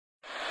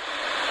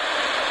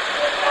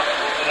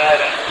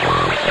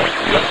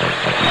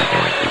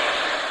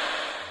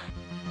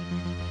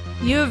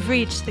You have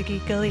reached the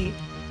Geek Elite.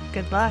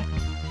 Good luck.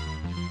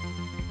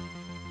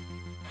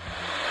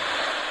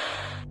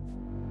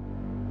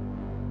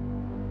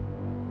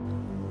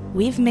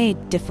 We've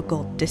made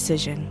difficult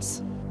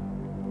decisions.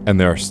 And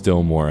there are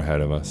still more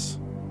ahead of us.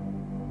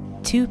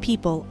 2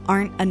 people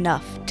aren't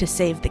enough to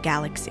save the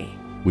galaxy.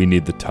 We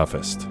need the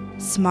toughest,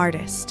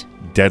 Smartest.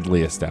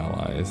 deadliest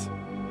allies.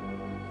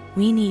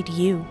 We need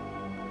you.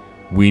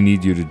 We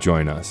need you to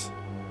join us.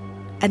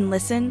 And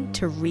listen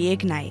to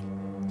Reignite.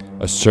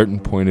 A certain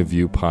point of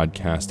view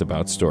podcast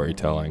about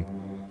storytelling.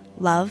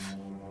 Love.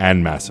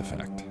 And Mass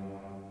Effect.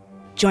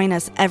 Join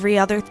us every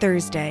other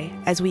Thursday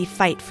as we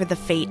fight for the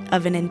fate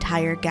of an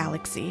entire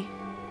galaxy.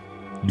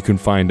 You can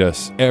find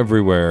us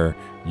everywhere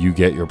you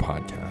get your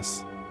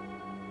podcasts.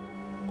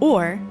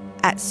 Or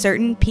at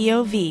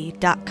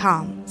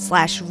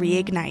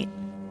certainpov.com/reignite.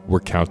 We're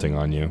counting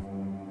on you.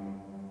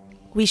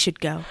 We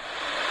should go.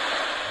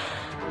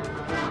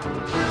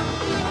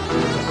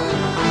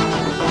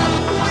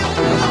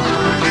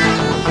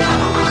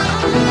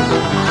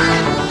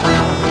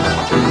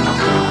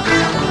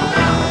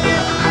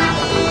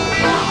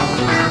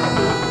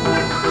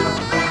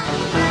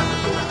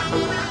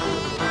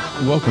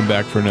 Welcome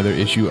back for another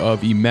issue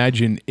of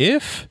Imagine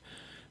If.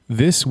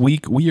 This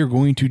week we are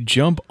going to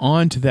jump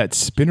onto that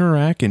spinner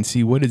rack and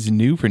see what is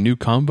new for New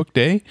Comic Book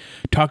Day,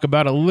 talk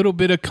about a little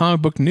bit of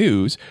comic book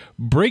news,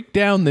 break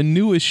down the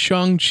newest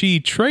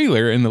Shang-Chi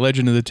trailer and The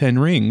Legend of the Ten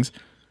Rings.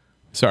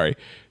 The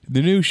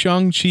new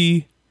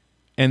Shang-Chi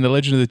and The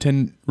Legend of the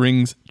Ten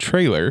Rings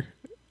trailer.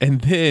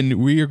 And then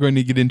we are going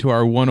to get into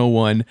our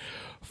 101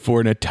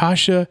 for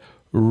Natasha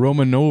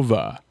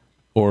Romanova,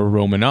 or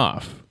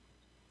Romanoff,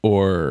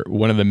 or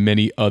one of the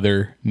many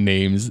other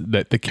names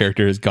that the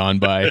character has gone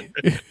by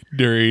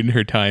during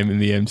her time in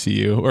the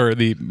MCU or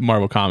the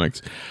Marvel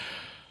Comics.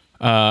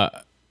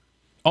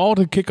 All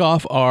to kick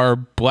off our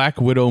Black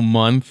Widow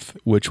month,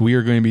 which we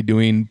are going to be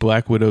doing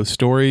Black Widow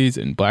stories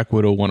and Black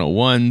Widow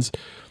 101s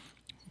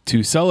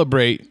to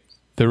celebrate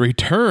the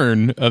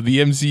return of the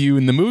MCU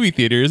in the movie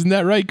theater. Isn't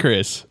that right,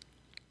 Chris?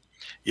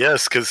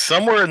 Yes, because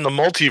somewhere in the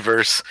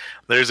multiverse,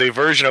 there's a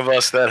version of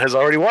us that has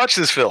already watched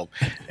this film.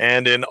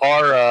 And in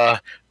our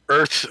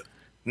Earth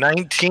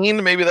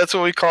 19, maybe that's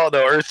what we call it.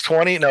 No, Earth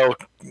 20. No,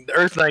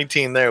 Earth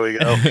 19. There we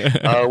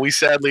go. We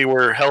sadly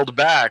were held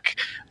back.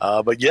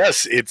 But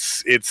yes,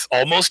 it's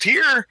almost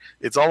here.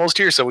 It's almost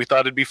here. So we thought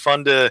it'd be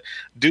fun to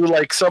do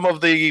like some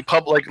of the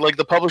like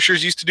the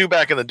publishers used to do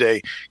back in the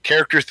day,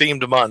 character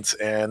themed months.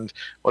 And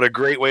what a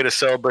great way to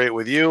celebrate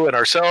with you and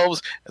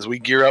ourselves as we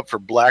gear up for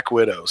Black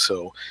Widow.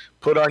 So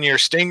put on your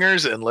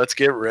stingers and let's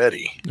get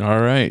ready. All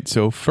right.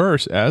 So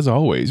first, as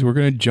always, we're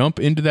going to jump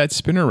into that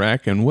spinner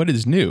rack and what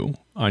is new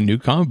on New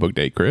Comic Book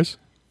Day, Chris.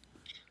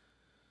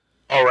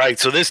 All right,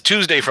 so this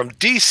Tuesday from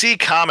DC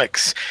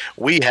Comics,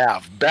 we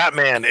have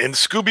Batman and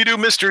Scooby-Doo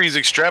Mysteries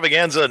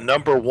Extravaganza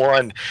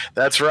 #1.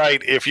 That's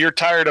right, if you're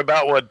tired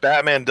about what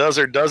Batman does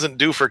or doesn't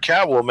do for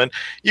Catwoman,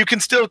 you can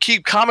still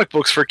keep comic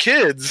books for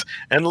kids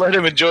and let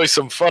him enjoy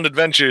some fun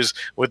adventures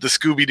with the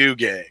Scooby-Doo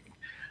gang.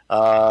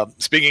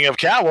 Speaking of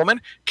Catwoman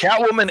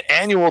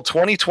Annual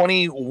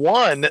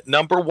 2021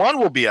 #1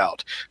 will be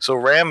out. So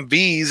Ram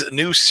V's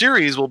new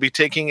series will be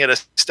taking it a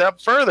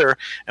step further,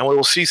 and we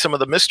will see some of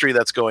the mystery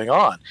that's going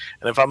on.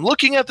 And if I'm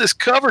looking at this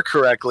cover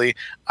correctly,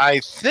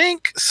 I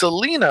think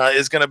Selina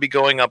is going to be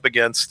going up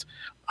against,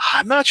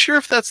 I'm not sure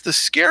if that's the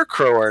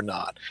Scarecrow or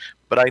not,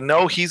 but I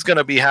know he's going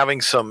to be having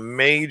some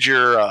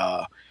major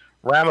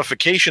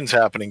ramifications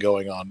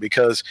going on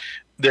because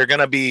they're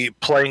going to be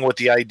playing with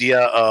the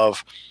idea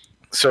of,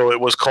 so it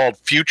was called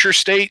Future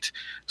State.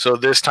 So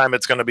this time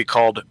it's going to be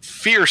called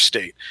Fear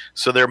State.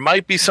 So there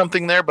might be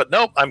something there, but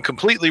nope, I'm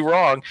completely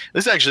wrong.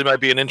 This actually might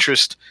be an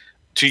interest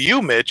to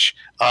you, Mitch.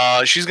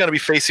 She's going to be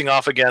facing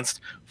off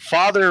against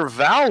Father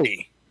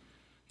Valley.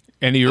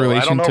 Any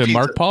relation to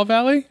Mark Paul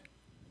Valley?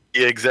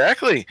 Yeah,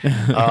 exactly.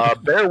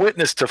 Bear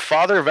witness to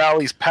Father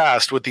Valley's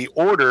past with the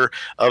Order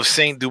of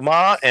Saint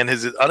Dumas and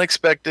his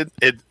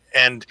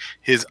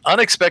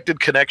unexpected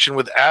connection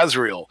with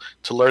Azrael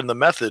to learn the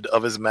method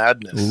of his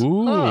madness.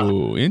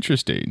 Ooh,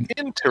 interesting.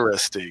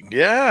 Interesting.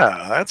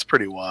 Yeah, that's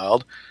pretty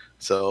wild.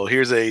 So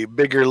here's a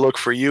bigger look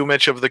for you,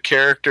 Mitch, of the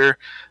character.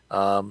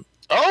 And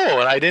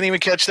I didn't even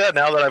catch that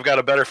now that I've got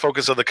a better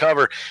focus of the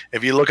cover.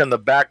 If you look on the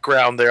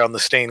background there on the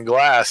stained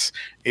glass,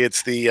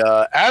 it's the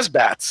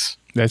Asbats.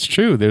 That's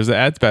true. There's the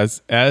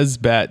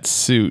Asbat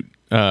suit.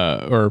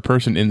 Or a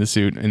person in the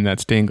suit in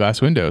that stained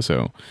glass window.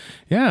 So,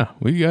 yeah,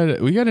 we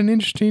got an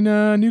interesting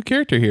new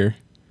character here.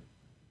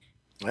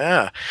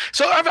 Yeah.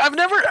 So I don't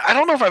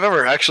know if I've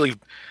ever actually,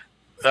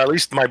 at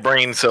least my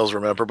brain cells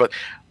remember, but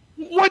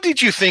what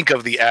did you think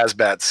of the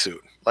Asbat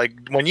suit? Like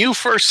when you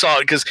first saw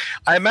it, because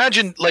I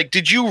imagine, like,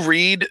 did you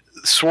read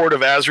Sword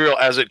of Azrael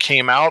as it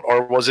came out,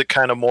 or was it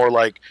kind of more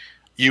like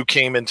you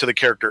came into the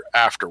character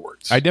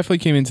afterwards? I definitely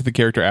came into the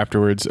character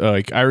afterwards.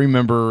 Like I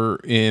remember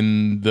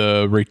in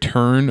the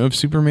Return of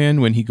Superman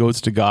when he goes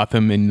to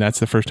Gotham, and that's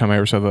the first time I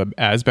ever saw the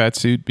Asbat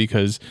suit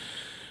because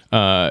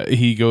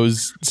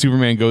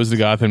Superman goes to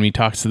Gotham, he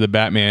talks to the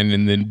Batman,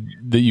 and then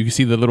you can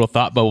see the little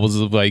thought bubbles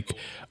of like,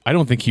 I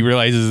don't think he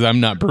realizes I'm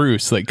not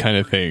Bruce, like kind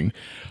of thing.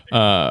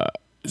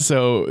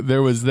 So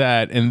there was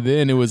that. And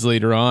then it was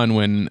later on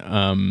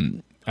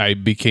when I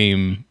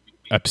became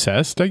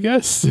obsessed, I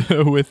guess,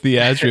 with the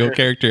Azrael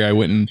character. I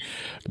went and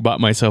bought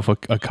myself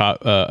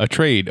a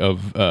trade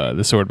of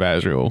the Sword of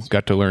Azrael.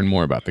 Got to learn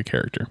more about the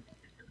character.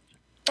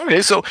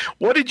 Okay, so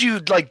what did you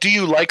like? Do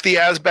you like the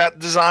Azbat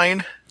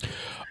design?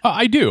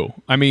 I do.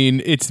 I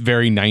mean, it's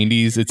very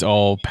 90s. It's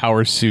all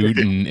power suit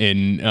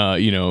and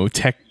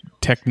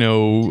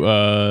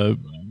techno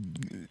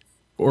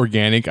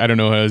organic. I don't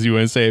know how you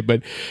want to say it,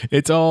 but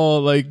it's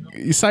all like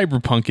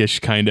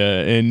cyberpunkish kind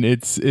of, and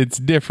it's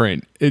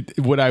different.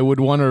 Would I would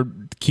want to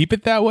keep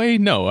it that way?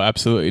 No,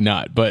 absolutely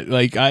not. But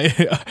like I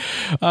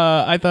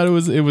thought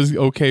it was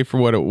okay for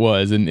what it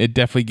was, and it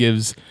definitely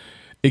gives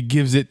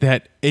it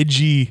that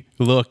edgy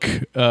look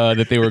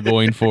that they were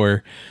going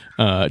for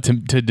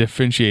to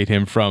differentiate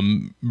him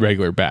from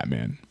regular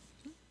Batman.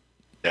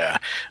 Yeah,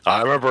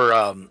 I remember.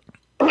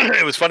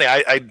 It was funny.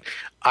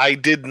 I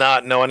did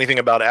not know anything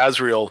about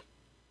Azrael.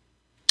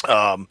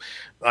 I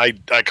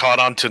caught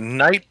on to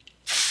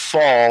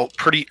Nightfall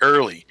pretty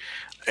early,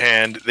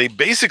 and they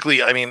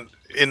basically, I mean,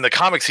 in the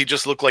comics, he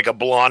just looked like a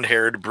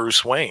blonde-haired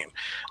Bruce Wayne.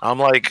 I'm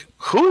like,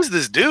 who is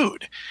this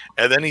dude?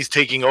 And then he's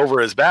taking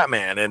over as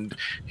Batman, and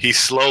he's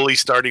slowly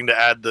starting to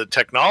add the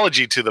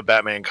technology to the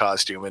Batman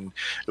costume, and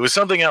it was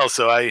something else.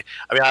 So I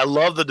mean, I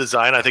love the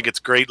design. I think it's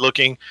great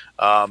looking.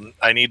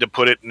 I need to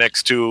put it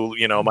next to,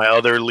 my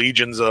other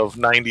legions of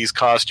 90s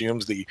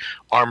costumes, the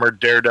Armored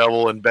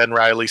Daredevil and Ben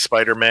Reilly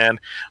Spider-Man.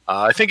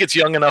 I think it's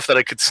young enough that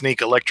I could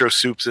sneak Electro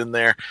Supes in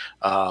there.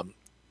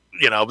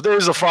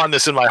 There's a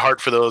fondness in my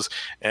heart for those,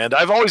 and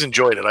I've always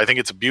enjoyed it. I think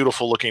it's a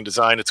beautiful looking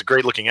design. It's a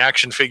great looking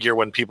action figure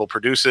when people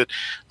produce it.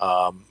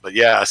 But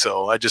yeah,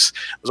 so I just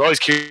was always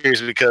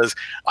curious because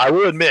I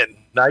will admit,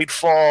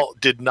 Nightfall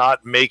did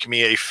not make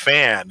me a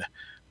fan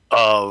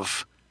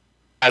of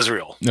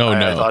Azrael. No.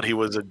 I thought he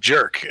was a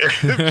jerk.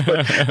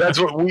 But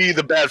that's what we,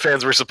 the bad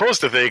fans, were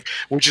supposed to think,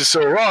 which is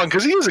so wrong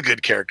because he is a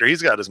good character.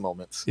 He's got his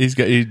moments.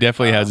 He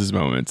definitely has his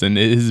moments, and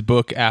his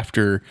book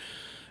after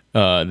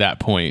that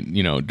point,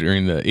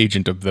 during the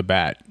Agent of the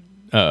Bat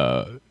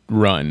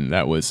run,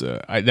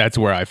 that's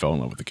where I fell in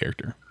love with the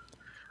character.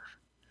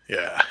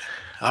 Yeah.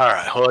 All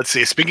right. Well, let's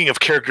see. Speaking of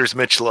characters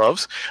Mitch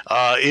loves,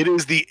 it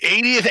is the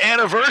 80th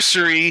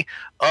anniversary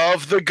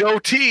of the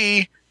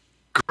goatee,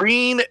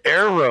 Green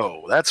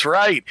Arrow. That's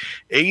right.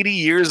 80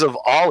 years of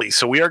Ollie.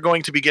 So we are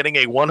going to be getting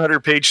a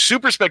 100-page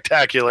super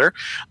spectacular.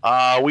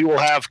 We will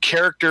have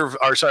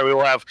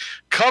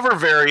cover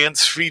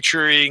variants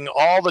featuring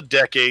all the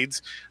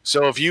decades.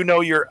 So if you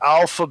know your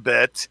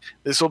alphabet,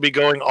 this will be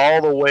going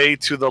all the way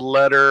to the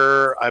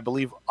letter, I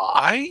believe,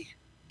 I.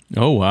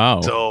 Oh,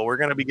 wow. So we're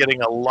going to be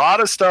getting a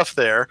lot of stuff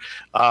there.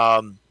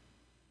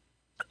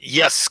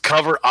 Yes,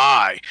 cover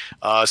I.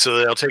 So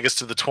they'll take us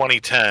to the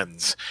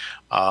 2010s.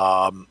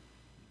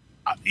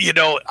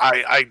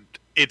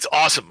 It's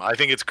awesome. I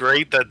think it's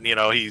great that,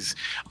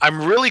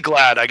 I'm really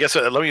glad, I guess,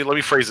 let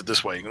me phrase it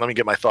this way. Let me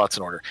get my thoughts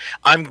in order.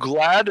 I'm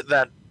glad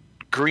that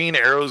Green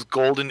Arrow's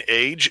golden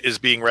age is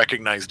being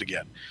recognized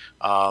again.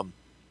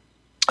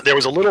 There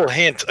was a little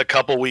hint a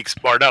couple weeks,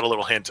 or not a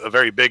little hint, a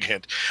very big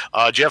hint.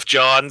 Jeff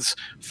Johns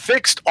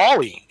fixed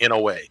Ollie in a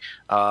way.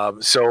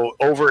 So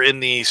over in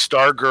the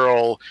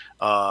Stargirl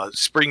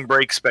Spring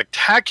Break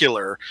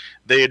Spectacular,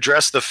 they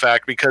addressed the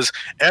fact because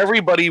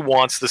everybody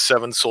wants the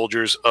Seven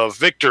Soldiers of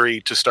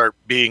Victory to start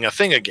being a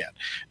thing again.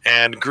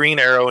 And Green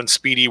Arrow and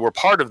Speedy were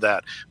part of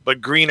that. But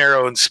Green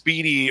Arrow and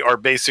Speedy are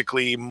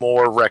basically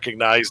more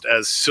recognized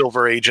as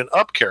Silver Agent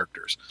Up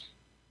characters.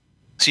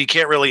 So you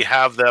can't really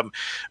have them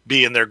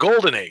be in their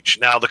golden age.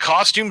 Now, the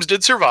costumes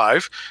did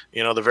survive.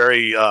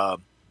 The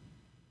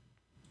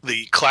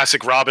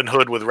classic Robin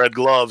Hood with red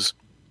gloves.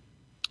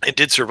 It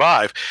did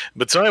survive.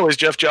 But so anyways,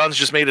 Jeff Johns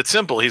just made it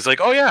simple. He's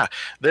like, oh yeah,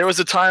 there was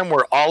a time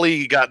where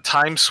Ollie got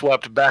time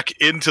swept back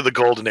into the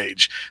golden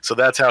age. So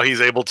that's how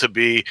he's able to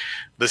be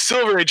the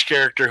Silver Age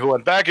character who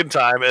went back in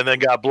time and then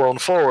got blown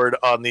forward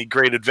on the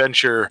great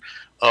adventure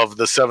of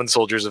the Seven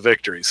Soldiers of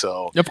Victory.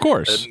 So of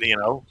course,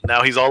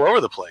 now he's all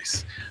over the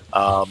place.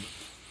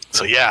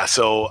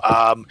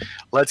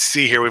 Let's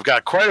see here. We've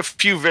got quite a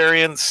few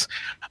variants.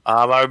 If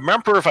I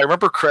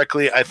remember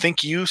correctly, I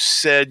think you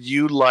said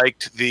you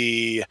liked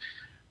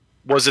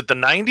was it the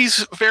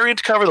 90s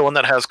variant cover, the one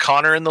that has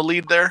Connor in the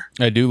lead there?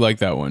 I do like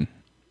that one.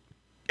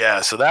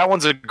 Yeah, so that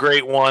one's a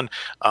great one.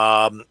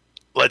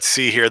 Let's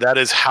see here. That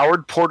is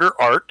Howard Porter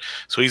art.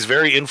 So he's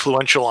very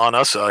influential on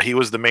us. He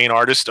was the main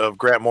artist of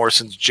Grant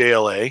Morrison's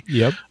JLA.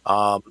 Yep.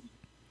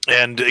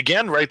 And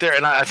again, right there,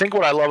 and I think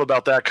what I love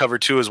about that cover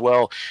too as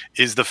well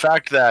is the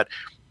fact that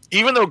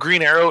even though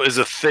Green Arrow is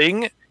a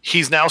thing,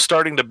 he's now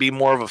starting to be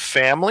more of a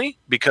family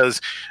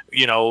because,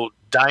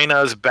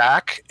 Dinah's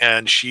back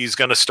and she's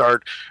going to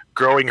start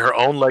growing her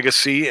own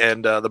legacy,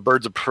 and the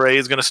Birds of Prey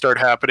is going to start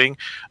happening.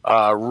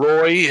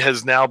 Roy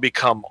has now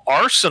become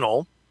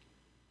Arsenal,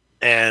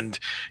 and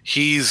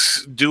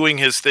he's doing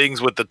his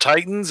things with the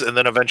Titans, and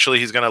then eventually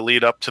he's going to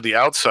lead up to the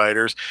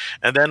Outsiders.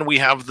 And then we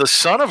have the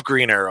son of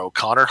Green Arrow,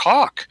 Connor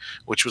Hawke,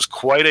 which was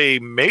quite a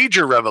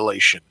major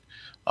revelation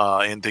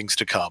in things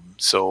to come.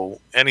 So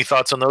any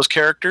thoughts on those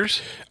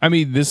characters? I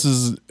mean, this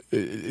is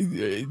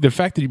the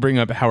fact that you bring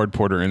up Howard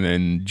Porter and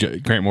then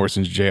Grant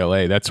Morrison's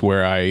JLA. That's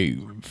where I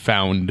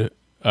found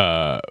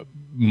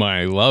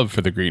my love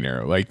for the Green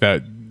Arrow. Like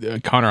that,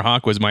 Connor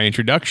Hawke was my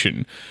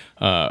introduction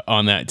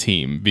on that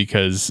team,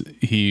 because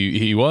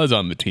he was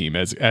on the team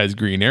as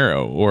Green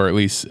Arrow, or at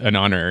least an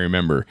honorary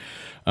member.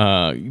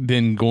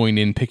 Then going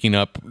in, picking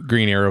up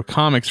Green Arrow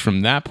comics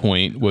from that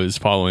point was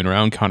following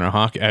around Connor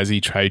Hawke as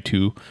he tried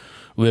to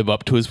live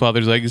up to his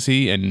father's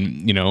legacy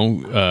and,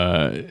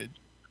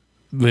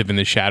 live in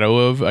the shadow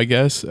of, I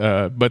guess.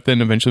 But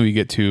then eventually we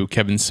get to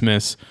Kevin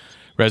Smith's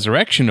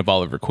resurrection of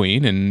Oliver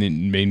Queen, and it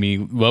made me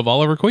love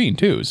Oliver Queen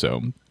too.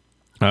 So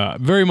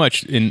very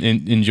much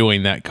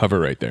enjoying that cover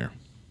right there.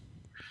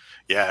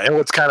 Yeah, and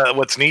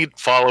what's neat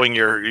following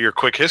your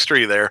quick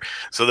history there.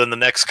 So then the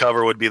next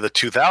cover would be the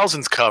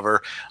 2000s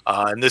cover,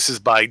 and this is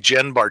by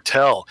Jen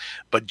Bartel.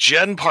 But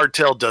Jen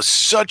Bartel does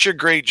such a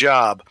great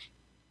job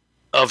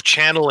of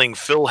channeling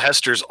Phil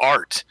Hester's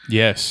art.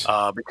 Yes,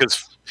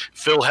 because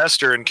Phil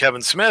Hester and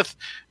Kevin Smith,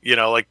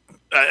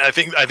 I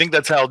think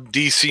that's how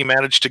DC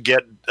managed to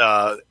get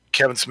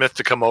Kevin Smith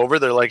to come over.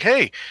 They're like,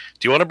 hey,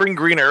 do you want to bring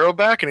Green Arrow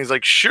back? And he's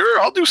like, sure,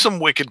 I'll do some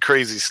wicked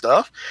crazy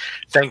stuff.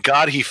 Thank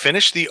God he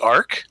finished the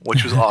arc,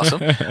 which was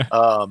awesome.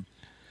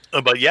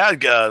 But yeah,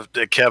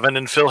 Kevin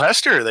and Phil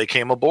Hester, they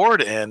came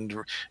aboard, and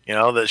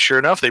sure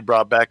enough, they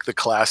brought back the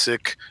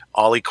classic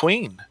Ollie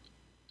Queen.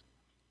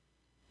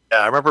 Yeah,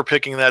 I remember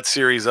picking that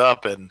series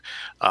up, and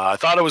I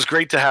thought it was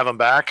great to have him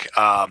back.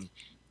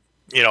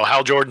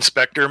 Hal Jordan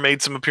Spector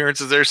made some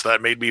appearances there, so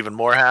that made me even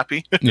more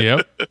happy.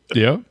 Yep.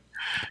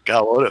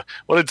 God,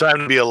 what a time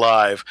to be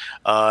alive.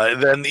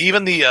 Then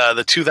even the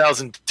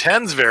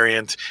 2010s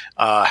variant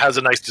has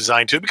a nice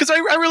design to it, because I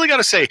really got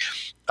to say,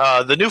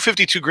 the new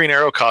 52 Green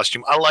Arrow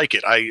costume, I like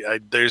it.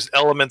 There's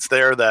elements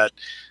there that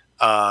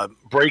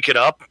break it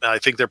up. I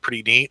think they're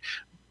pretty neat.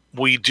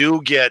 We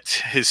do get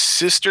his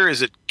sister.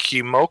 Is it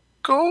Kimiko?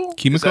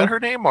 Is that her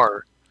name,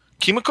 or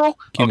Kimiko?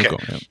 Kimiko,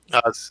 okay.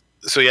 Yeah.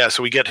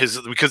 So we get his,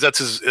 because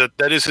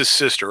that is his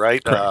sister,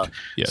 right?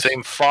 Yes.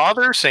 Same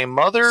father, same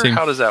mother.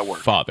 How does that work?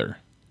 Father.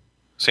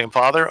 Same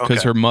father? Okay.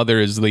 Because her mother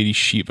is Lady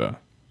Shiva.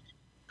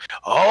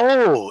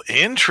 Oh,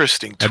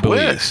 interesting twist. I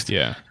believe.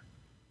 Yeah.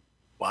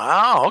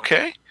 Wow.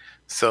 Okay.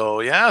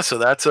 So that's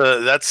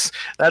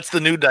the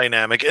new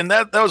dynamic, and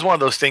that was one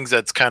of those things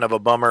that's kind of a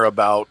bummer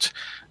about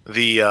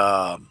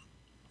the.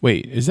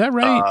 Wait, is that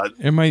right?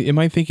 Am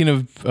I thinking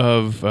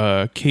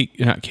of Kate?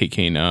 Not Kate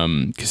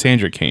Kane.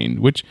 Cassandra Cain,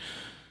 which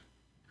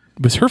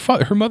was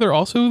her mother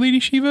also Lady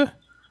Shiva?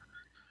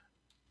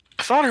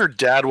 I thought her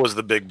dad was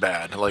the big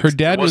bad. Like, her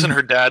dad wasn't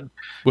her dad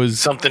was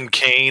something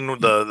Cain,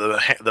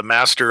 the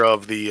master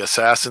of the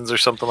assassins or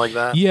something like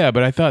that. Yeah,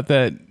 but I thought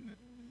that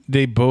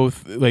they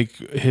both, like,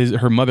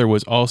 her mother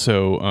was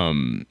also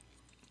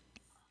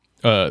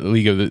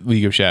League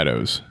of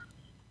Shadows.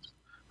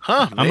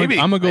 Huh? Maybe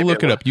I'm gonna go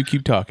look it up. You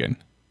keep talking.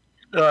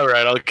 All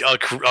right,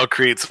 I'll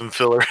create some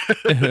filler.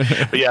 But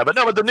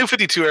the new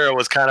 52 era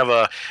was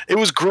it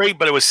was great,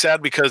 but it was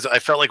sad because I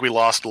felt like we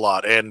lost a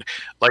lot. And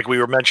like we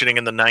were mentioning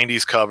in the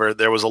 90s cover,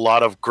 there was a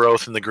lot of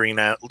growth in the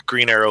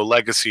Green Arrow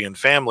legacy and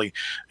family.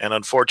 And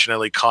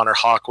unfortunately, Connor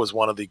Hawke was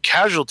one of the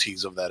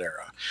casualties of that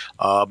era.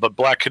 But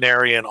Black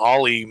Canary and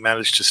Ollie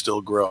managed to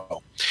still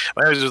grow.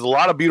 There's a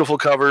lot of beautiful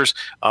covers.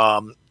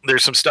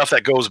 There's some stuff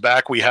that goes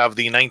back. We have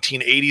the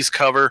 1980s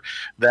cover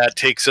that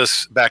takes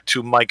us back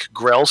to Mike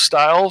Grell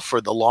style for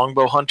the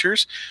Longbow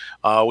Hunters.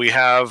 We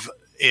have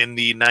in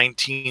the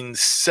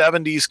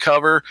 1970s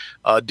cover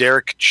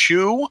Derek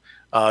Chu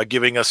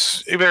giving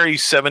us a very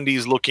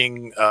 70s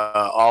looking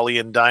Ollie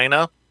and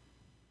Dinah.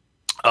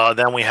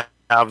 Then we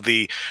have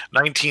the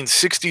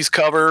 1960s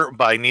cover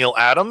by Neil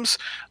Adams.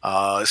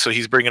 So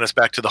he's bringing us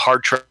back to the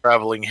Hard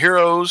Traveling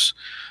Heroes.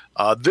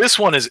 This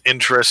one is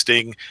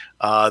interesting.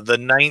 The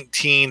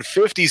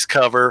 1950s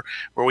cover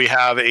where we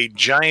have a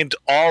giant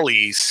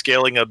Ollie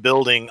scaling a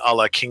building a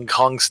la King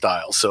Kong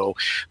style. So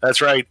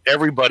that's right.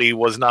 Everybody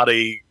was not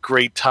a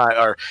great time,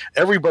 or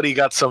everybody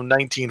got some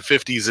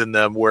 1950s in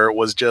them where it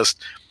was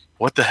just,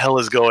 what the hell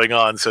is going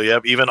on?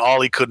 So even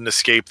Ollie couldn't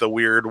escape the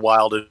weird,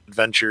 wild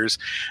adventures.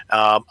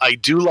 I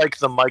do like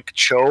the Mike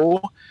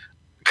Cho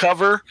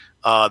cover.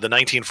 The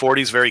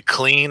 1940s, very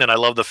clean, and I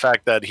love the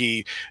fact that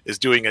he is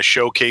doing a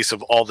showcase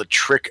of all the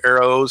trick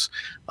arrows.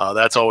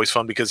 That's always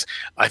fun, because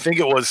I think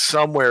it was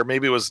somewhere,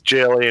 maybe it was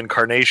JLA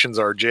Incarnations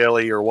or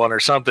JLA or one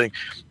or something,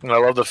 and I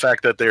love the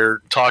fact that they're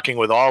talking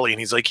with Ollie, and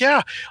he's like,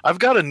 yeah, I've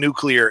got a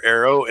nuclear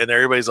arrow, and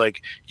everybody's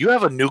like, you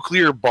have a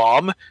nuclear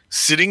bomb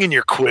sitting in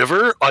your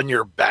quiver on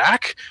your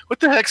back? What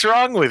the heck's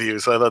wrong with you?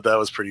 So I thought that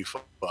was pretty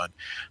fun.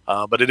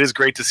 But it is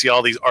great to see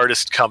all these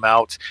artists come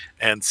out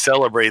and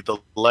celebrate the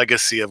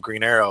legacy of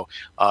Green Arrow.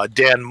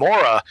 Dan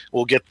Mora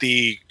will get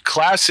the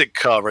classic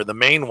cover, the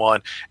main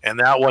one, and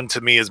that one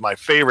to me is my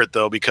favorite,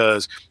 though,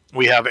 because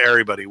we have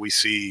everybody. We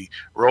see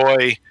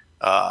Roy,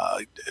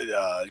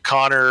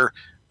 Connor,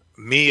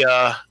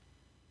 Mia,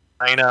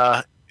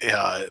 Ina,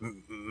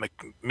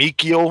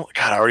 Mikio.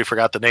 God, I already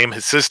forgot the name.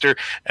 His sister,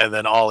 and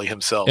then Ollie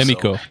himself.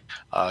 Emiko.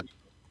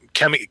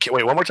 So,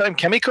 wait, one more time.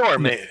 Chemico or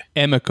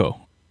Emiko.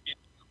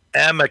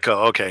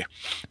 Emiko. Okay,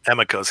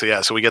 Emiko. So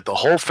yeah, so we get the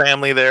whole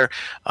family there.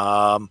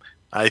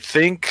 I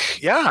think,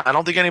 I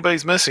don't think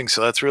anybody's missing,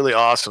 so that's really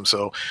awesome.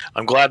 So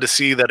I'm glad to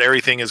see that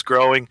everything is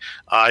growing.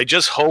 I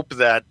just hope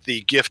that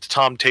the gift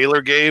Tom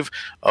Taylor gave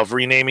of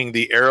renaming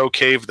the Arrow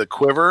Cave the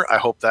Quiver, I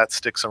hope that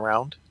sticks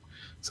around.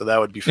 So that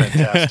would be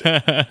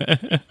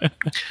fantastic.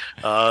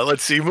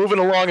 Let's see. Moving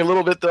along a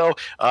little bit, though.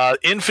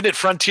 Infinite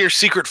Frontier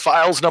Secret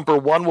Files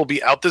 #1 will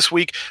be out this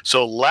week.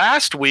 So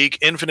last week,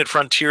 Infinite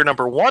Frontier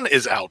 #1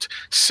 is out.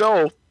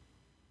 So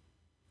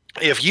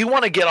if you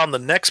want to get on the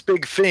next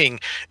big thing,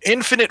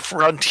 Infinite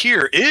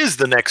Frontier is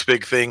the next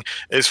big thing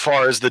as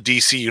far as the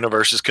DC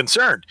universe is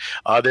concerned.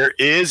 There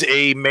is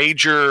a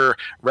major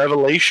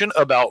revelation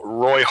about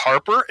Roy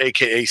Harper,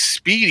 a.k.a.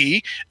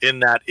 Speedy, in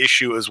that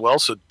issue as well,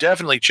 so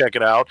definitely check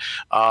it out.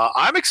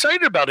 I'm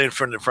excited about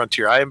Infinite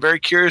Frontier. I am very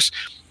curious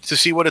to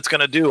see what it's going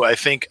to do. I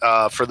think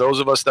for those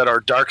of us that are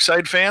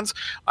Darkseid fans,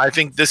 I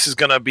think this is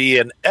going to be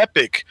an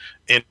epic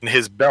in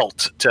his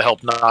belt to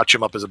help notch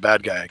him up as a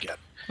bad guy again.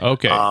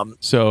 Okay.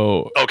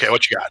 Okay,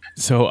 what you got?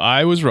 So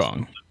I was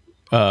wrong.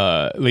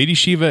 Lady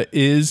Shiva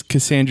is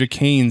Cassandra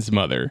Cain's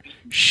mother.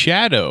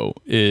 Shadow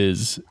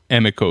is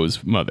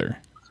Emiko's mother.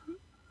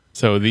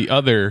 So the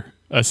other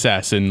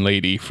assassin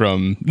lady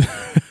from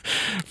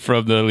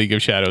the League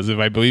of Shadows. If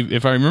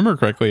I remember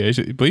correctly, I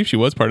believe she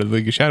was part of the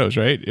League of Shadows,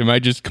 right? Am I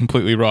just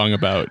completely wrong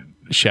about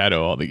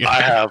Shadow altogether?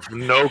 I have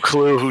no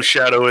clue who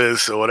Shadow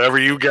is, so whatever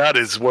you got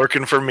is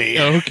working for me.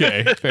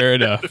 Okay, fair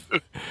enough.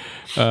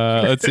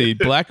 Let's see.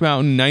 Black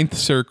Mountain, Ninth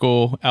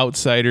Circle,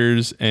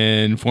 Outsiders,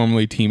 and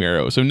formerly Team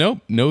Arrow. So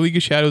nope, no League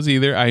of Shadows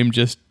either. I am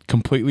just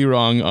completely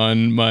wrong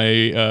on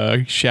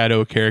my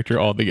Shadow character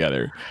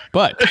altogether.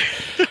 But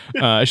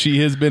she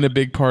has been a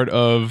big part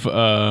of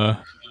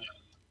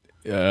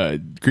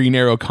Green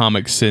Arrow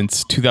comics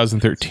since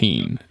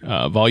 2013,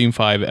 Volume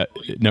 5,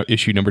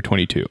 issue number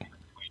 22.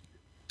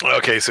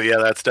 Okay, so yeah,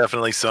 that's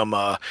definitely some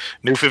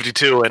New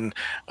 52, and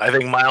I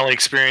think my only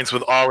experience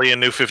with Ollie in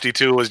New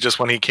 52 was just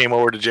when he came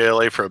over to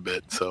JLA for a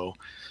bit. So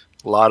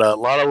a lot of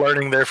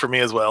learning there for me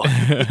as well.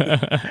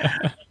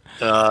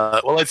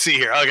 Well, let's see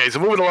here. Okay, so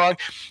moving along.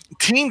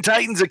 Teen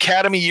Titans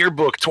Academy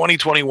Yearbook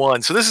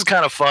 2021. So this is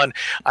kind of fun.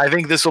 I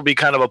think this will be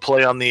kind of a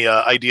play on the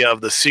idea of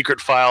the Secret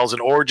Files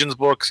and Origins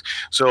books.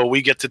 So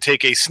we get to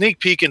take a sneak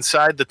peek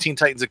inside the Teen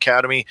Titans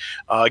Academy,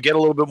 get a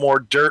little bit more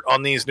dirt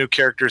on these new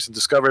characters and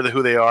discover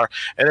who they are.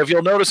 And if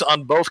you'll notice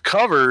on both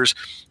covers,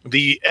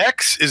 the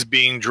X is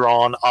being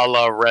drawn a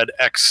la Red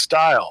X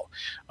style.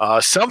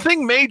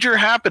 Something major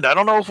happened. I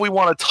don't know if we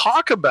want to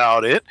talk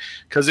about it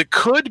because it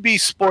could be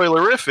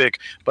spoilerific,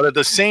 but at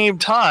the same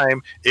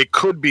time, it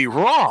could be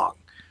wrong.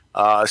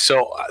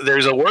 So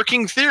there's a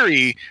working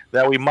theory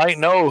that we might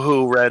know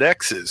who Red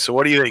X is. So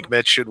what do you think,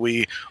 Mitch? Should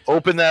we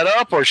open that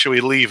up or should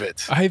we leave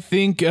it? I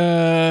think,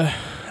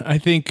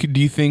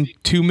 do you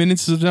think 2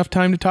 minutes is enough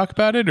time to talk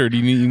about it, or do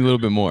you need a little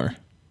bit more?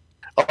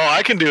 Oh,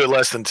 I can do it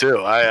less than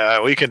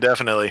 2. We can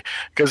definitely,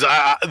 because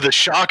the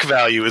shock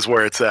value is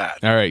where it's at.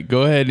 All right,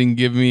 go ahead and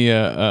give me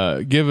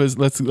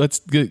let's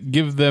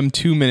give them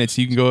 2 minutes.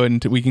 You can go ahead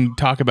and we can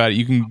talk about it.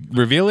 You can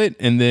reveal it,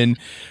 and then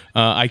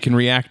I can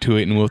react to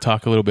it, and we'll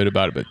talk a little bit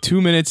about it. But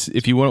 2 minutes,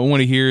 if you want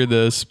to hear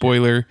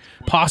the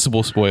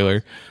possible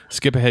spoiler,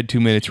 skip ahead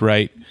 2 minutes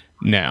right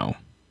now.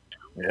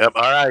 Yep.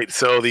 All right.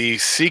 So the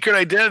secret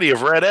identity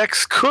of Red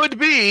X could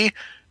be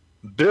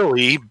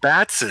Billy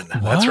Batson.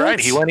 What? That's right.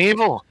 He went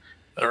evil.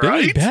 Billy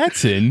Right?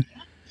 Batson?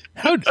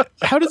 How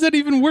does that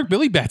even work?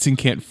 Billy Batson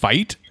can't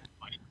fight.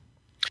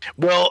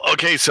 Well,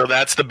 okay, so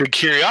that's the big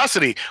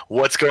curiosity.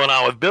 What's going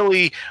on with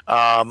Billy?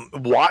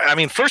 Why? I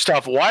mean, first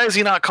off, why is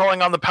he not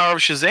calling on the power of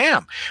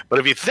Shazam? But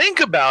if you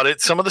think about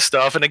it, some of the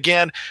stuff, and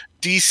again,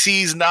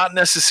 DC's not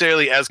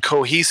necessarily as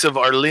cohesive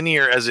or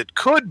linear as it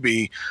could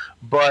be,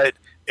 but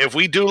if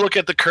we do look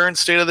at the current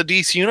state of the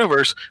DC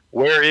universe,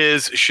 where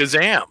is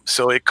Shazam?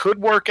 So it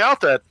could work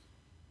out that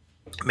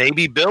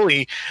maybe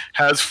Billy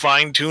has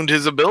fine-tuned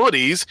his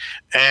abilities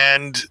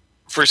and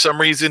for some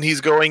reason he's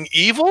going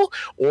evil,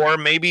 or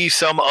maybe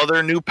some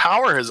other new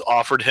power has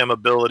offered him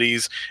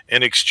abilities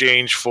in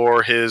exchange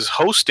for his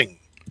hosting.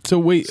 So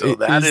wait, so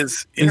that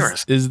is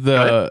interesting. Is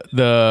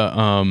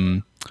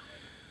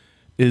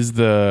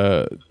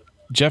the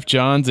Jeff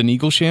Johns and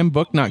Eaglesham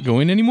book not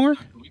going anymore?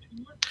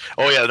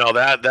 Oh yeah, no,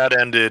 that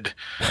ended.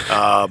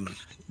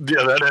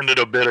 Yeah, that ended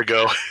a bit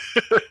ago.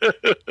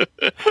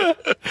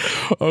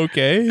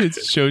 Okay, it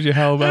shows you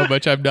how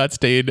much I've not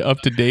stayed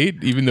up to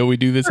date, even though we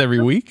do this every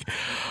week.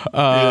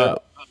 So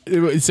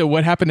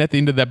what happened at the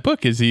end of that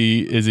book? Is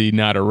he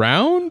not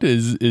around?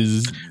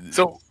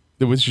 So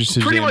it was just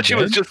pretty much dead?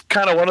 It was just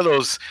kind of one of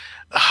those,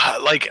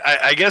 like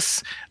I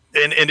guess,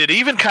 and it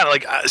even kind of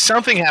like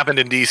something happened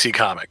in DC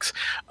Comics.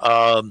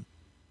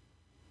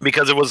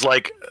 because it was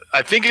like,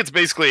 I think it's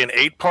basically an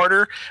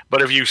 8-parter,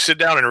 but if you sit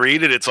down and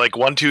read it, it's like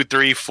 1, 2,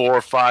 3,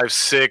 4, 5,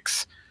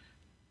 6,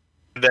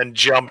 then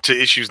jump to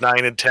issues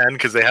 9 and 10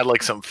 because they had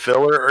like some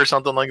filler or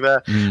something like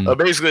that.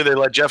 Basically, they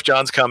let Jeff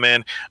Johns come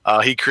in.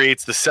 He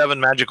creates the 7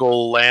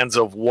 magical lands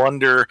of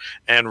wonder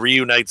and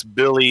reunites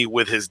Billy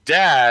with his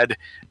dad,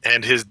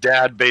 and his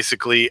dad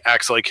basically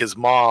acts like his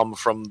mom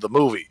from the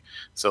movie.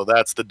 So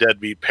that's the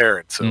deadbeat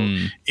parent. So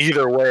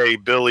either way,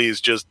 Billy is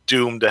just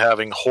doomed to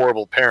having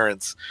horrible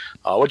parents,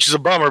 which is a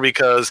bummer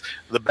because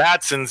the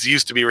Batsons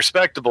used to be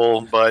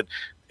respectable, but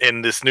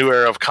in this new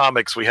era of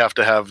comics, we have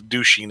to have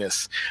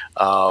douchiness.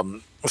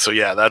 So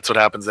yeah, that's what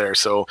happens there.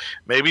 So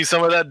maybe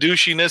some of that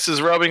douchiness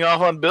is rubbing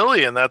off on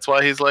Billy, and that's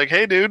why he's like,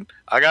 hey, dude,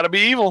 I got to be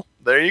evil.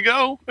 There you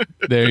go.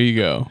 There you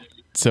go.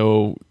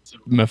 So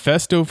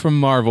Mephisto from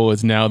Marvel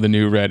is now the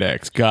new Red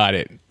X. Got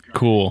it.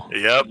 Cool.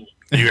 Yep.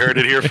 You heard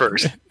it here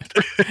first.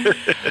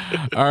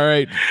 All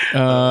right.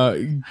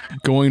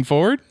 Going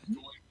forward?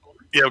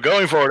 Yeah,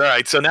 going forward. All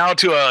right. So now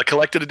to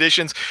collected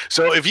editions.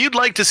 So if you'd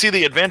like to see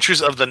the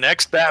adventures of the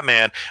next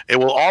Batman, it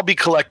will all be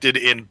collected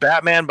in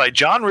Batman by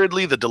John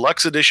Ridley, the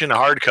deluxe edition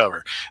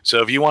hardcover.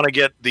 So if you want to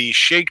get the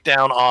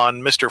shakedown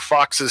on Mr.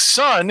 Fox's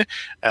son,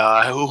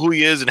 who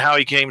he is and how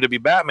he came to be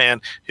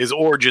Batman, his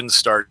origins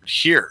start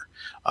here.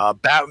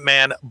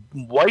 Batman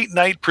White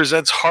Knight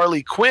presents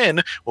Harley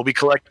Quinn will be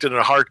collected in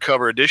a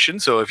hardcover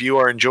edition. So if you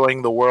are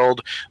enjoying the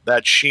world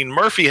that Sheen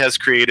Murphy has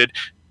created,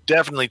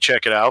 definitely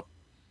check it out.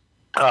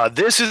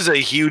 This is a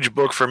huge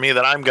book for me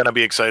that I'm going to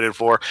be excited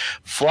for.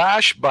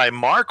 Flash by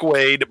Mark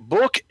Waid,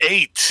 Book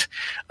 8.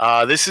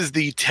 This is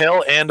the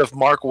tail end of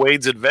Mark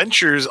Waid's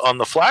adventures on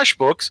the Flash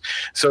books.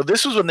 So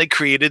this was when they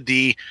created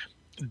the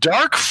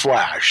Dark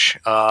Flash.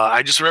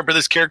 I just remember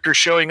this character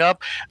showing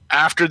up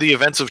after the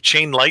events of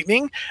Chain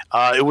Lightning.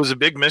 It was a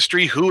big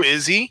mystery. Who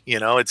is he? You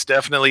know, it's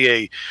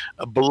definitely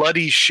a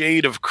bloody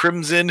shade of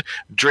crimson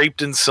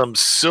draped in some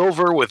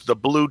silver with the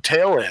blue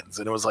tail ends.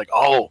 And it was like,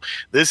 oh,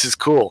 this is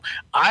cool.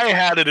 I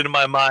had it in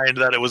my mind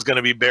that it was going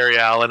to be Barry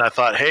Allen. I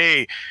thought,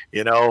 hey,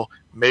 you know,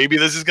 maybe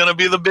this is going to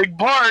be the big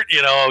part,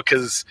 you know,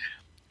 because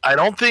I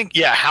don't think,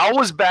 Hal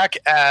was back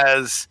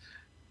as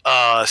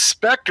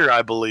Spectre,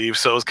 I believe.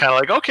 So it was kind of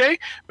like, okay,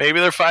 maybe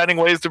they're finding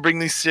ways to bring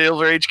these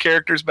Silver Age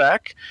characters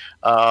back.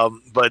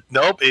 But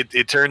nope,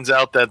 it turns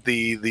out that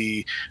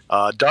the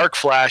Dark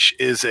Flash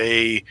is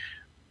a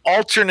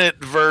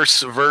alternate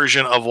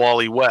version of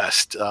Wally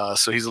West.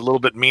 So he's a little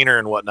bit meaner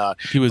and whatnot.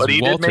 He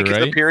did make right?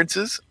 his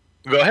appearances.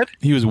 Go ahead.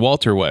 He was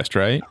Walter West,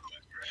 right?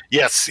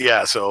 Yes,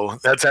 yeah. So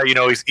that's how you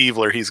know he's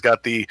eviler. He's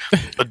got the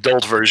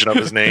adult version of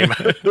his name.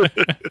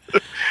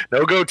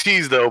 No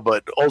goatees though,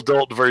 but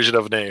adult version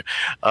of name.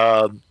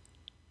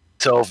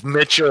 So if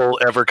Mitchell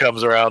ever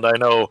comes around, I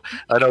know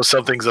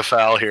something's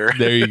afoul here.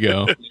 There you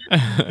go.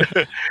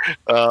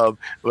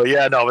 But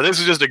yeah, no, but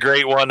this is just a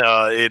great one.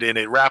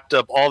 It wrapped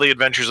up all the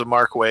adventures of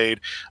Mark Waid.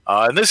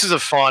 And this is a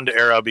fond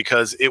era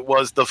because it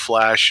was the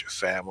Flash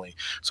family.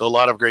 So a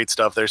lot of great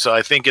stuff there. So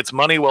I think it's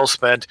money well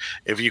spent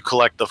if you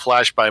collect the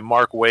Flash by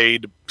Mark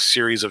Waid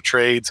series of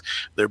trades.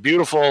 They're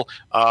beautiful.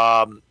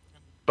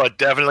 But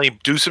definitely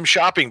do some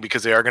shopping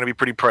because they are going to be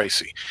pretty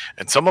pricey.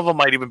 And some of them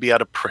might even be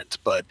out of print.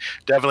 But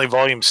definitely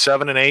volumes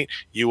 7 and 8,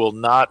 you will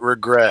not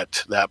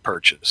regret that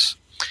purchase.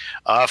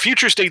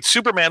 Future State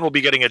Superman will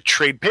be getting a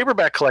trade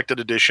paperback collected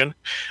edition.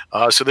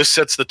 So this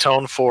sets the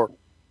tone for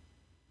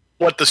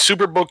what the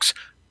Superbooks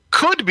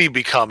could be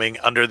becoming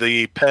under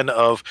the pen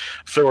of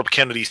Philip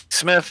Kennedy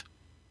Smith.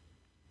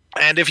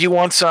 And if you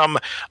want some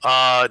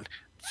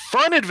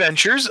fun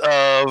adventures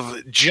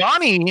of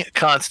Johnny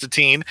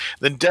Constantine,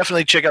 then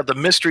definitely check out The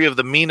Mystery of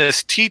the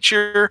Meanest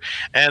Teacher,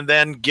 and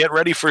then get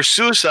ready for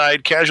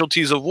Suicide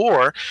Casualties of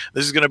War.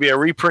 This is going to be a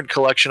reprint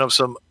collection of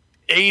some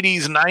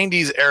 80s,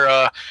 90s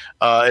era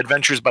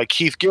adventures by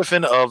Keith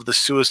Giffen of the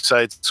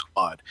Suicide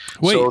Squad.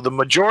 Wait. So the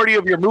majority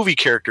of your movie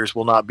characters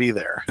will not be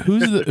there.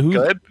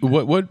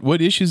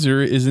 What issues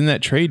is in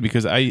that trade?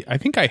 Because I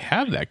think I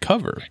have that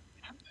cover.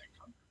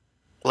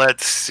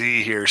 Let's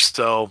see here.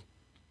 So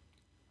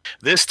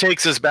this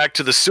takes us back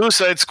to the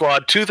Suicide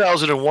Squad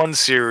 2001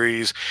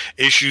 series,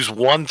 issues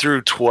 1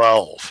 through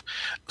 12.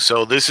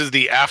 So this is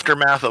the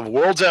aftermath of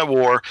Worlds at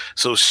War.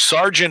 So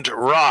Sergeant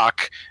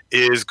Rock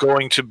is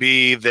going to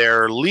be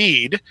their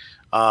lead.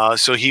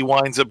 So he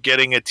winds up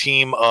getting a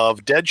team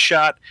of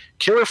Deadshot,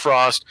 Killer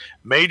Frost,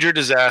 Major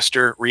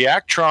Disaster,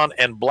 Reactron,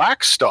 and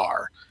Black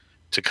Star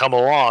to come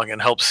along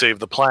and help save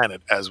the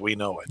planet as we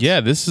know it. Yeah,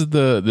 this is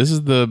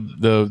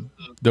the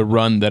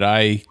run that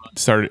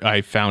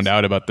I found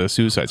out about the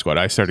Suicide Squad.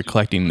 I started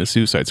collecting the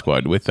Suicide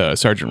Squad with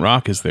Sergeant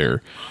Rock as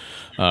their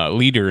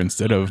leader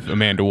instead of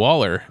Amanda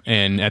Waller.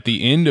 And at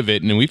the end of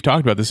it, and we've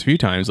talked about this a few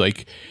times,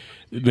 like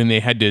when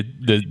they had to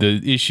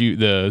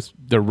the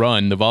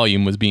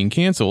volume was being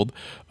canceled.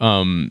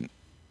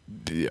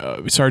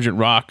 Sergeant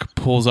Rock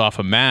pulls off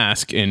a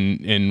mask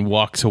and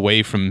walks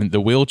away from the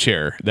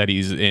wheelchair that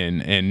he's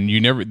in, and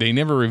they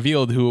never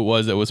revealed who it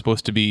was that was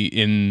supposed to be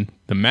in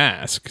the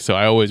mask. So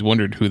I always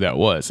wondered who that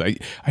was. I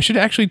should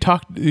actually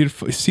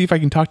see if I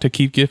can talk to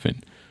Keith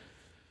Giffen.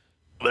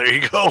 There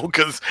you go,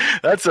 because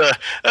that's a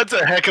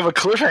heck of a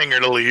cliffhanger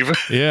to leave.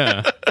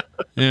 Yeah.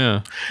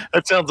 Yeah.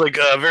 That sounds like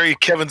a very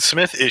Kevin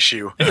Smith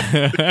issue.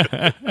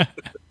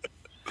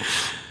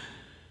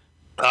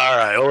 All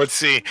right, well, let's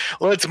see.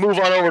 Let's move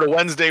on over to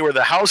Wednesday, where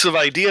the House of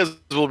Ideas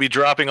will be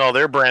dropping all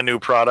their brand new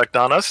product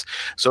on us.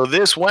 So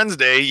this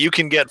Wednesday, you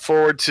can get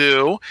forward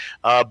to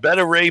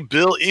Beta Ray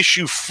Bill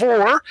issue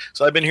 4.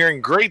 So I've been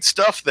hearing great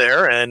stuff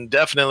there, and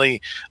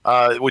definitely,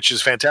 which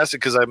is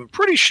fantastic because I'm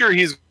pretty sure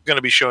he's going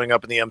to be showing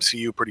up in the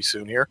MCU pretty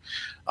soon here.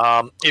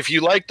 If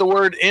you like the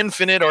word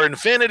infinite or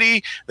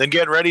infinity, then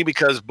get ready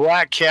because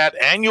Black Cat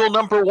annual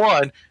number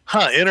 1.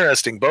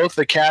 Interesting. Both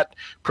the cat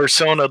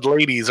personaed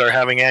ladies are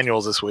having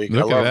annuals this week.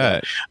 Look I love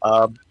at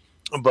that.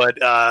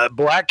 But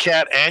Black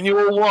Cat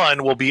Annual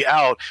 1 will be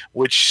out,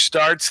 which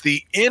starts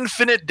the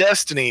Infinite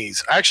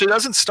Destinies. Actually, it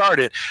doesn't start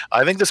it.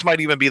 I think this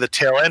might even be the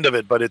tail end of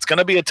it, but it's going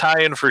to be a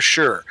tie-in for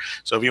sure.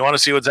 So if you want to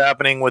see what's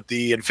happening with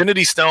the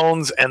Infinity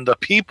Stones and the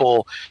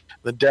people,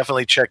 then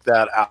definitely check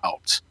that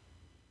out.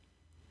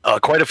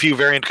 Quite a few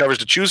variant covers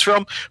to choose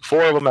from,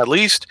 4 of them at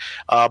least.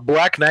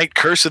 Black Knight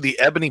Curse of the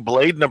Ebony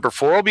Blade number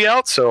 4 will be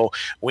out, so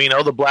we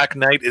know the Black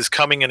Knight is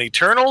coming in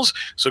Eternals,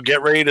 so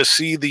get ready to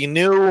see the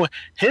new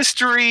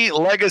history,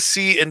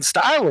 legacy, and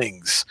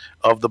stylings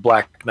of the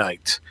Black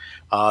Knight.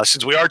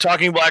 Since we are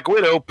talking Black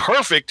Widow,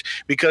 perfect,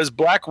 because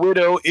Black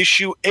Widow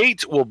issue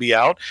 8 will be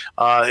out,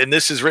 and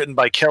this is written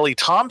by Kelly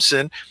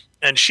Thompson,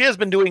 and she has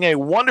been doing a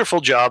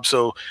wonderful job,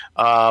 so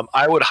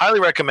I would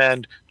highly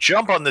recommend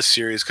jump on this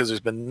series because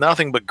there's been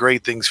nothing but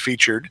great things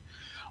featured.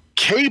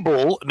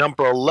 Cable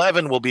number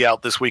 11 will be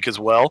out this week as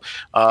well.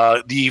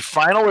 The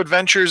final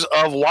adventures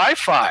of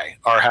Wi-Fi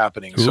are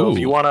happening, so if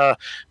you want to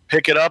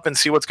pick it up and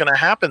see what's going to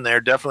happen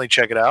there, definitely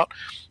check it out.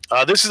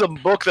 This is a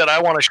book that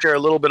I want to share a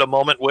little bit of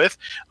moment with.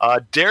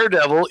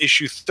 Daredevil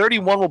issue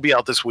 31 will be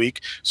out this week,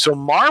 so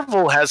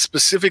Marvel has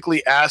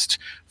specifically asked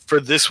for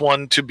this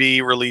one to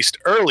be released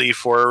early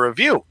for a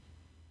review.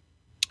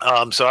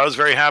 So I was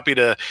very happy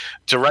to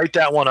write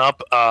that one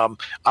up.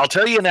 I'll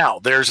tell you now,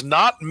 there's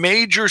not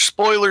major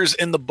spoilers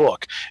in the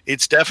book.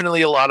 It's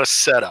definitely a lot of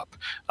setup.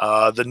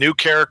 The new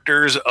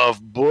characters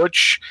of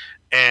Butch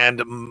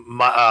and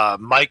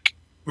Mike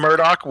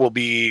Murdock will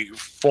be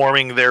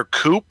forming their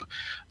coup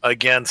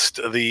against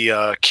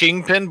the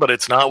Kingpin, but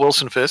it's not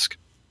Wilson Fisk.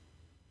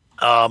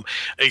 A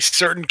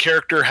certain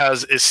character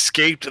has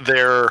escaped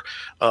their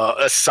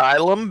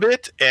asylum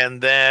bit,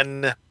 and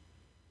then,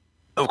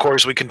 of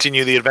course, we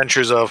continue the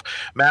adventures of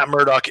Matt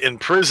Murdock in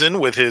prison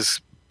with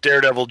his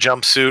Daredevil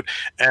jumpsuit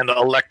and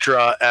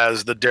Elektra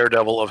as the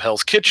Daredevil of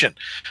Hell's Kitchen.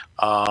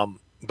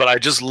 But I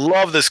just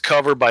love this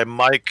cover by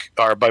Marco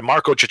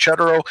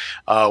Cicchetero.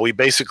 We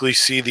basically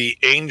see the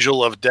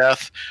Angel of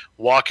Death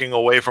walking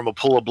away from a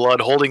pool of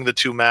blood, holding the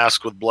 2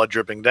 masks with blood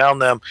dripping down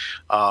them.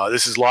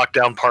 This is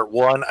Lockdown Part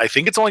 1. I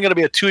think it's only going to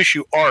be a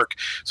 2-issue arc,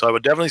 so I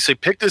would definitely say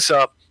pick this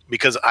up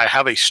because I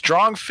have a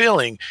strong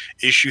feeling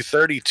issue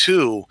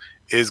 32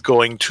 is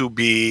going to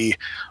be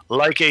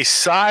like a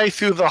sigh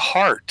through the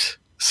heart,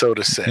 so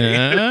to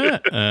say.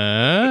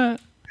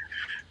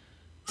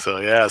 So,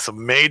 yeah,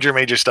 some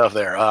major stuff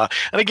there. And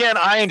again,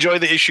 I enjoy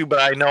the issue, but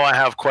I know I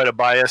have quite a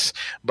bias,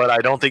 but I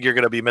don't think you're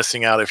going to be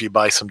missing out if you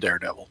buy some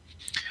Daredevil.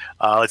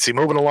 Let's see,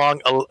 moving along,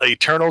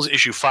 Eternals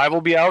issue 5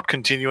 will be out,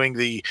 continuing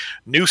the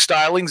new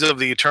stylings of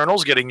the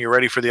Eternals, getting you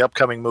ready for the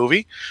upcoming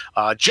movie.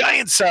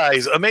 Giant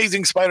Size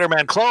Amazing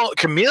Spider-Man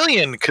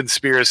Chameleon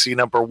Conspiracy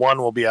number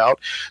 1 will be out.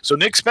 So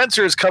Nick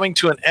Spencer is coming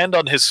to an end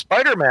on his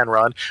Spider-Man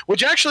run,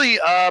 which actually...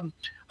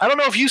 I don't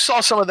know if you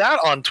saw some of that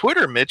on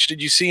Twitter, Mitch.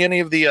 Did you see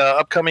any of the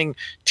upcoming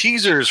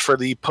teasers for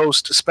the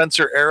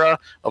post-Spencer era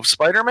of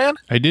Spider-Man?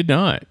 I did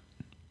not.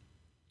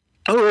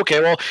 Oh, okay.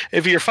 Well,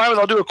 if you're fine with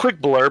it, I'll do a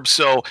quick blurb.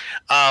 So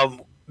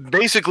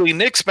basically,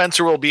 Nick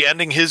Spencer will be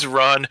ending his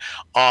run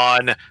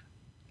on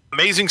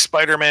Amazing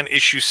Spider-Man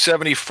issue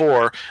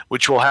 74,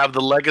 which will have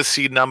the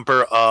legacy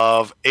number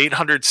of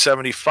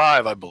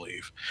 875, I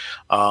believe.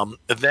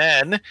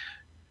 Then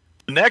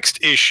the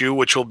next issue,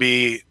 which will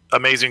be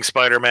Amazing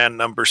Spider-Man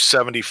number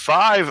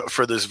 75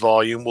 for this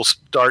volume, will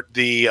start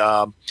the,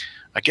 I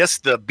guess,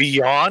 the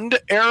Beyond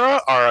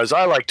era, or as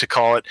I like to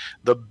call it,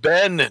 the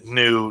Ben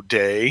New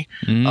Day.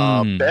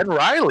 Ben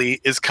Reilly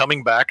is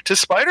coming back to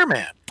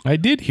Spider-Man. I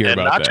did hear about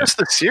that. And not just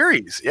the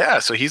series. Yeah,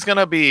 so he's going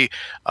to be,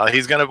 well,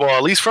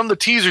 at least from the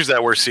teasers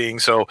that we're seeing.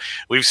 So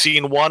we've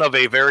seen one of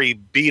a very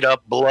beat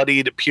up,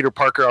 bloodied Peter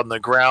Parker on the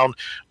ground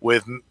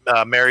with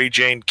Mary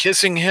Jane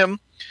kissing him.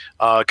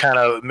 Kind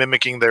of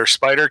mimicking their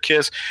spider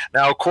kiss.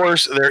 Now, of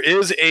course, there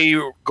is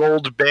a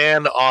gold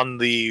band on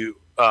the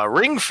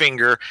ring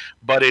finger,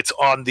 but it's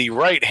on the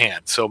right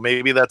hand. So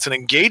maybe that's an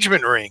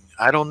engagement ring.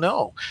 I don't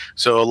know.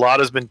 So a lot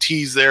has been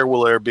teased there.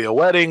 Will there be a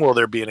wedding? Will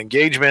there be an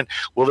engagement?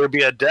 Will there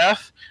be a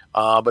death?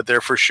 But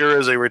there for sure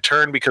is a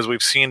return because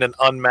we've seen an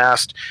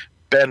unmasked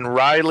Ben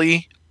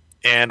Reilly,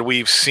 and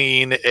we've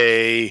seen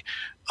a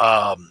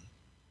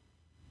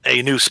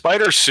a new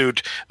spider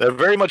suit that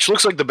very much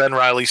looks like the Ben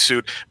Reilly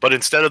suit, but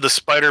instead of the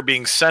spider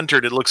being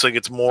centered, it looks like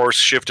it's more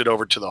shifted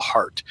over to the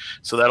heart.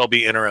 So that'll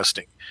be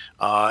interesting.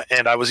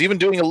 And I was even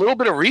doing a little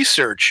bit of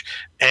research,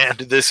 and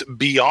this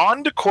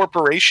Beyond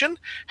Corporation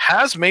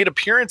has made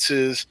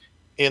appearances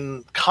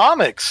in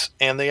comics,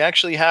 and they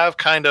actually have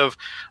kind of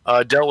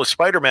dealt with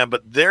Spider-Man,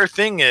 but their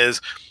thing is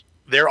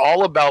they're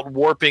all about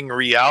warping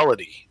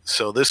reality.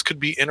 So this could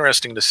be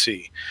interesting to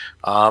see.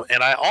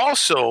 And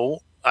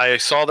I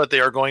saw that they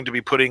are going to be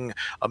putting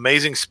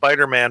Amazing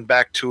Spider-Man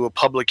back to a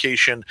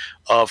publication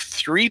of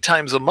 3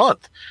 times a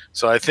month.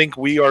 So I think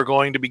we are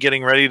going to be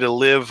getting ready to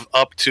live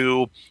up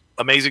to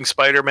Amazing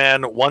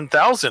Spider-Man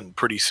 1000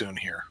 pretty soon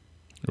here.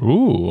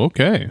 Ooh,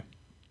 okay.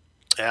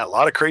 Yeah, a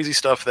lot of crazy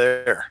stuff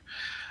there.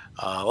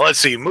 Let's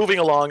see. Moving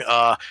along.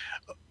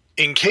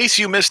 In case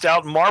you missed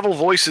out, Marvel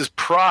Voices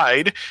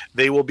Pride,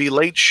 they will be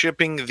late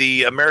shipping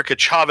the America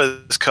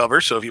Chavez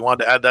cover. So if you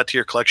wanted to add that to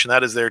your collection,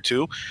 that is there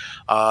too.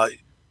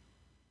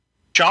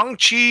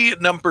 Shang-Chi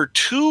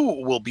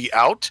 #2 will be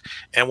out,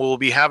 and we'll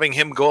be having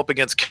him go up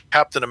against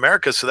Captain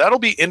America. So that'll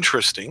be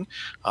interesting.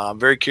 I'm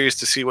very curious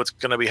to see what's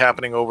going to be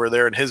happening over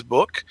there in his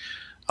book.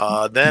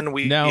 Then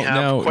we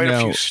have quite a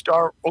few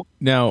Star... Oh.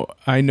 Now,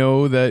 I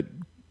know that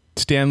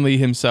Stan Lee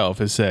himself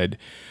has said,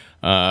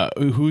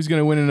 who's going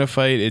to win in a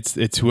fight?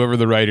 It's whoever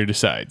the writer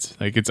decides.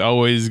 Like, it's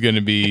always going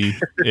to be...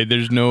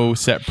 there's no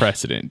set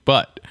precedent.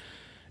 But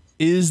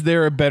is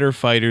there a better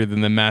fighter than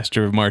the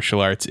Master of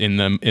Martial Arts in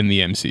the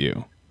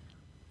MCU?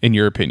 In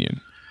your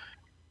opinion?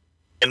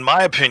 In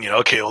my opinion,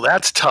 okay, well,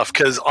 that's tough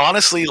because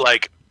honestly,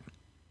 like,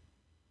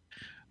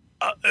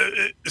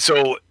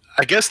 so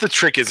I guess the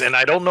trick is, and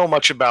I don't know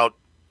much about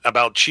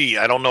Chi.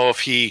 I don't know if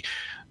he,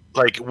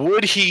 like,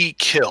 would he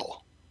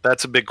kill?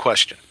 That's a big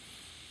question.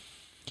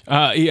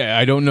 Yeah,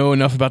 I don't know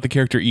enough about the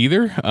character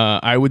either.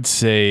 I would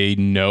say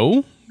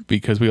no,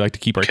 because we like to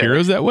keep our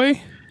heroes that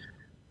way.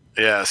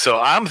 Yeah, so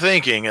I'm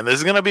thinking, and this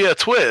is going to be a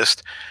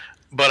twist,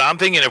 but I'm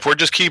thinking if we're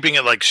just keeping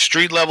it like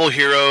street level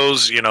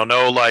heroes,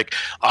 no, like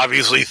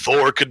obviously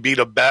Thor could beat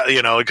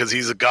because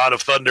he's a god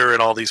of thunder and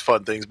all these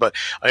fun things. But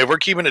if we're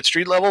keeping it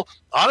street level,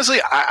 honestly,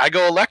 I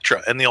go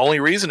Elektra, and the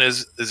only reason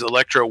is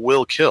Elektra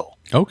will kill.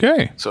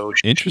 Okay, so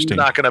interesting. She's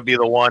not going to be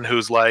the one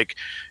who's like,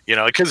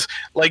 because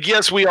like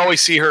yes, we always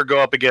see her go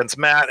up against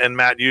Matt, and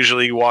Matt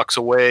usually walks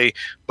away,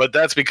 but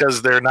that's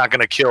because they're not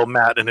going to kill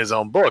Matt in his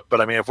own book. But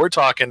I mean, if we're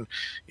talking,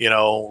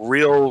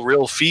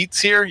 real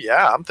feats here,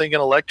 yeah, I'm thinking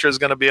Elektra is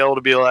going to be able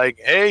to be like,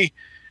 hey,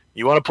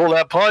 you want to pull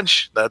that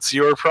punch? That's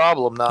your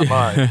problem, not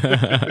mine.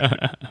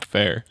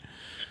 Fair.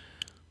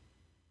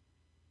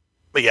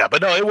 But yeah,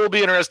 but no, it will be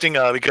interesting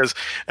because,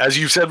 as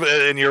you said,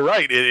 and you're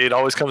right, it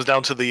always comes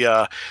down to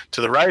the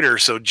writer.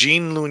 So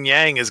Gene Luen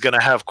Yang is going to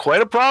have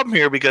quite a problem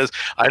here because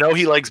I know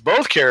he likes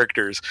both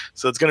characters.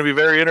 So it's going to be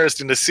very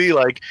interesting to see,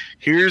 like,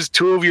 here's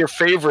 2 of your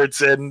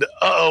favorites, and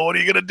what are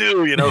you going to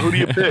do? Who do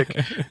you pick?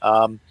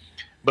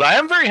 But I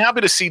am very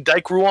happy to see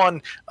Dike Ruan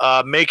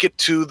make it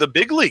to the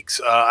big leagues.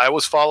 I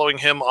was following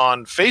him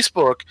on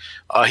Facebook.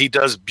 He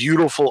does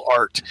beautiful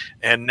art,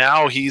 and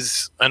now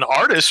he's an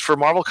artist for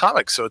Marvel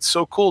Comics. So it's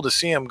so cool to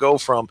see him go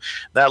from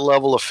that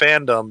level of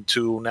fandom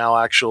to now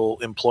actual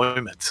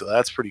employment. So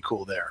that's pretty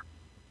cool there.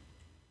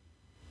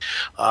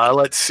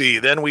 Let's see.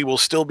 Then we will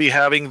still be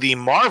having the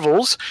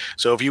Marvels.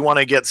 So if you want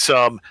to get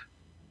some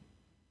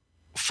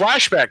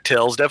flashback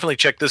tales, definitely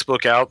check this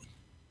book out.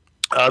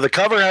 The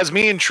cover has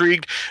me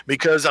intrigued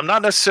because I'm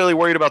not necessarily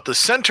worried about the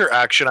center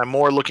action. I'm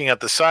more looking at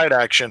the side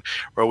action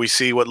where we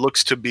see what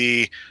looks to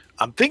be,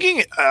 I'm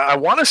thinking, I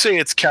want to say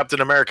it's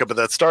Captain America, but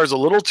that star's a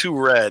little too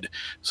red.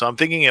 So I'm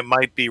thinking it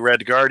might be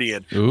Red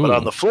Guardian. Ooh. But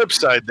on the flip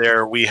side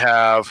there, we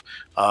have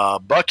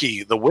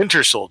Bucky, the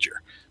Winter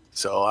Soldier.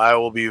 So I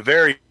will be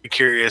very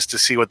curious to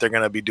see what they're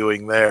going to be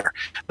doing there.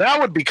 That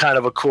would be kind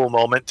of a cool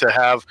moment to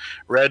have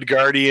Red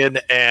Guardian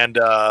and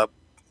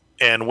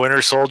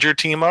Winter Soldier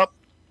team up.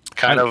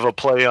 Kind of a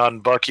play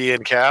on Bucky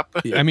and Cap.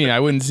 I mean, I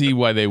wouldn't see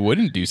why they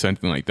wouldn't do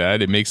something like that.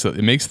 It makes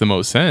the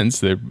most sense.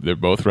 They're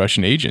both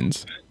Russian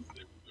agents.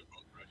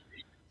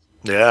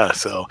 Yeah,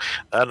 so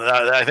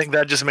I think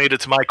that just made it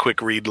to my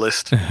quick read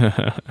list.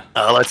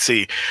 Let's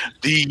see.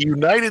 The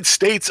United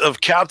States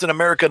of Captain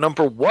America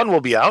 #1 will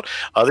be out.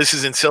 This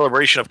is in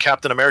celebration of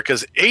Captain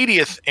America's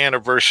 80th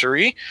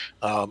anniversary,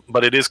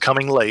 but it is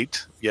coming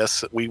late.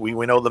 Yes, we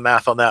know the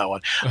math on that one.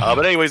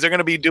 But anyways, they're going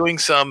to be doing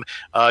some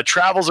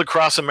travels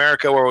across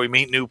America where we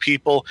meet new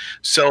people.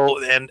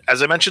 So, and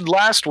as I mentioned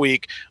last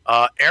week,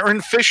 Aaron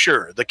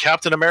Fisher, the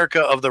Captain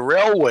America of the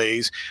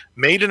Railways,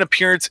 made an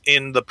appearance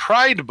in the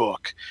Pride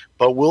book.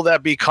 But will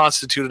that be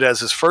constituted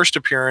as his first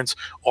appearance,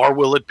 or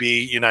will it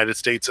be United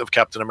States of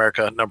Captain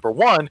America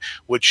 #1,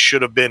 which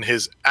should have been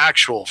his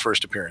actual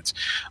first appearance?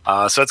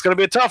 So it's going to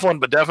be a tough one,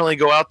 but definitely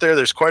go out there.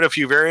 There's quite a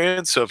few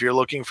variants. So if you're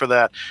looking for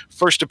that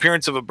first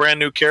appearance of a brand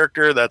new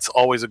character, that's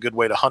always a good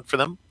way to hunt for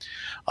them.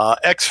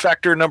 X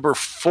Factor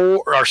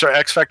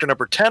X Factor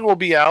 #10 will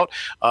be out.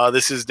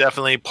 This is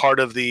definitely part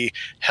of the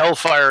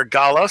Hellfire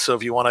Gala. So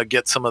if you want to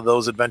get some of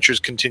those adventures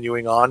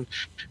continuing on,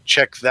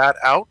 check that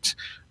out.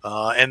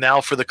 And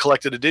now for the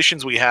collected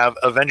editions, we have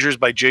Avengers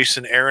by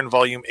Jason Aaron,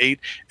 Volume 8,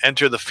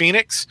 Enter the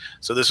Phoenix.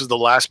 So this is the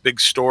last big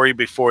story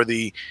before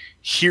the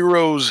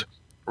Heroes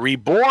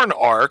Reborn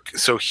arc.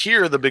 So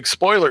here the big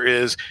spoiler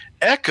is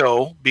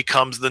Echo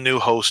becomes the new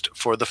host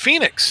for the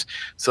Phoenix.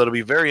 So it'll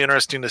be very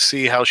interesting to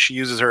see how she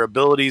uses her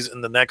abilities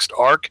in the next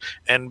arc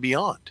and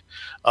beyond.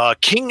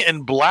 King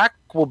in Black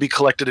will be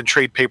collected in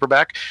trade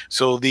paperback.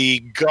 So the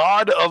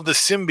god of the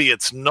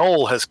symbiotes,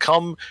 Null, has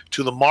come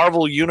to the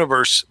Marvel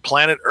Universe,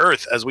 planet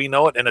Earth, as we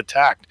know it, and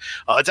attacked.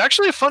 It's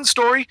actually a fun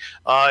story.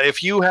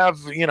 If you have,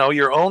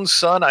 your own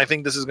son, I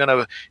think this is going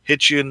to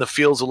hit you in the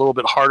feels a little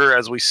bit harder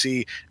as we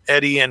see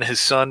Eddie and his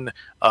son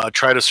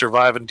try to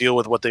survive and deal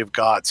with what they've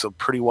got. So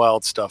pretty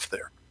wild stuff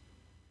there.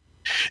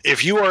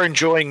 If you are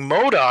enjoying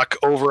MODOK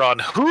over on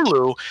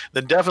Hulu,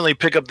 then definitely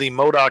pick up the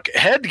MODOK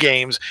Head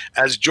Games,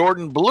 as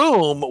Jordan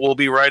Bloom will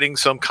be writing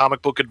some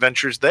comic book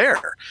adventures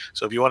there.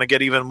 So if you want to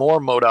get even more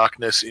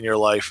MODOK-ness in your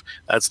life,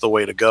 that's the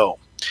way to go.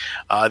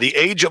 The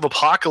Age of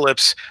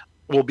Apocalypse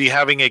will be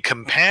having a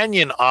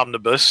companion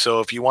omnibus, so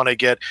if you want to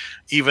get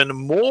even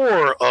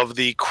more of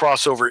the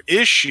crossover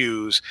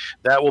issues,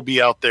 that will be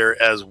out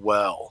there as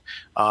well.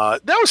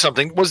 That was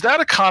something. Was that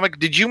a comic?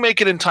 Did you make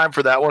it in time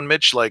for that one,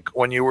 Mitch? Like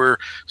when you were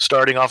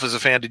starting off as a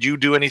fan, did you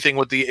do anything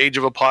with the Age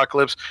of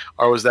Apocalypse,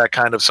 or was that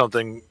kind of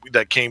something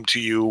that came to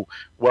you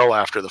well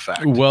after the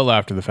fact? Well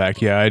after the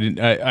fact, yeah.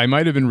 I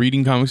might have been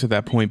reading comics at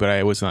that point, but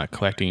I was not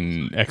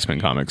collecting X-Men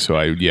comics, so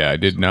I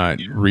did not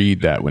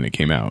read that when it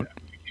came out.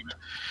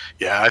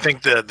 Yeah, I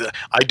think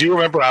I do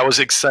remember I was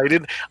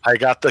excited. I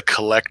got the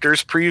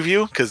collector's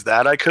preview because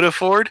that I could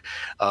afford.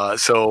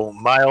 So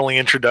my only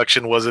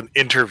introduction was an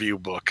interview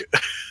book.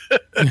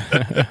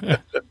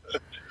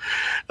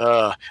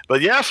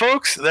 But yeah,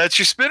 folks, that's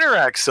your spinner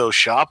rack. So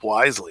shop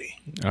wisely.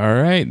 All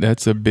right,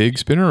 that's a big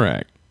spinner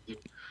rack.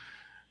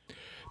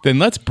 Then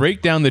let's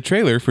break down the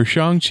trailer for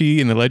Shang-Chi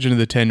and the Legend of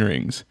the Ten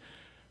Rings.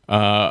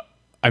 The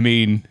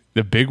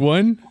big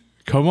one.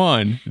 Come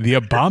on, the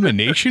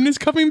Abomination is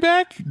coming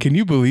back? Can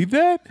you believe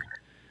that?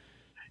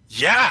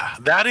 Yeah,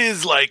 that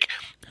is like,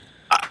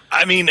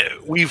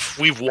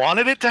 we've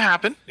wanted it to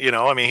happen.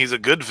 He's a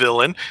good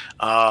villain.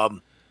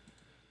 What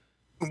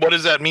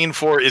does that mean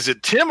for? Is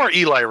it Tim or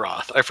Eli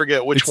Roth? I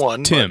forget which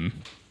one. Tim.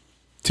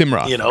 Tim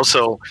Roth.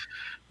 So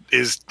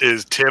is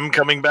Tim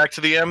coming back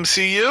to the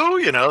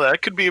MCU?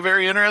 That could be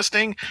very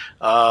interesting.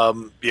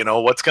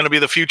 What's going to be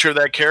the future of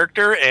that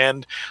character?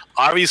 And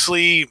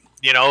obviously,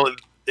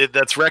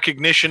 that's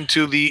recognition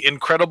to the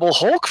Incredible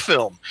Hulk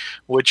film,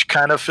 which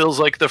kind of feels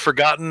like the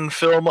forgotten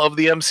film of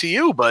the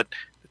MCU, but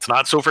it's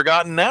not so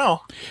forgotten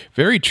now.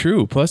 Very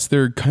true. Plus,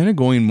 they're kind of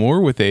going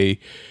more with a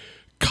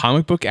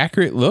comic book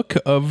accurate look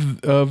of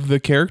the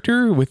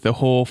character, with the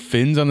whole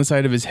fins on the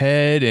side of his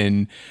head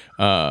and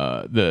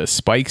the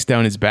spikes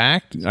down his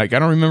back. Like, I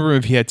don't remember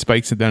if he had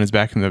spikes down his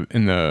back in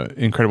the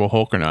Incredible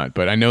Hulk or not,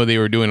 but I know they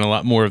were doing a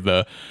lot more of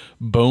the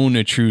bone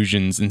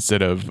intrusions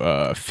instead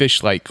of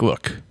fish-like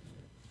look.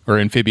 Or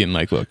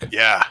amphibian-like look.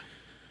 Yeah,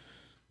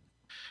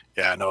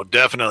 no,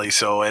 definitely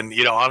so. And,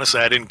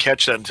 honestly, I didn't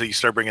catch that until you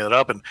start bringing it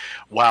up. And,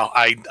 wow,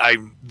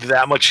 I'm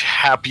that much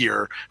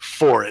happier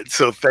for it.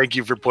 So thank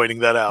you for pointing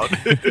that out.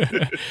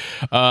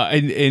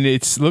 And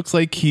it looks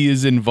like he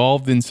is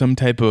involved in some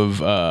type of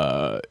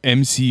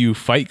MCU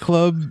fight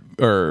club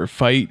or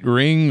fight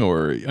ring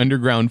or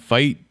underground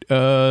fight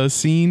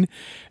scene.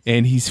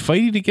 And he's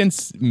fighting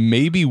against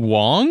maybe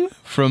Wong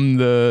from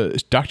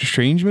the Doctor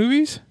Strange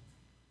movies.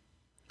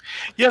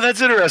 Yeah,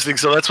 that's interesting.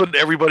 So that's what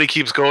everybody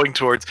keeps going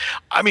towards.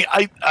 I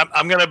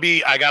gotta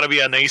be a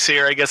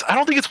naysayer, I guess. I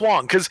don't think it's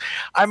Wong because,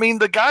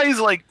 the guy's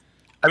like,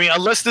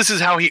 unless this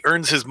is how he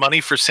earns his money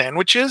for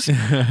sandwiches,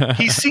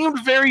 he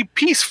seemed very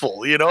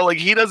peaceful. Like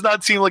he does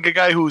not seem like a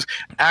guy who's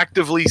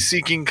actively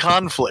seeking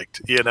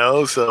conflict.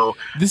 So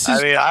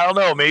I don't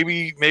know.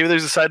 Maybe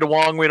there's a side to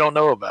Wong we don't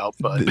know about.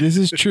 But this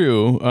is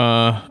true.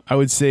 I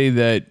would say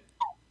that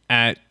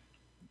at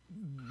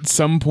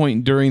some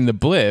point during the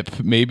blip,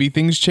 maybe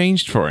things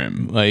changed for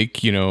him. Like,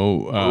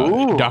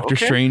 Doctor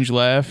Strange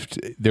left.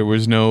 There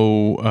was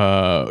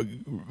no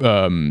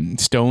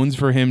stones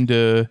for him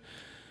to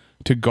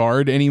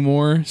guard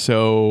anymore.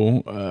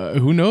 So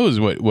who knows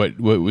what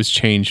was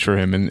changed for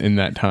him in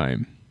that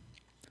time.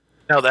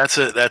 Now that's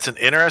an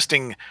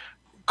interesting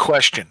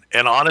question.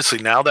 And honestly,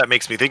 now that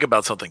makes me think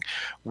about something.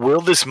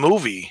 Will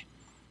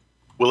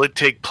it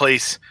take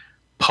place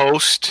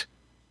post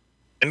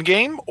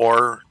Endgame,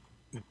 or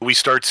we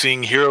start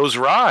seeing heroes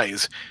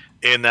rise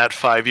in that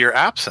 5-year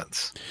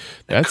absence?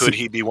 Could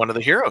he be one of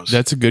the heroes?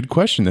 That's a good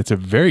question. That's a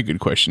very good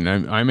question.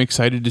 I'm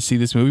excited to see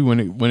this movie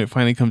when it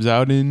finally comes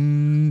out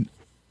in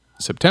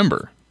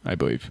September, I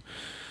believe.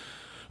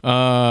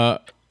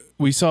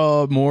 We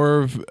saw more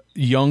of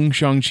young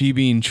Shang-Chi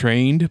being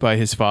trained by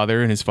his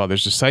father and his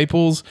father's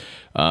disciples.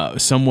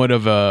 Somewhat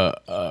of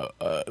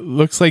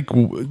looks like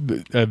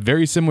a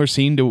very similar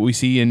scene to what we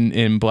see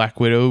in Black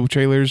Widow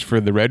trailers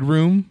for the Red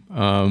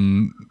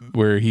Room,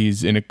 where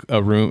he's in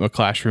a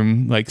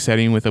classroom like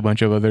setting with a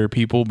bunch of other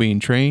people being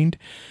trained.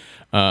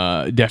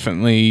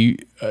 Definitely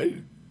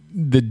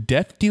the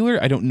Death Dealer.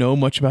 I don't know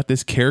much about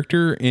this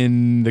character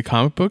in the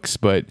comic books,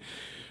 but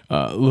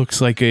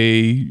looks like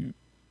a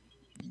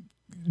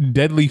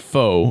deadly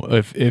foe,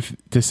 if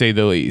to say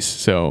the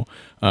least. So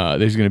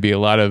there's going to be a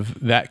lot of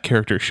that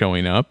character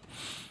showing up.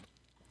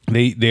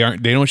 They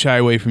don't shy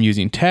away from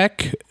using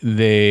tech.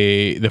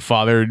 The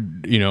father,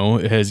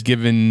 has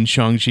given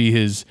Shang-Chi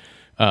his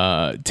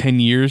 10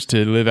 years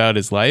to live out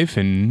his life,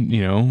 and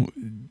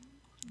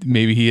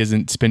maybe he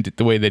hasn't spent it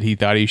the way that he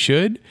thought he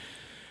should.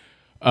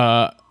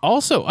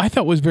 Also, I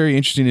thought was very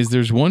interesting is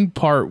there's one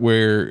part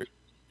where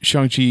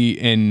Shang-Chi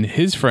and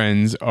his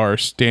friends are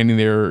standing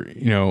there,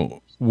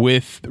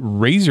 with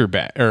Razor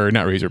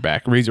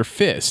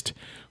Fist,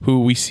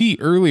 who we see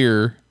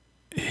earlier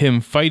him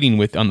fighting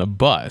with on the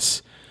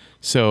bus.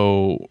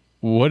 So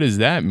what does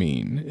that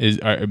mean?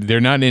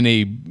 They're not in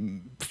a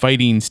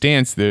fighting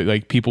stance? They're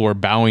like people are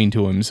bowing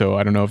to him. So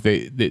I don't know if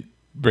that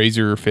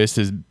Razor Fist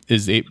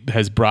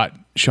has brought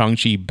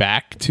Shang-Chi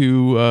back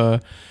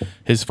to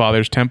his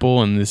father's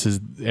temple, and this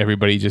is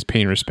everybody just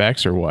paying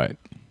respects, or what?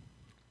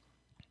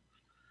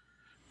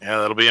 Yeah,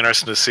 that'll be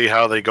interesting to see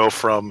how they go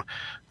from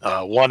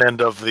one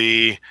end of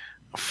the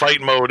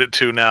fight mode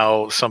to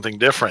now something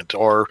different,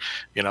 or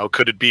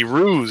could it be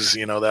ruse?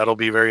 That'll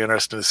be very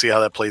interesting to see how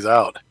that plays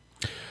out.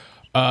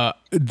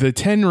 The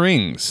 10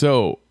 Rings.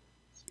 So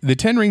the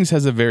 10 Rings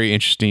has a very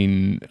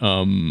interesting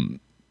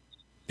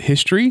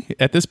history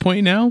at this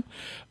point now.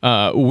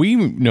 We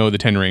know the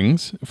 10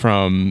 Rings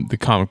from the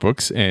comic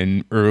books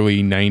and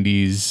early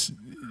 90s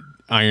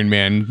Iron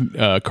Man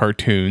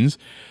cartoons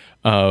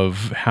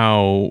of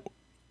how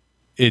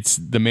it's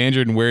the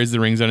Mandarin wears the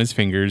rings on his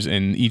fingers,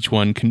 and each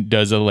one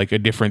does a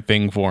different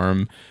thing for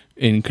him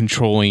in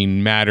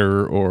controlling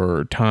matter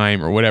or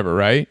time or whatever,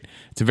 right?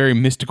 It's a very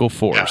mystical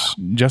force,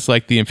 just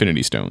like the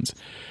Infinity Stones.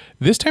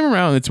 This time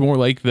around, it's more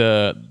like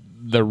the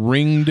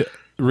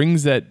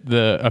rings that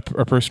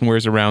a person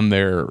wears around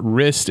their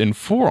wrist and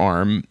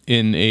forearm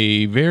in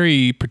a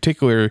very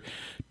particular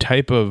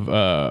type of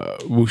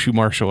wushu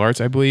martial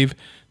arts, I believe,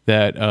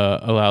 that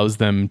allows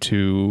them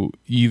to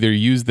either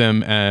use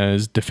them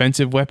as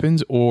defensive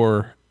weapons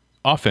or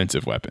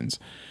offensive weapons.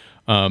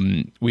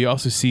 We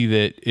also see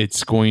that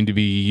it's going to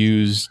be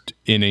used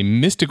in a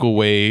mystical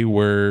way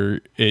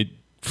where it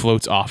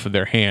floats off of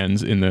their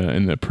hands in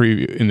the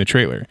preview, in the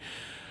trailer.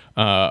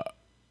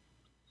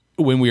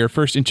 When we are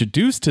first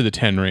introduced to the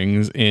 10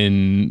 Rings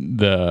in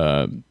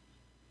the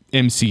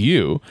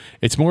MCU,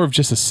 it's more of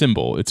just a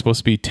symbol. It's supposed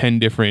to be 10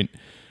 different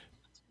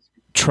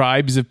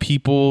tribes of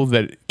people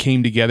that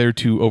came together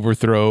to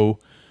overthrow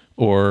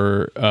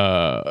or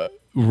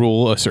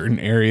rule a certain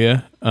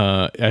area,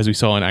 as we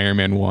saw in Iron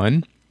Man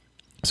 1.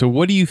 So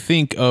what do you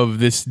think of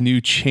this new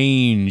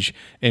change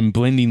and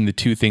blending the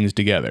two things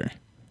together?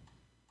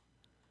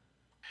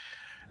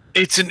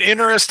 It's an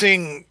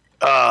interesting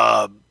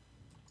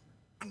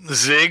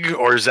zig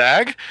or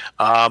zag.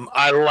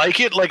 I like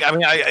it.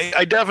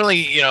 I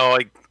definitely,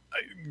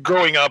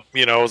 growing up,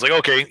 I was like,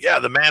 okay, yeah,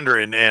 the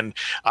Mandarin. And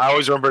I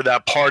always remember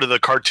that part of the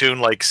cartoon,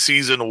 like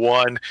season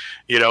 1,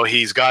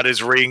 he's got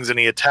his rings and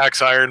he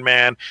attacks Iron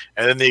Man,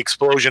 and then the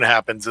explosion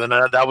happens. And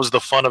that was the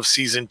fun of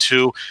season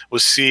 2,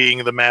 was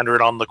seeing the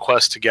Mandarin on the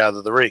quest to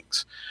gather the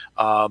rings.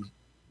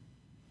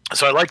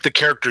 So I like the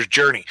character's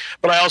journey,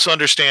 but I also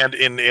understand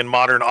in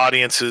modern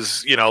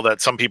audiences, that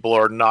some people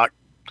are not,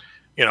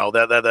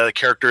 that the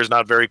character is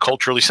not very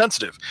culturally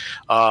sensitive.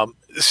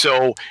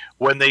 So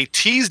when they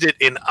teased it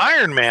in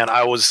Iron Man,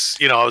 I was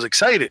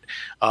excited,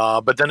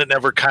 but then it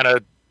never kind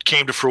of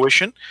came to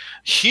fruition.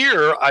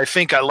 Here, I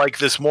think I like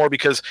this more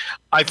because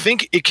I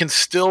think it can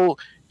still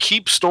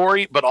keep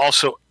story, but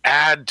also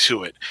add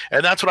to it.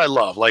 And that's what I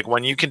love. Like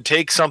when you can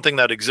take something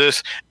that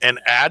exists and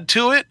add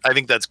to it, I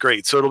think that's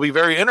great. So it'll be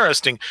very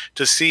interesting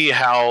to see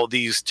how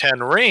these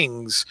 10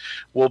 rings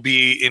will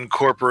be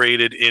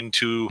incorporated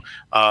into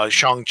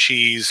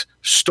Shang-Chi's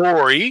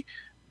story,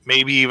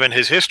 maybe even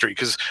his history.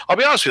 Because I'll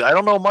be honest with you, I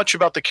don't know much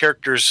about the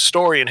character's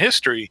story and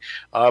history.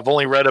 I've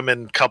only read him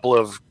in a couple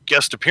of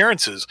guest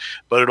appearances,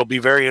 but it'll be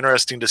very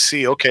interesting to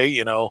see, okay,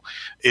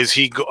 is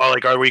he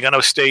are we going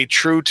to stay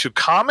true to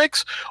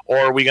comics, or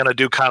are we going to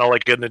do kind of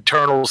like an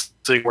Eternals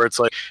thing where it's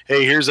like,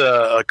 hey, here's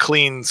a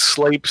clean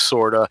slate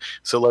sort of,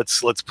 so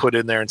let's put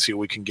in there and see what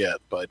we can get.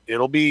 But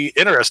it'll be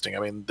interesting. I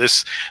mean,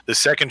 the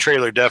second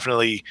trailer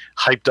definitely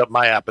hyped up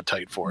my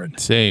appetite for it.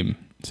 Same.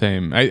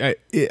 I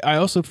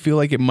also feel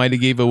like it might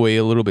have gave away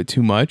a little bit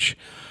too much,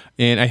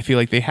 and I feel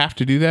like they have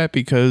to do that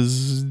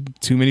because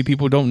too many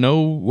people don't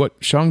know what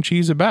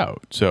Shang-Chi's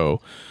about.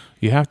 So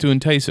you have to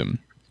entice them.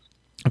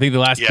 I think the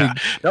last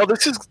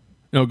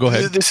No, go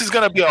ahead. This is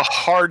going to be a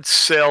hard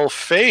sell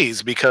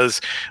phase because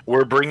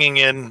we're bringing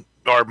in,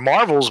 or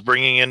Marvel's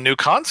bringing in, new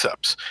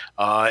concepts.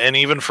 And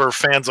even for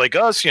fans like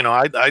us,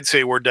 I'd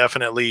say we're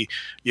definitely,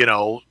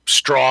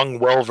 strong,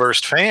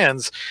 well-versed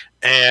fans.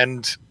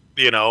 And,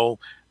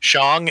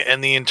 Shang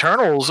and the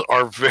Eternals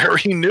are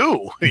very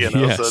new,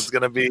 Yes. So it's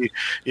going to be,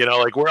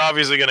 we're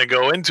obviously going to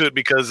go into it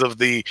because of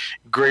the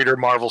greater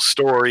Marvel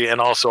story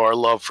and also our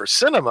love for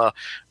cinema.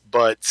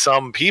 But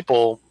some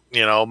people,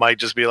 might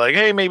just be like,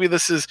 hey, maybe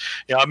this is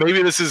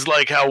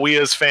like how we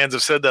as fans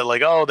have said that,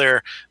 like, oh,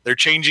 they're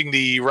changing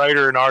the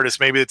writer and artist.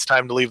 Maybe it's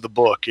time to leave the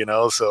book,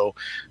 so,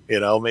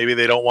 maybe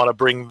they don't want to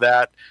bring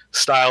that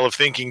style of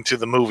thinking to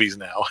the movies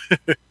now.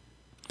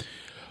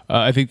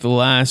 I think the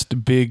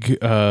last big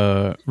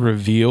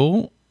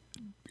reveal,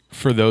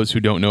 for those who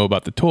don't know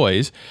about the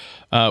toys,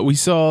 we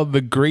saw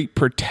the Great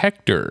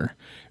Protector,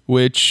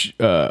 which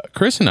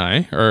Chris and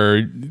I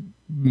are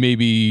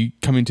maybe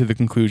coming to the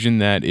conclusion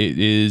that it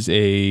is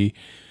a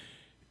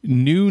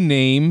new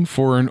name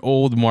for an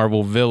old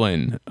Marvel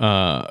villain,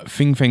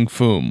 Fin Fang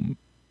Foom,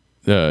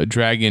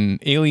 the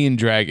alien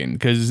dragon.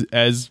 Because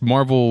as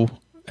Marvel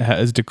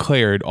has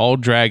declared, all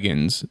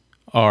dragons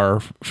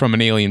are from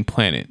an alien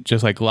planet,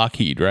 just like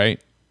Lockheed,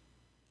 right?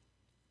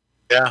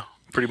 Yeah,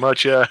 pretty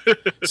much, yeah.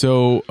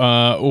 So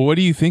what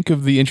do you think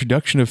of the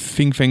introduction of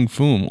Fin Fang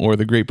Foom, or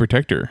the Great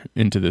Protector,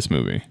 into this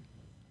movie?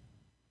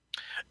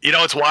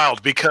 It's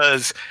wild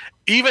because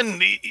even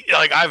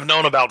like I've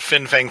known about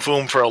Fin Fang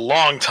Foom for a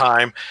long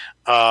time.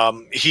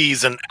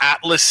 He's an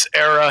Atlas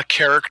era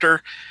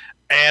character,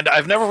 and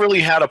I've never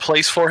really had a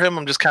place for him.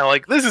 I'm just kind of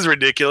like, this is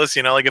ridiculous.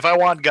 Like if I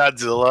want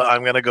Godzilla,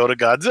 I'm going to go to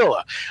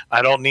Godzilla.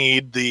 I don't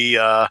need the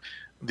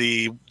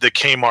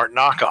Kmart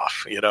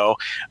knockoff,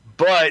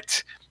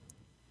 but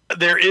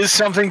there is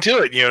something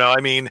to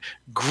it.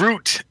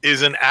 Groot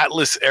is an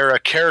Atlas era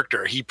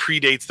character. He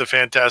predates the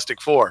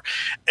Fantastic Four.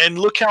 And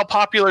look how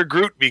popular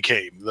Groot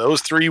became.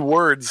 Those 3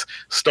 words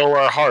stole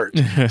our heart.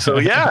 So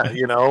yeah,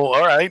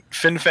 all right.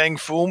 Fin Fang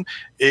Foom,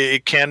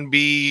 it can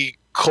be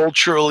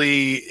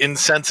culturally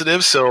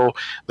insensitive. So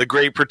the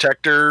Great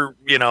Protector,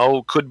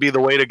 could be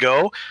the way to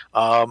go.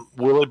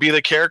 Will it be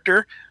the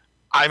character?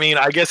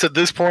 I guess at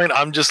this point,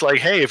 I'm just like,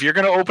 hey, if you're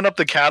going to open up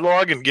the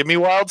catalog and give me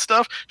wild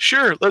stuff,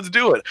 sure, let's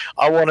do it.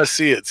 I want to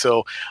see it.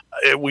 So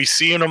we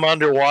see him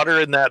underwater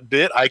in that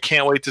bit. I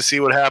can't wait to see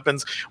what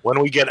happens when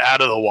we get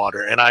out of the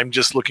water. And I'm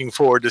just looking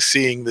forward to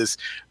seeing this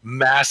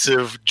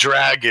massive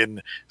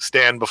dragon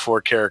stand before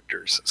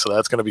characters. So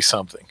that's going to be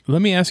something.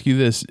 Let me ask you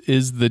this.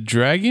 Is the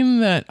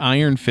dragon that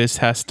Iron Fist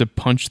has to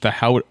punch the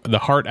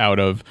heart out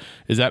of,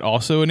 is that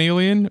also an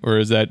alien, or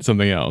is that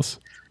something else?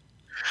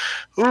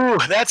 Ooh,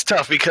 that's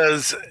tough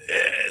because,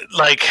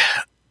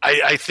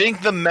 I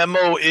think the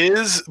memo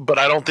is, but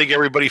I don't think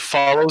everybody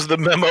follows the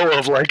memo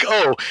of like,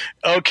 oh,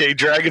 okay,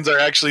 dragons are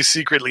actually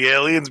secretly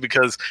aliens,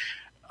 because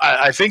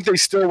I think they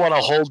still want to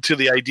hold to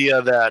the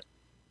idea that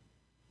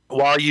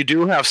while you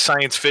do have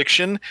science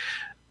fiction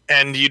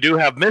and you do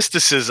have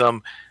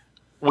mysticism,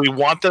 we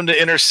want them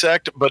to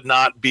intersect but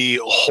not be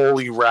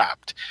wholly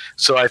wrapped.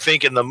 So I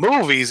think in the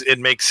movies, it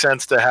makes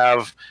sense to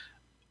have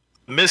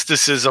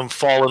mysticism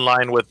fall in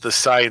line with the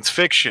science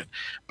fiction,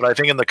 but I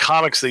think in the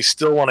comics they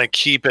still want to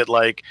keep it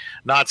like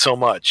not so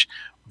much.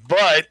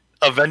 But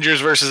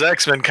Avengers versus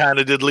X-Men kind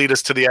of did lead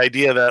us to the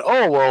idea that,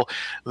 oh well,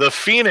 the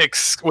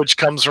Phoenix, which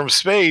comes from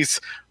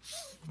space,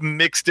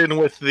 mixed in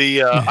with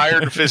the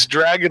Iron Fist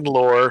dragon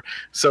lore,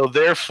 so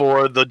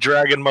therefore the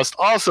dragon must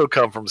also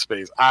come from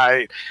space.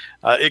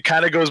 It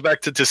kind of goes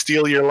back to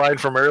steal your line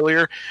from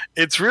earlier.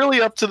 It's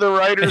really up to the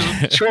writer's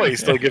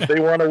choice, like if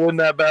they want to win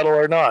that battle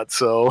or not.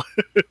 So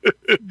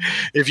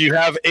if you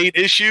have 8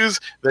 issues,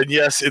 then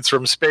yes, it's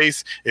from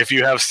space. If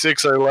you have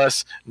 6 or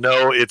less,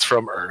 no, it's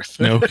from Earth.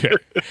 Okay,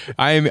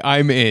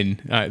 I'm in.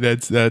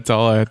 That's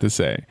all I have to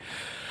say.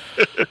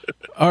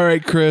 All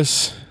right,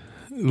 Chris.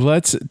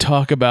 Let's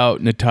talk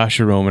about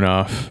Natasha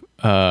Romanoff,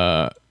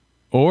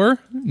 or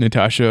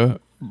Natasha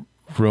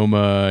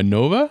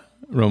Romanova.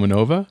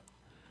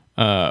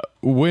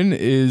 When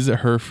is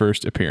her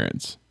first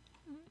appearance?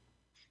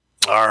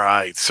 All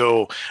right,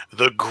 so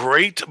the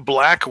Great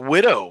Black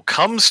Widow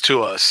comes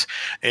to us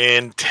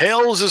in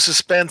Tales of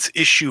Suspense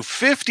issue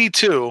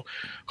 52,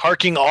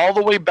 harking all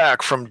the way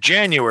back from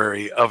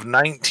January of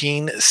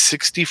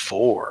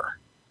 1964.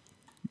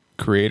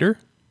 Creator?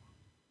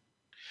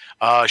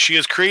 She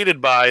is created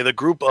by the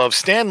group of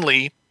Stan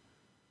Lee,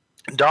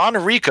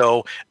 Don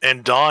Rico,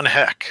 and Don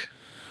Heck.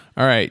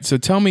 All right, so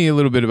tell me a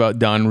little bit about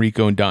Don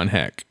Rico and Don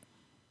Heck.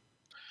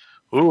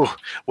 Ooh,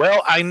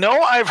 well, I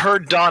know I've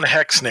heard Don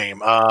Heck's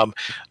name. I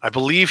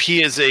believe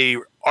he is a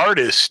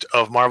artist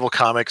of Marvel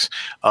Comics,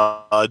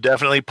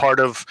 definitely part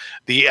of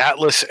the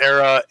Atlas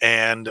era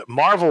and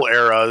Marvel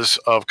eras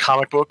of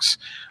comic books.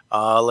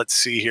 Let's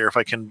see here if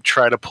I can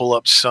try to pull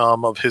up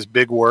some of his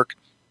big work.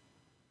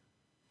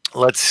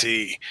 Let's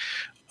see.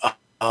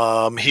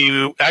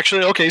 He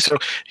actually, okay, so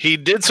he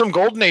did some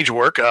Golden Age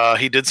work.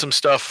 He did some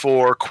stuff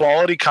for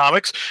Quality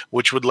Comics,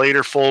 which would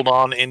later fold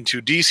on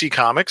into DC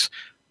Comics.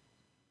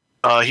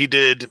 He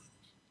did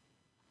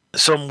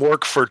some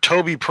work for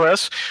Toby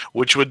Press,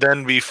 which would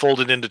then be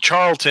folded into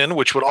Charlton,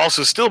 which would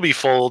also still be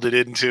folded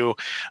into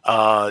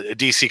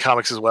DC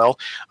Comics as well.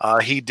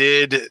 He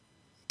did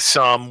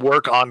some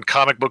work on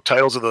comic book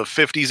titles of the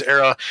 50s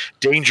era: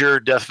 Danger,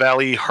 Death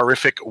Valley,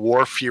 Horrific,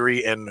 War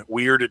Fury, and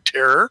Weird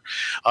Terror.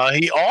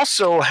 He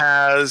also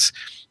has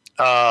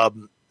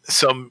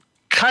some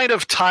kind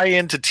of tie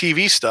into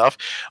TV stuff.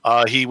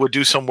 He would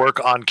do some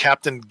work on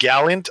Captain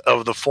Gallant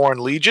of the Foreign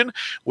Legion,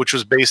 which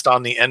was based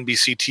on the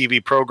NBC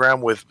TV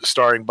program with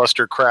starring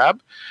Buster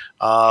Crabbe.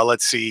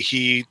 Let's see.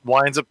 He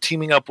winds up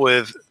teaming up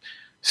with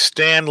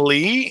Stan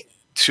Lee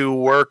to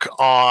work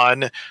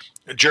on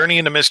Journey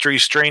into Mystery,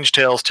 Strange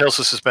Tales, Tales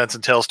to Suspense,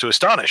 and Tales to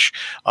Astonish.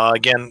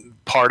 Again,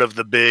 part of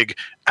the big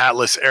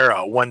Atlas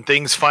era. When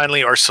things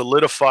finally are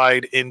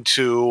solidified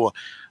into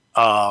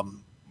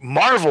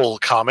Marvel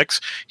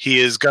Comics, he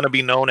is going to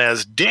be known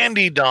as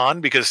Dandy Don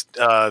because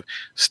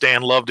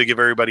Stan loved to give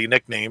everybody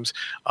nicknames.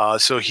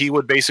 So he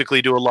would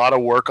basically do a lot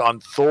of work on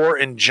Thor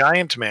and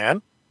Giant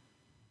Man.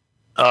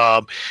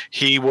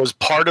 He was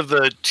part of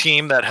the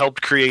team that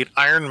helped create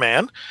Iron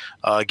Man.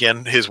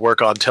 Again, his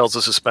work on Tales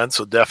of Suspense,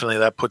 so definitely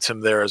that puts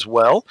him there as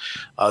well.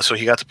 So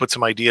he got to put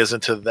some ideas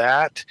into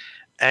that.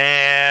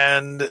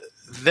 And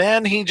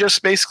then he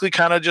just basically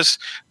kind of just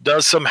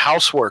does some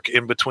housework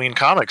in between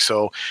comics.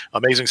 So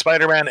Amazing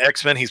Spider-Man,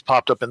 X-Men, he's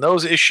popped up in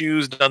those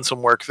issues, done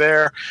some work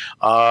there.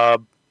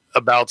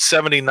 About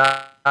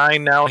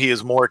 79 now, he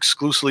is more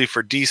exclusively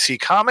for DC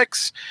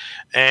Comics.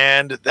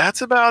 And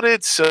that's about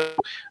it. So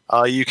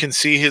you can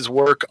see his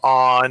work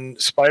on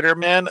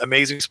Spider-Man,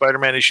 Amazing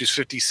Spider-Man issues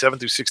 57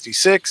 through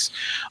 66.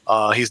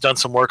 He's done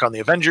some work on the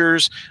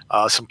Avengers,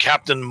 some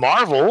Captain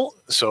Marvel.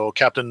 So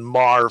Captain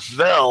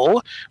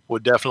Marvel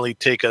would definitely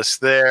take us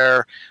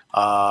there.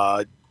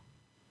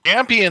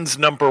 Champions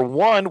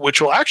 #1, which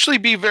will actually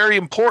be very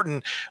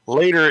important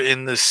later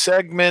in this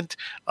segment.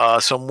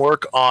 Some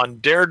work on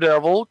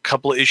Daredevil, a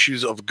couple of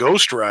issues of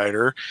Ghost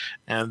Rider,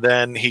 and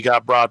then he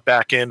got brought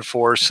back in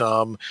for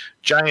some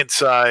giant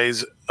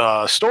size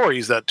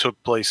stories that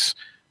took place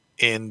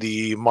in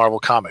the Marvel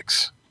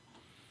Comics.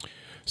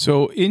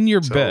 So in your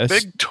best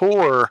big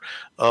tour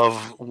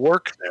of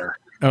work there.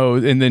 Oh,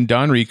 and then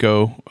Don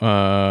Rico,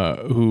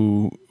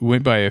 who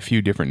went by a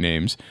few different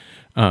names,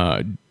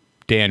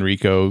 Dan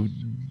Rico,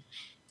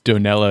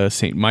 Donella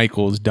St.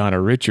 Michael's, Donna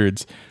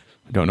Richards.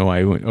 I don't know why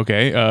I went.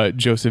 Okay.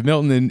 Joseph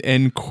Milton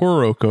and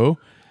Korok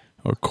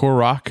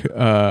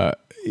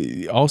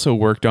also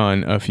worked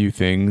on a few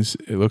things.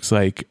 It looks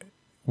like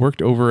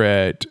worked over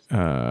at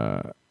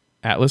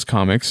Atlas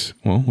Comics,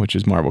 which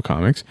is Marvel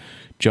Comics.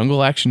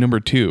 Jungle Action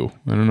 #2.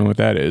 I don't know what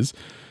that is.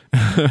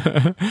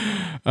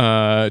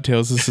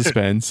 Tales of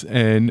Suspense,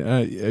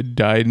 and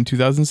died in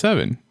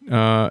 2007.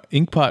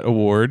 Inkpot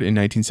Award in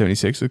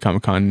 1976 at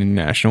Comic-Con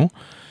International.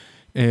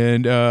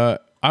 And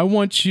I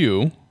want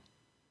you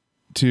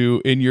to,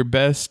 in your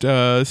best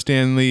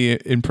Stan Lee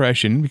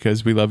impression,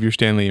 because we love your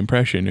Stan Lee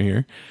impression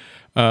here,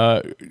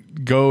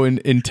 go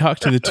and talk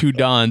to the two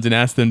Dons and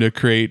ask them to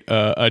create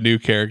a new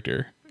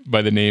character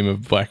by the name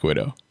of Black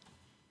Widow.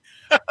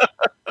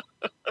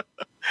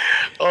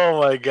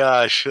 Oh my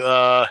gosh.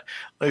 Let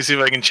me see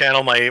if I can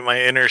channel my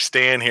inner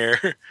Stan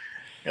here.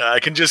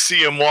 I can just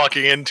see him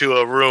walking into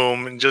a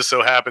room, and just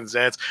so happens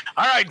that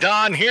all right,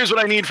 Don. Here's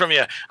what I need from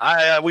you.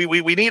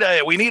 We need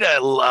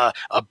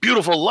a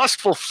beautiful,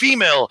 lustful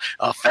female,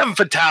 femme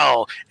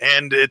fatale,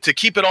 and to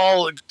keep it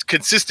all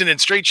consistent and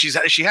straight,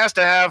 she has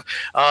to have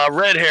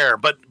red hair,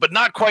 but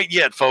not quite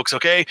yet, folks.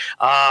 Okay,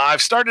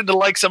 I've started to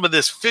like some of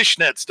this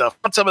fishnet stuff.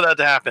 I want some of that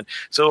to happen.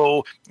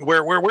 So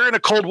we're in a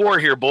Cold War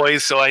here,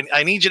 boys. So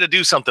I need you to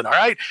do something. All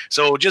right.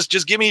 So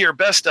just give me your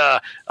best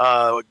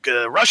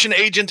Russian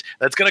agent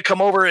that's going to come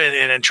over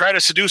and try to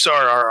seduce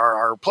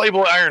our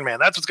Playboy Iron Man.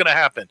 That's what's going to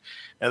happen.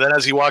 And then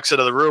as he walks out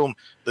of the room,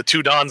 the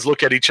two Dons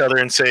look at each other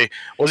and say,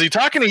 was he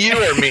talking to you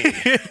or me?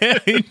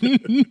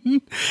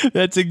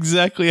 That's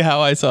exactly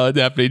how I saw it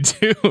happening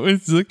too.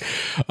 It's like,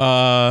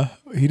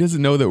 he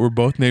doesn't know that we're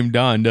both named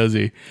Don, does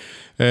he?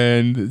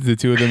 And the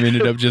two of them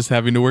ended up just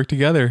having to work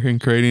together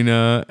and creating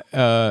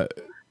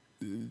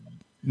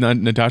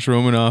Natasha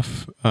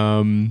Romanoff,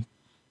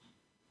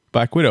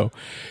 Black Widow.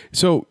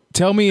 So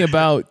tell me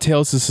about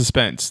Tales of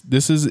Suspense.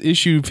 This is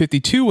issue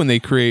 52 when they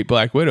create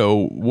Black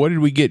Widow. What did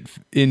we get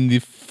in the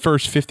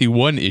first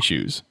 51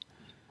 issues?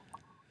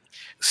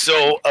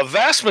 So a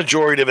vast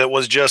majority of it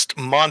was just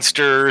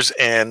monsters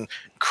and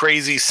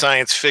crazy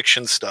science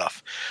fiction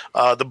stuff.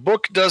 The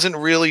book doesn't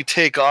really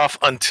take off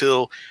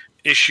until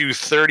issue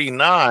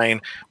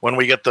 39 when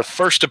we get the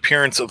first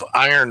appearance of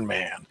Iron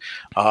Man.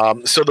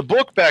 So the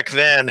book back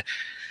then,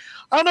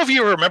 I don't know if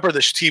you remember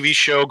this TV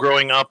show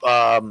growing up,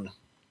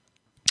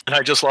 and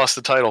I just lost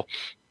the title,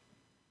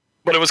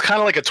 but it was kind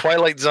of like a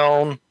Twilight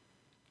Zone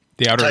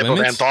The Outer type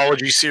Limits? of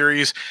anthology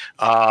series,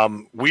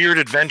 Weird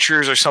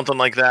Adventures or something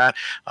like that.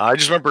 I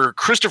just remember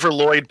Christopher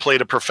Lloyd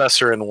played a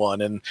professor in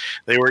one, and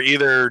they were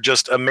either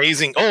just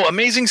amazing. Oh,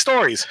 Amazing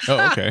Stories. Oh,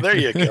 okay. There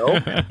you go.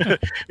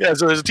 Yeah,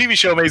 so there's a TV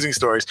show, Amazing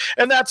Stories,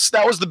 and that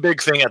was the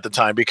big thing at the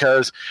time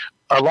because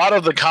a lot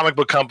of the comic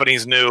book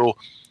companies knew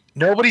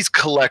nobody's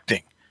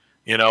collecting.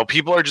 You know,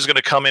 people are just going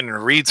to come in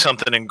and read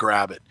something and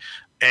grab it.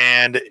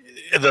 And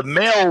the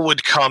mail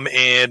would come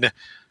in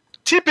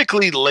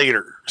typically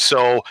later.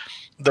 So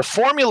the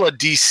formula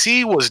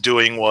DC was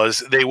doing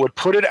was they would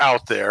put it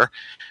out there,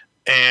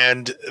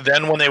 and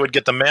then when they would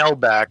get the mail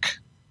back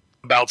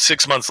about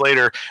 6 months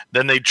later,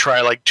 then they'd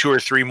try like 2 or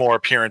 3 more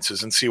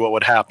appearances and see what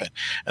would happen.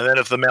 And then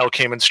if the mail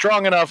came in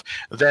strong enough,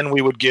 then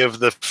we would give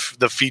the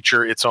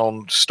feature its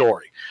own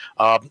story.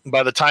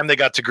 By the time they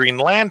got to Green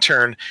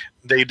Lantern,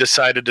 they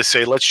decided to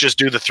say, let's just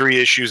do the 3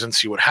 issues and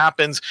see what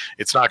happens.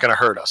 It's not going to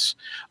hurt us.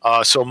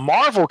 So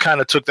Marvel kind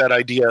of took that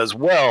idea as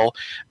well.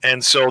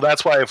 And so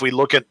that's why if we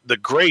look at the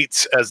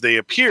greats as they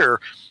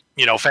appear,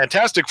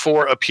 Fantastic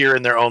Four appear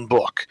in their own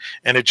book,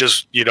 and it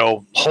just,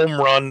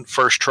 home run,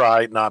 first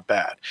try, not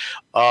bad.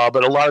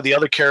 But a lot of the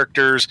other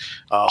characters,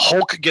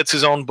 Hulk gets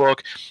his own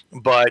book,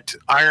 but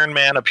Iron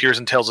Man appears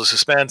in Tales of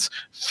Suspense,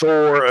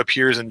 Thor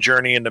appears in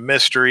Journey into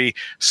Mystery,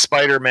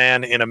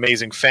 Spider-Man in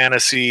Amazing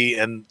Fantasy,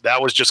 and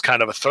that was just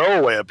kind of a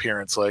throwaway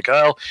appearance, like,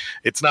 oh,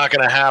 it's not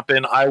going to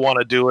happen, I want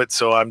to do it,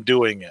 so I'm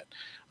doing it.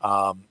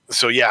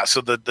 So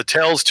the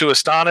Tales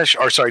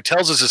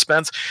of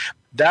Suspense,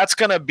 that's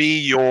going to be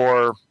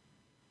your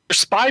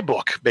spy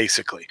book,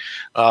 basically.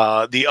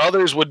 The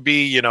others would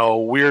be,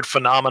 weird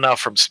phenomena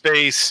from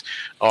space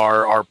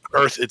or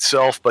Earth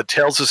itself, but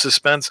Tales of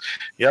Suspense,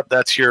 yep,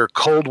 that's your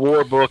Cold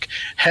War book,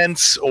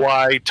 hence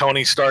why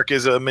Tony Stark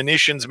is a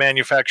munitions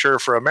manufacturer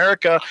for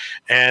America,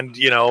 and,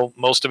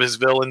 most of his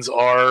villains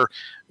are,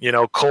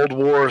 Cold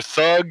War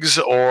thugs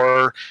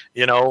or,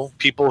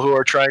 people who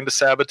are trying to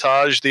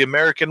sabotage the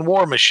American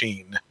war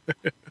machine.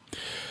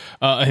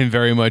 And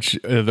very much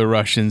the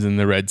Russians and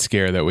the Red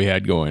Scare that we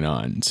had going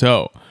on.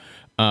 So,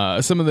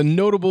 some of the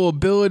notable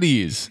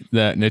abilities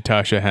that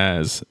Natasha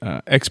has: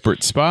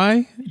 expert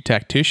spy,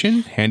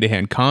 tactician,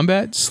 hand-to-hand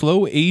combat,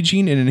 slow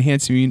aging, and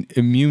enhanced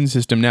immune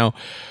system. Now,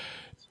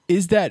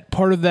 is that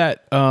part of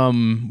that,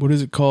 what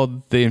is it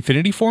called, the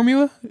Infinity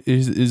Formula?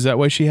 Is that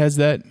why she has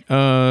that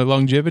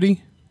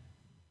longevity?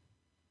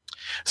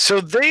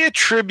 So they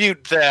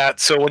attribute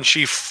that, so when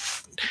she,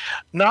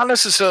 not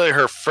necessarily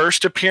her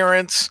first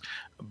appearance,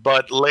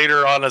 but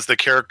later on, as the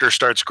character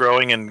starts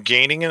growing and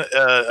gaining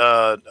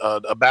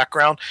a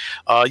background,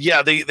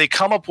 they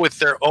come up with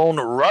their own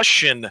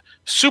Russian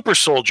super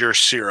soldier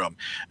serum.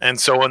 And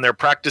so when they're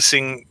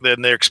practicing,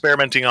 then they're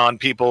experimenting on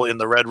people in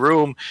the Red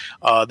Room.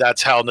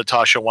 That's how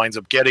Natasha winds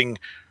up getting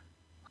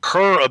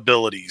her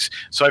abilities.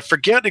 So I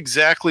forget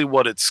exactly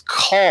what it's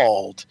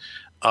called,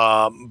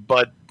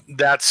 but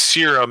that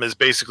serum is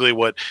basically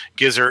what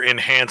gives her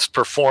enhanced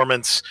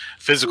performance,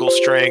 physical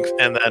strength,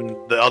 and then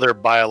the other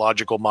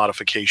biological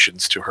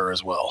modifications to her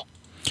as well.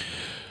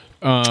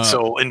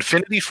 So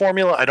Infinity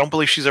Formula, I don't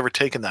believe she's ever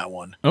taken that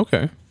one.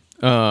 Okay.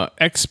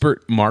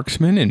 Expert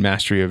marksman and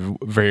mastery of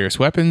various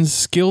weapons,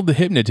 skilled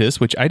hypnotist,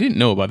 which I didn't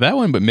know about that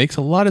one, but makes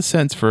a lot of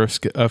sense for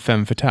a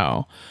femme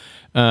fatale.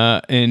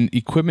 And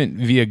equipment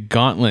via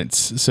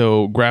gauntlets,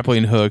 so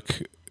grappling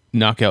hook,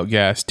 knockout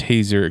gas,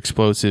 taser,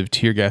 explosive,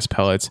 tear gas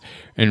pellets,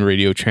 and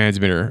radio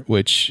transmitter,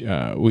 which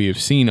we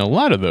have seen a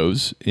lot of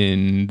those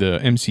in the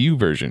MCU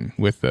version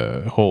with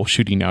the whole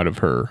shooting out of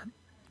her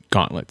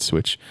gauntlets,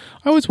 which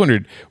I always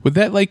wondered,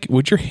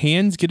 would your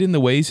hands get in the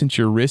way since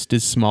your wrist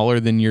is smaller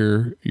than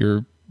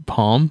your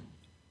palm?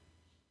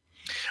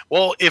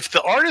 Well, if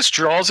the artist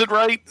draws it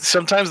right,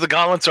 sometimes the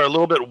gauntlets are a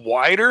little bit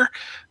wider,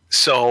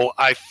 so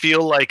I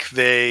feel like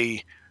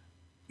they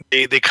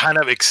kind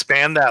of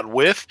expand that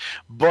width,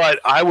 but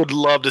I would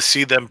love to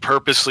see them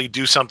purposely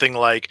do something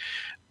like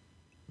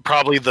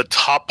probably the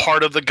top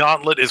part of the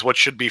gauntlet is what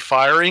should be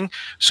firing.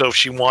 So if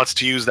she wants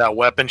to use that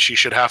weapon, she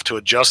should have to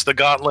adjust the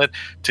gauntlet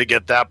to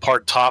get that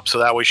part top, so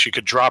that way she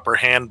could drop her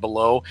hand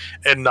below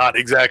and not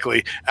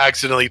exactly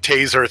accidentally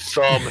tase her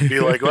thumb and be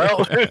like,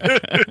 well,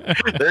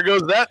 there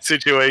goes that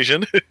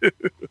situation.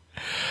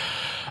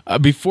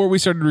 Before we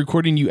started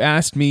recording, you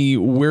asked me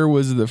where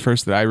was the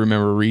first that I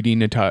remember reading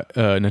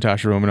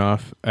Natasha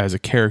Romanoff as a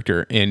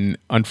character, and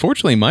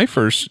unfortunately, my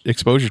first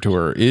exposure to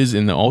her is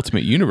in the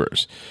Ultimate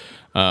Universe.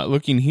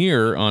 Looking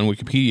here on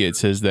Wikipedia, it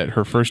says that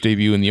her first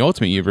debut in the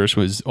Ultimate Universe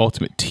was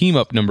Ultimate Team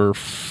Up number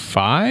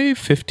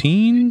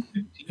 15?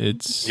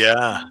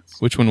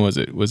 Which one was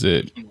it? Was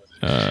it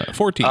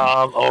 14?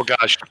 Oh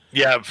gosh,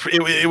 yeah,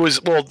 it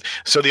was. Well,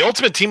 so the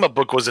Ultimate Team Up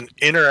book was an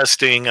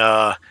interesting.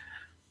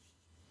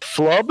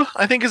 Flub,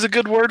 I think, is a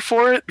good word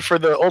for it, for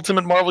the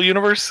Ultimate Marvel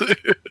Universe,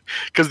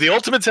 because the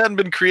Ultimates hadn't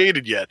been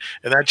created yet,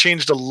 and that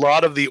changed a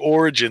lot of the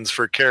origins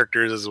for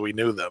characters as we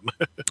knew them.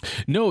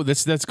 No,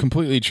 that's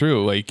completely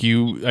true. Like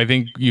I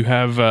think you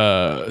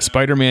have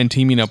Spider-Man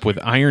teaming up with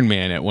Iron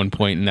Man at one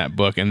point in that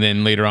book, and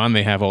then later on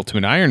they have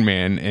Ultimate Iron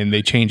Man, and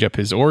they change up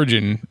his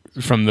origin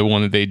from the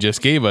one that they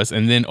just gave us,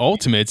 and then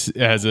Ultimates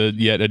has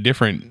yet a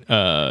different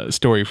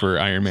story for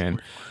Iron Man,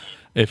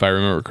 if I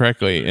remember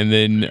correctly. And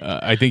then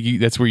I think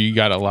that's where you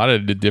got a lot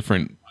of the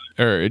different,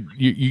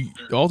 the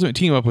Ultimate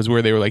Team Up was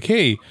where they were like,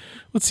 hey,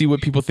 let's see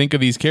what people think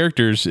of these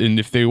characters and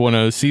if they want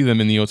to see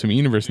them in the Ultimate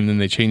Universe. And then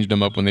they changed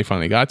them up when they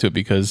finally got to it,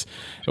 because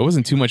it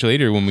wasn't too much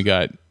later when we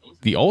got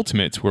the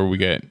Ultimates where we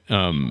get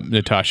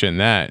Natasha in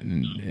that,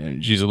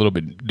 and she's a little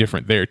bit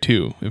different there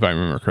too, if I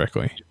remember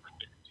correctly.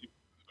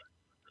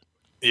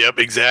 Yep,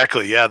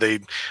 exactly. Yeah,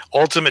 the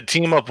Ultimate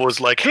Team Up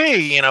was like,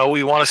 hey,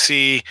 we want to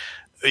see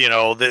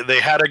they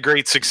had a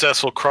great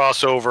successful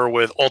crossover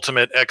with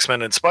Ultimate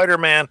X-Men and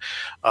Spider-Man.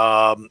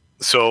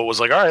 So it was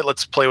like, all right,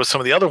 let's play with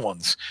some of the other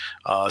ones.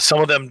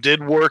 Some of them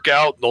did work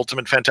out,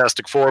 Ultimate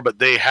Fantastic Four, but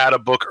they had a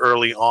book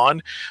early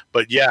on.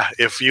 But yeah,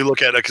 if you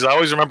look at it, because I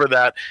always remember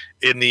that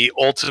in the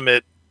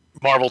Ultimate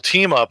Marvel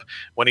team up,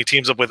 when he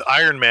teams up with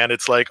Iron Man,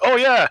 it's like, oh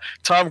yeah,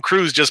 Tom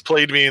Cruise just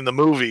played me in the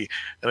movie,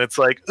 and it's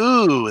like,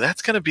 ooh,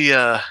 that's gonna be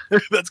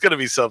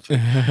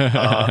something.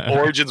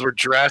 Origins were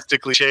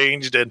drastically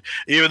changed, and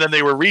even then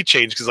they were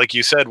rechanged because, like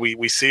you said,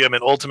 we see him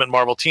in Ultimate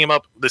Marvel team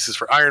up. This is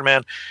for Iron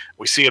Man.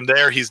 We see him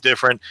there, he's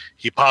different.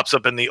 He pops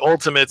up in the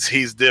Ultimates,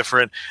 he's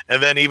different.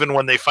 And then even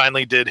when they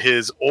finally did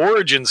his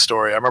origin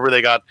story, I remember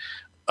they got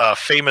a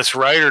famous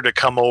writer to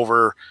come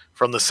over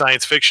from the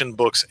science fiction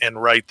books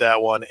and write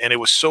that one. And it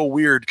was so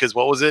weird because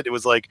what was it? It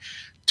was like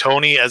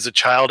Tony as a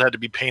child had to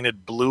be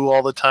painted blue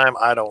all the time.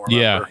 I don't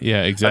remember.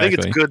 Yeah, exactly. I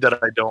think it's good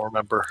that I don't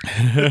remember.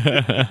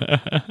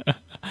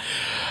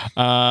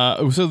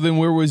 So then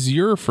where was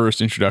your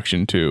first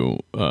introduction to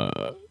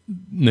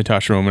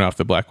Natasha Romanoff,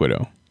 the Black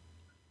Widow?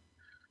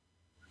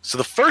 So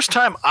the first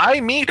time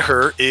I meet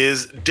her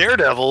is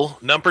Daredevil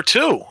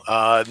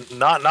 #2.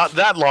 Not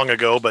that long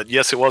ago, but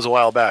yes, it was a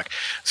while back.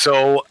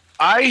 So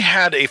I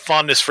had a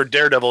fondness for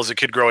Daredevil as a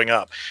kid growing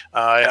up.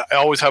 I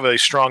always have a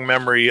strong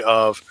memory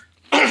of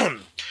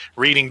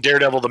reading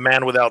Daredevil, The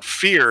Man Without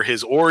Fear,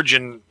 his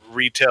origin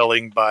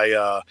retelling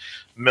by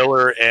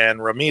Miller and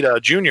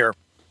Romita Jr.,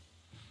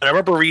 and I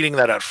remember reading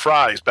that at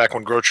Fry's back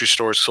when grocery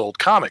stores sold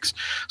comics.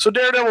 So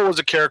Daredevil was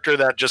a character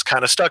that just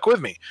kind of stuck with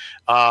me.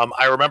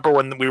 I remember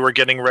when we were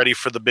getting ready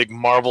for the big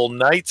Marvel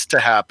Nights to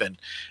happen,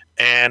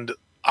 and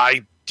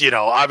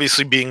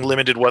obviously being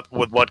limited with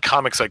what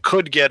comics I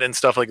could get and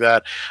stuff like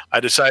that, I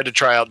decided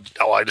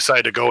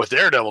to go with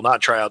Daredevil,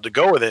 not try out, to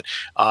go with it.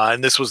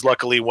 And this was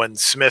luckily when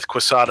Smith,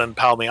 Quesada, and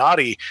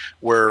Palmiotti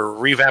were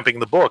revamping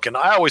the book. And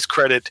I always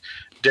credit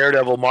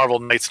Daredevil Marvel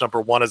Knights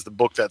 #1 as the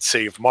book that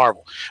saved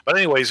Marvel. But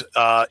anyways,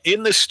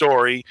 in this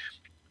story,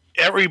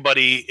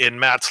 everybody in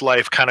Matt's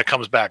life kind of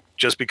comes back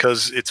just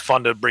because it's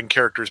fun to bring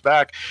characters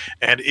back.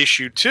 And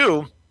issue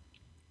 2,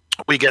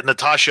 we get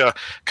Natasha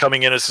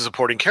coming in as a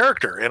supporting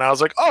character. And I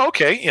was like, oh,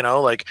 okay.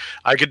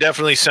 I could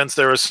definitely sense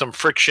there was some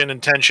friction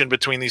and tension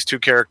between these two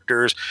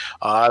characters.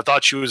 I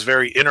thought she was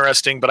very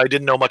interesting, but I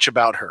didn't know much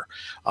about her.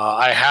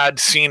 I had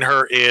seen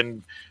her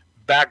in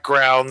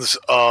backgrounds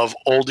of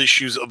old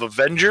issues of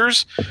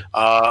Avengers.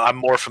 I'm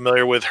more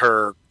familiar with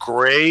her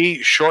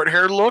gray short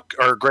hair look,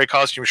 or gray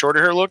costume short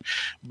hair look,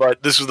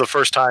 but this was the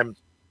first time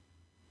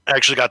I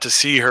actually got to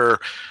see her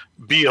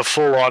be a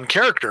full-on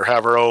character,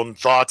 have her own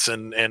thoughts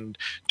and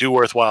do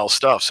worthwhile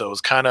stuff. So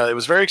it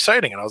was very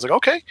exciting, and I was like,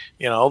 okay,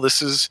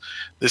 this is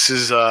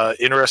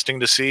interesting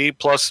to see.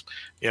 Plus,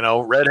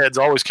 redheads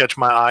always catch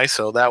my eye,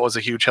 so that was a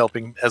huge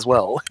helping as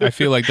well. I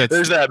feel like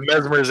there's that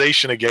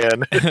mesmerization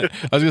again. I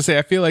was gonna say,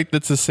 I feel like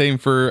that's the same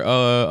for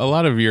a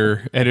lot of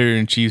your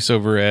editor-in-chiefs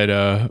over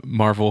at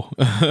Marvel.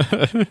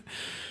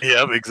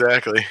 Yep,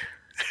 exactly.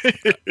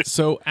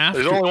 So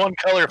after, there's only one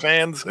color,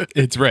 fans.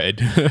 It's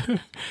red.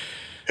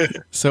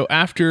 So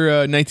after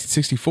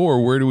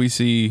 1964, where do we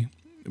see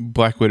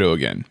Black Widow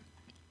again?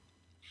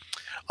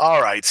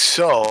 All right,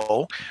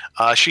 so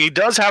she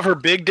does have her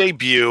big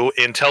debut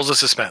in Tales of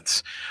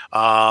Suspense.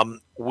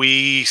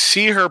 We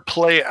see her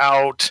play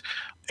out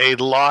a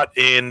lot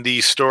in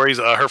these stories.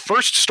 Her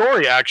first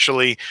story,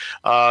 actually,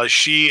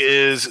 she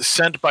is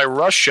sent by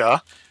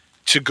Russia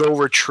to go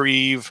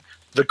retrieve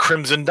the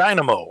Crimson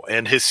Dynamo,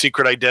 and his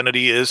secret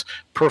identity is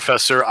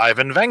Professor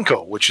Ivan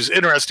Vanko, which is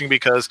interesting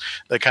because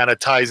that kind of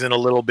ties in a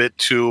little bit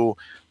to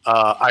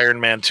Iron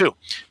Man 2.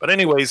 But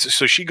anyways,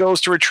 so she goes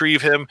to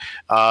retrieve him.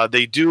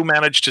 They do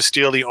manage to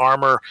steal the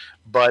armor,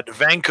 but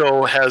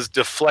Vanko has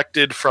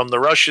deflected from the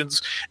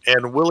Russians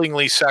and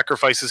willingly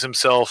sacrifices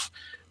himself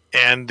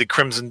and the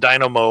Crimson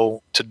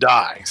Dynamo to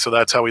die. So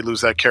that's how we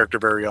lose that character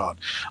very on.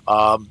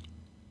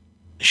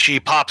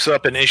 She pops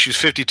up in issues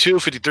 52,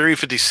 53,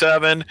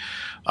 57.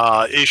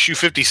 Issue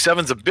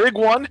 57 is a big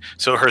one.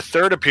 So her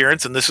third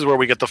appearance, and this is where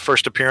we get the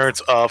first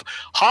appearance of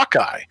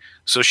Hawkeye.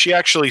 So she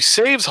actually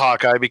saves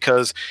Hawkeye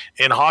because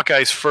in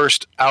Hawkeye's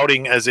first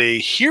outing as a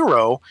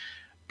hero,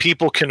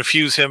 people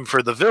confuse him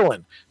for the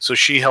villain. So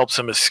she helps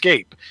him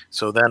escape.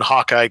 So then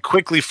Hawkeye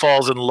quickly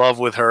falls in love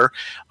with her.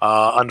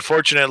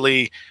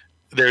 Unfortunately,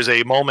 there's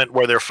a moment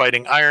where they're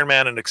fighting Iron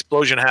Man, an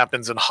explosion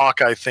happens, and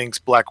Hawkeye thinks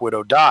Black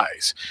Widow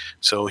dies.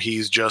 So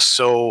he's just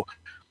so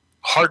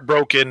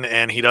heartbroken,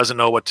 and he doesn't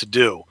know what to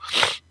do.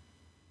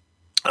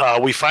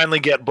 We finally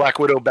get Black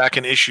Widow back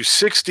in issue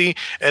 60,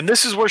 and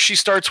this is where she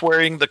starts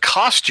wearing the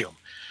costume.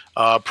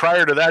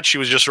 Prior to that, she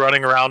was just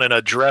running around in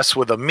a dress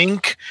with a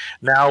mink.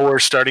 Now we're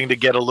starting to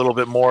get a little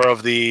bit more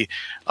of the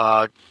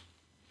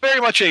very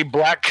much a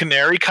Black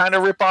Canary kind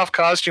of rip-off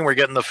costume. We're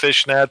getting the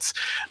fishnets,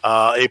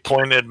 a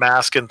pointed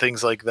mask, and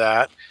things like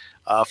that.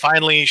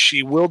 Finally,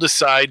 she will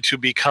decide to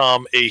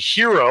become a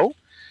hero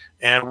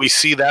And we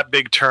see that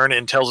big turn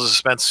in Tales of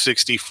Suspense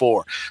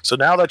 64. So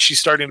now that she's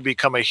starting to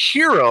become a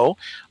hero,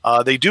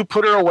 they do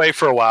put her away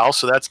for a while.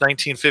 So that's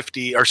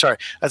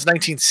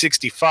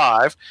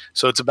 1965.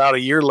 So it's about a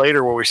year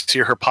later where we see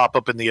her pop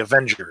up in the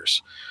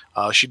Avengers.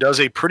 She does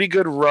a pretty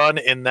good run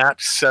in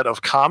that set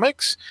of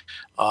comics.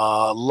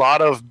 A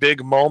lot of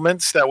big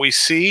moments that we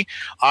see.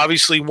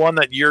 Obviously, one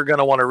that you're going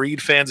to want to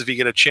read, fans, if you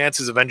get a chance,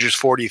 is Avengers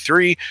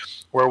 43,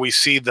 where we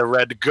see the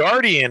Red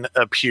Guardian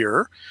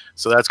appear.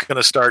 So that's going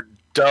to start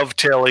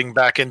dovetailing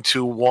back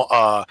into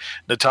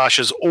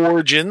Natasha's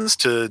origins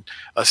to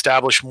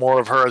establish more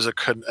of her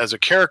as a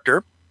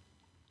character.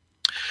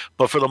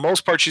 But for the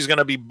most part, she's going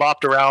to be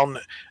bopped around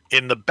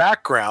in the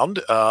background.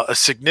 A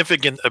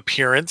significant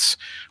appearance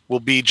will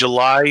be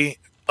July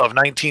of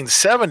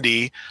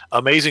 1970,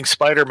 Amazing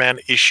Spider-Man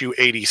issue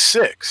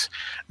 86.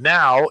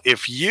 Now,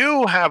 if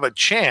you have a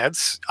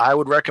chance, I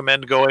would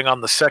recommend going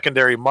on the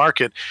secondary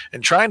market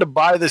and trying to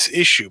buy this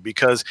issue,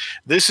 because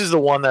this is the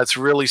one that's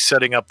really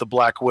setting up the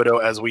Black Widow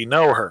as we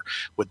know her,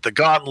 with the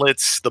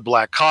gauntlets, the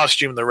black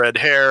costume, the red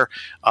hair,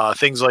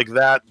 things like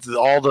that.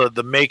 All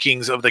the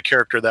makings of the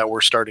character that we're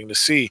starting to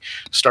see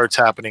starts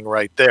happening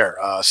right there.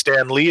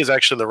 Stan Lee is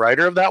actually the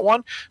writer of that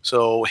one,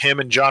 so him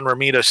and John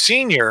Romita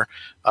Sr.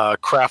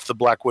 Craft the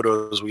Black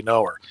Widow as we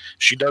know her.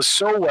 She does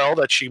so well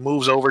that she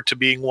moves over to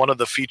being one of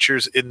the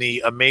features in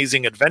the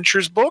Amazing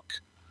Adventures book.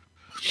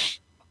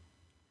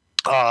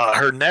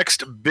 Her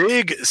next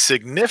big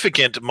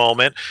significant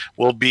moment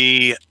will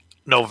be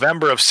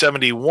November of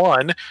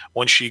 71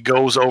 when she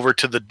goes over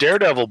to the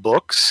Daredevil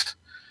books.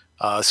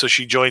 So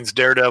she joins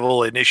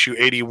Daredevil in issue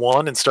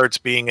 81 and starts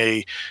being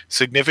a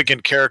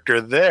significant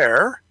character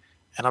there.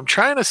 And I'm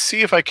trying to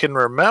see if I can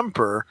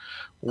remember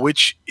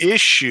which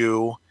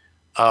issue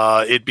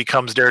it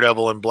becomes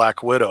Daredevil and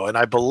Black Widow. And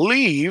I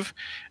believe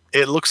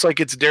it looks like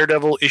it's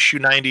Daredevil issue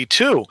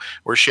 92,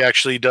 where she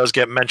actually does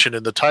get mentioned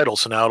in the title.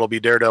 So now it'll be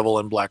Daredevil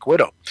and Black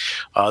Widow.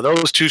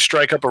 Those two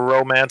strike up a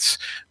romance.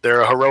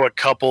 They're a heroic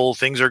couple.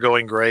 Things are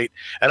going great.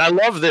 And I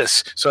love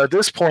this. So at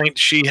this point,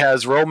 she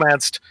has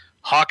romanced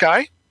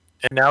Hawkeye,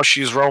 and now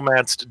she's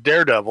romanced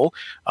Daredevil.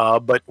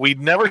 But we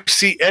never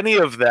see any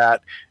of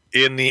that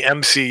in the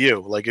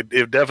MCU. Like it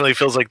definitely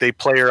feels like they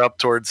play her up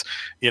towards,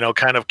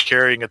 kind of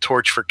carrying a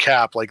torch for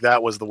Cap. Like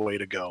that was the way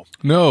to go.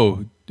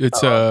 No, it's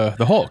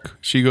the Hulk.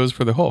 She goes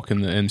for the Hulk in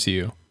the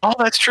MCU. Oh,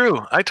 that's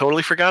true. I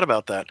totally forgot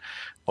about that.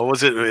 What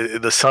was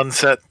it? The sun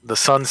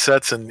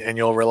sets and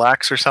you'll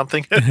relax or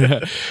something.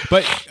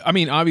 But I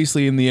mean,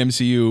 obviously in the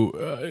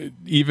MCU,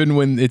 even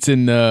when it's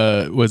in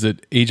was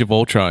it Age of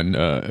Ultron,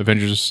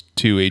 Avengers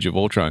 2 Age of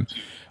Ultron,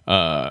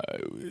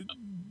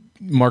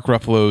 Mark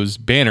Ruffalo's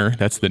Banner,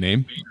 that's the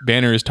name.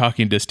 Banner is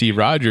talking to Steve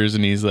Rogers,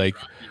 and he's like,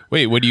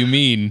 "Wait, what do you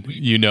mean?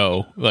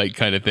 Like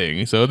kind of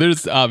thing." So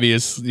there's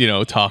obvious,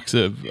 talks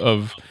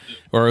of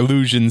or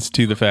allusions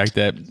to the fact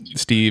that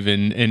Steve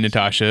and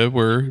Natasha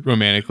were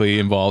romantically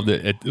involved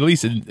at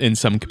least in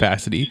some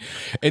capacity.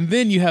 And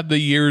then you have the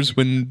years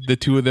when the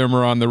two of them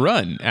are on the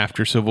run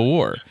after Civil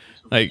War.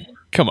 Like,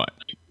 come on,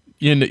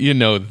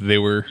 they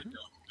were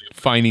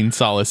finding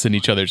solace in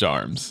each other's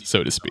arms,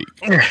 so to speak.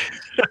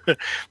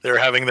 They're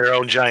having their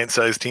own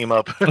giant-sized team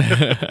up.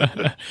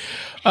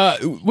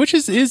 Which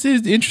is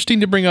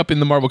interesting to bring up in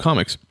the Marvel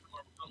Comics.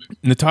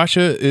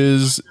 Natasha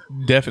is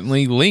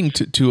definitely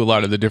linked to a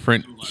lot of the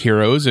different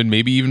heroes and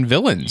maybe even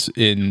villains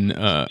in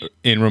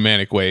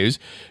romantic ways,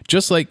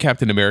 just like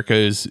Captain America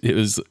is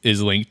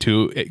linked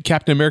to.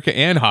 Captain America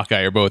and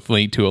Hawkeye are both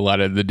linked to a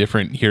lot of the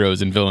different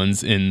heroes and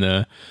villains in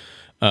the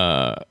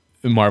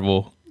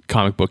Marvel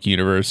comic book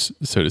universe,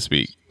 so to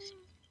speak.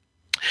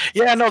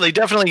 Yeah, no, they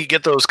definitely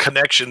get those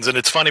connections, and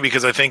it's funny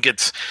because I think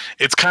it's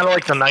kind of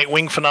like the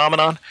Nightwing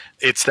phenomenon.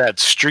 It's that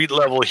street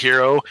level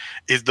hero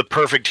is the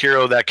perfect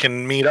hero that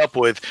can meet up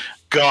with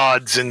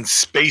gods and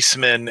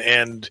spacemen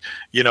and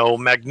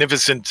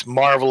magnificent,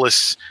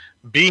 marvelous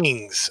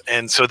beings,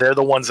 and so they're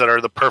the ones that are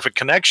the perfect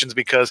connections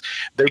because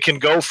they can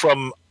go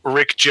from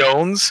Rick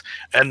Jones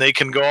and they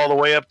can go all the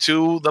way up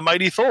to the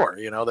mighty Thor.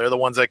 They're the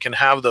ones that can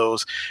have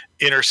those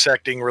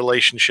intersecting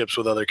relationships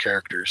with other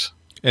characters.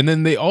 And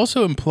then they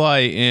also imply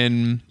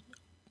in,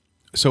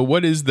 so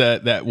what is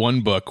that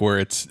one book where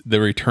it's the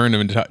return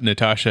of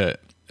Natasha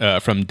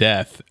from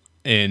death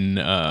in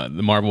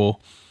the Marvel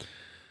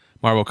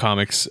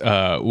Comics,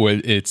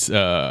 where it's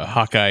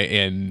Hawkeye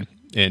and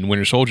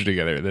Winter Soldier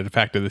together. The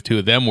fact that the two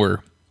of them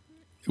were,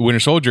 Winter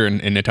Soldier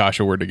and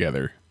Natasha were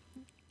together.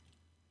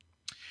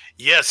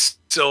 Yes,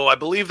 so I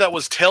believe that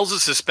was Tales of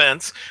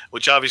Suspense,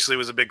 which obviously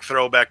was a big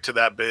throwback to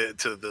that bit,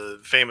 to the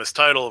famous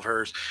title of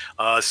hers.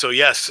 So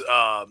yes,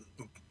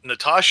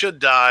 Natasha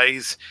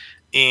dies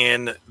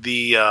in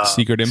the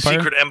Secret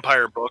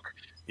Empire book.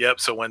 Yep.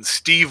 So when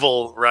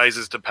Stevel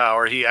rises to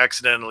power, he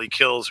accidentally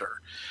kills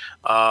her.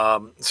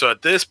 So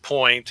at this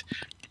point,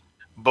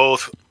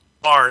 both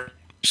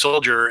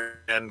Soldier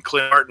and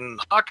Clint Martin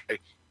Hawkeye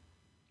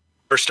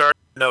are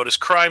starting to notice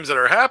crimes that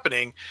are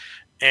happening,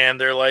 and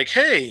they're like,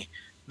 "Hey,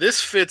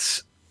 this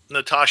fits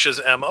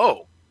Natasha's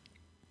MO."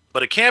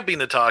 But it can't be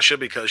Natasha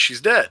because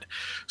she's dead.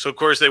 So, of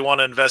course, they want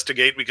to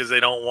investigate because they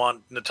don't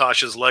want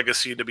Natasha's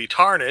legacy to be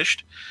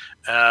tarnished.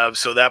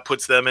 So that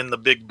puts them in the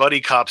big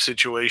buddy cop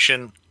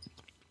situation.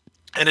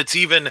 And it's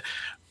even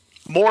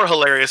more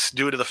hilarious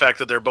due to the fact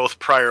that they're both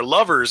prior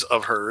lovers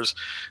of hers.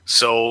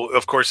 So,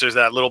 of course, there's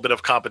that little bit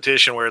of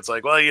competition where it's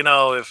like,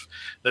 well, if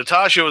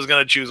Natasha was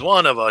going to choose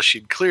one of us,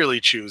 she'd clearly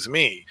choose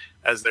me,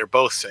 as they're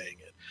both saying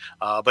it.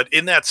 But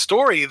in that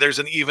story, there's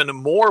an even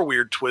more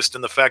weird twist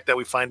in the fact that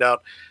we find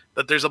out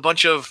that there's a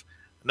bunch of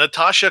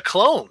Natasha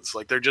clones.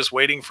 Like, they're just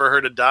waiting for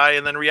her to die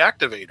and then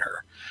reactivate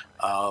her.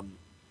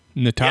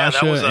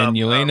 Natasha and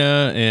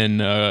Yelena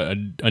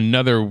and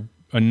another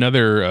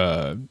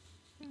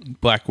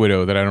Black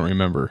Widow that I don't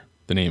remember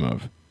the name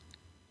of.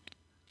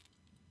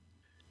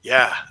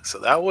 Yeah, so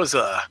that was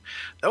a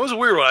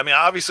weird one. I mean,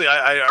 obviously,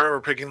 I remember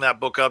picking that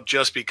book up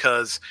just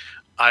because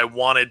I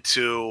wanted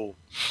to.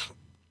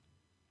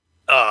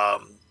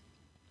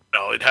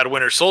 It had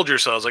Winter Soldier,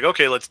 so I was like,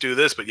 okay, let's do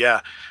this. But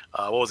yeah,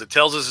 what was it?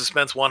 Tales of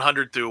Suspense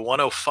 100 through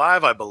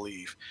 105, I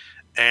believe.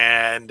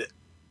 And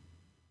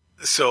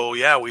so,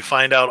 yeah, we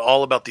find out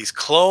all about these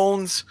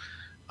clones.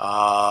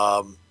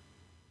 Ursa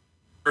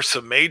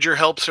Major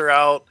helps her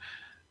out.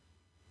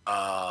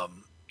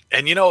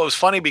 And, it was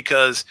funny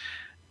because,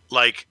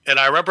 and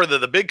I remember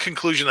the big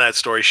conclusion of that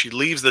story, she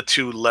leaves the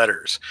 2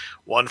 letters,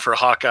 one for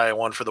Hawkeye and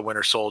one for the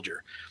Winter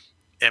Soldier.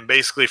 And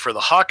basically for the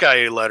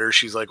Hawkeye letter,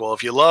 she's like, well,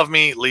 if you love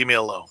me, leave me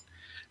alone.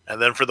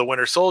 And then for the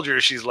Winter Soldier,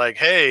 she's like,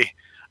 hey,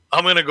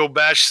 I'm going to go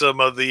bash some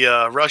of the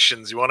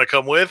Russians. You want to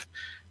come with?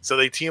 So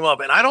they team up.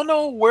 And I don't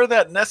know where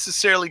that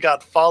necessarily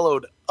got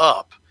followed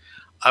up.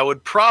 I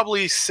would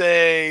probably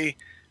say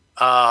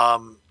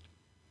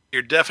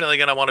you're definitely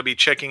going to want to be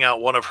checking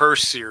out one of her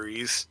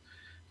series.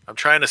 I'm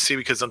trying to see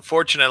because,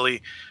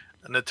 unfortunately,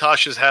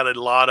 Natasha's had a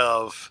lot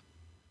of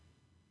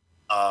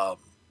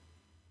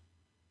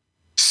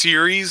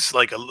series,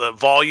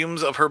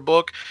 volumes of her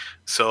book.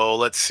 So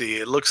let's see.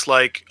 It looks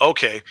like,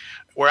 okay,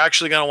 we're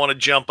actually going to want to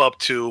jump up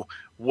to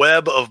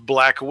Web of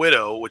Black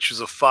Widow, which is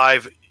a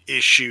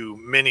 5-issue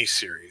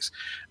miniseries.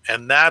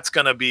 And that's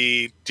going to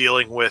be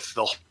dealing with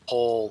the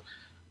whole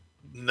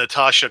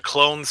Natasha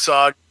clone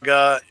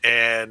saga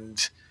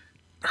and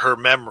her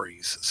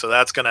memories. So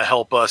that's going to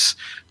help us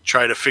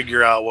try to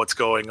figure out what's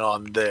going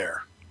on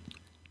there.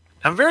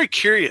 I'm very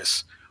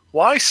curious.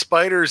 Why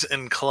spiders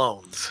and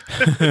clones?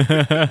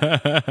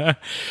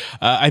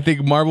 I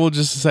think Marvel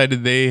just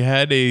decided they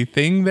had a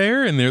thing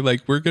there, and they're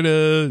like, we're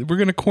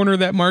gonna corner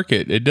that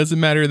market. It doesn't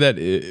matter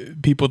that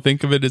people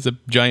think of it as a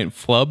giant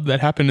flub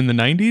that happened in the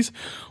 90s.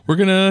 We're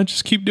gonna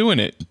just keep doing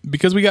it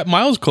because we got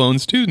Miles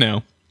clones too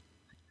now.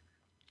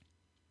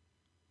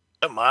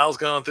 Miles is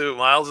going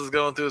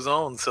through his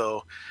own.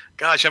 So,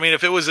 gosh, I mean,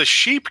 if it was a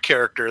sheep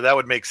character, that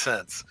would make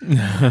sense.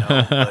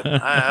 But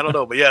I don't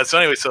know. But yeah, so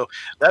anyway, so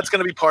that's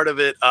going to be part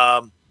of it.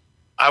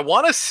 I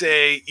want to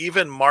say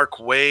even Mark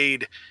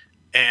Waid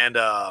and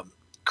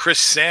Chris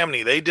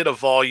Samney, they did a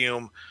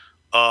volume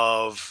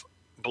of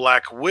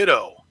Black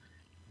Widow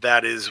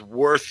that is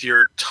worth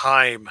your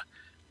time,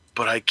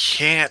 but I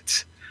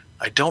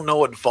don't know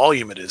what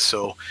volume it is.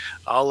 So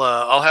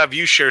I'll have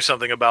you share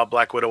something about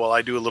Black Widow while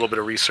I do a little bit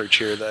of research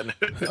here then.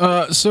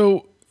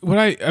 So what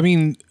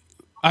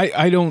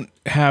I don't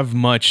have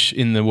much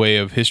in the way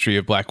of history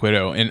of Black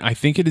Widow, and I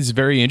think it is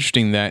very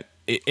interesting that,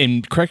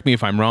 and correct me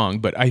if I'm wrong,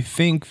 but I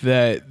think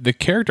that the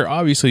character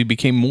obviously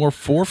became more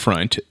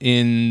forefront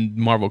in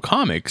Marvel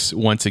Comics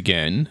once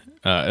again,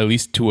 at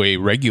least to a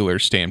regular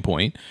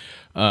standpoint,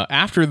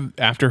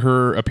 after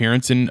her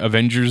appearance in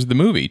Avengers the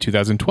movie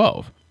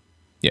 2012.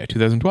 Yeah,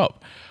 2012.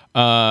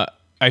 I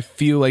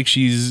feel like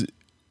she's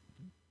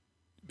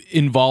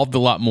involved a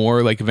lot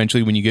more. Like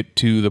eventually, when you get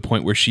to the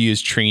point where she is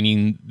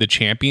training the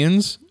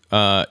champions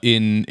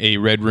in a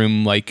Red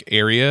Room like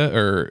area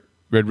or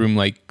Red Room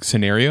like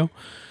scenario,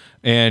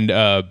 and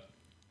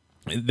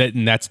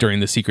that's during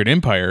the Secret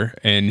Empire,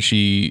 and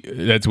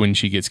that's when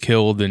she gets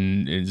killed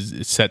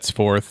and sets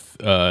forth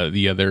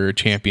the other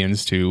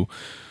champions to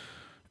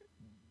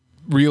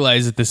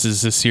realize that this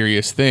is a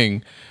serious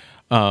thing.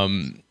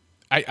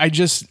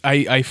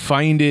 I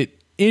find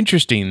it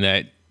interesting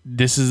that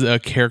this is a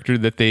character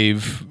that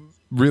they've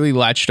really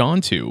latched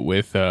onto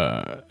with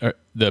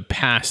the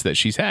past that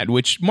she's had,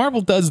 which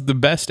Marvel does the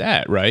best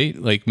at, right?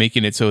 Like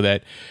making it so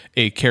that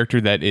a character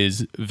that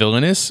is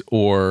villainous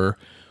or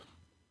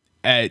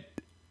at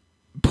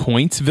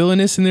points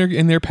villainous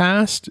in their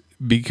past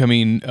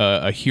becoming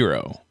a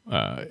hero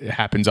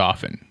happens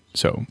often.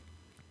 So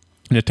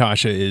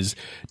Natasha is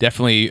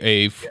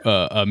definitely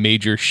a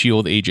major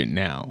SHIELD agent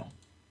now.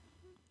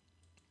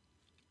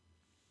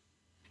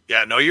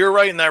 Yeah, no, you're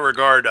right in that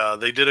regard.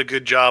 They did a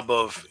good job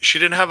she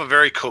didn't have a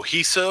very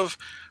cohesive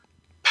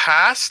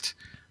past,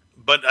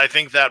 but I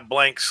think that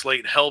blank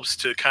slate helps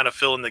to kind of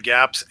fill in the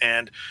gaps,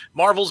 and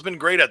Marvel's been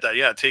great at that.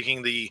 Yeah,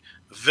 taking the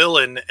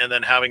villain and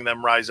then having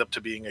them rise up to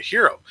being a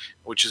hero,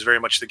 which is very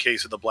much the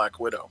case of the Black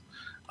Widow.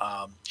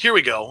 Here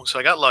we go. So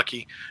I got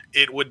lucky.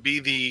 It would be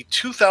the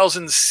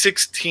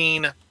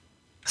 2016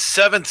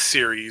 7th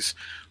series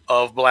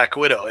of Black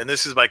Widow. And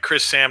this is by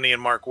Chris Samney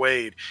and Mark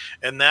Waid.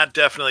 And that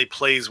definitely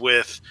plays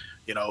with,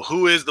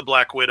 who is the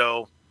Black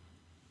Widow?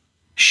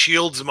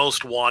 Shield's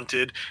most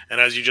wanted,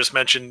 and as you just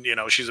mentioned,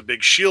 she's a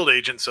big Shield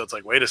agent, so it's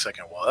like, wait a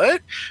second,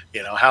 what?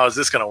 How is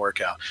this going to work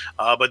out?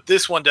 But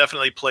this one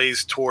definitely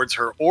plays towards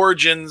her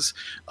origins,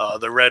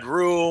 the Red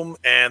Room,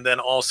 and then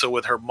also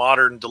with her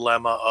modern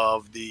dilemma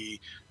of the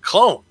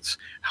clones.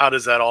 How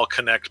does that all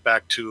connect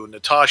back to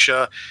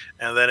Natasha?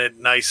 And then it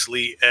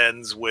nicely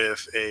ends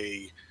with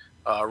a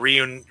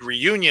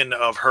reunion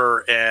of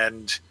her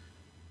and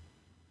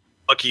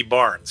Bucky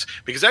Barnes,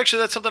 because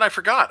actually that's something I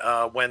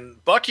forgot. When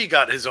Bucky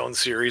got his own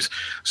series,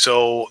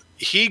 so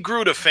he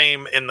grew to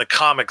fame in the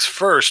comics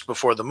first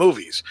before the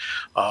movies.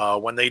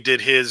 When they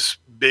did his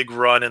big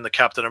run in the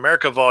Captain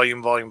America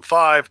volume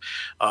 5,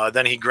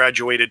 then he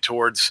graduated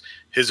towards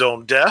his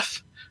own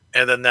death,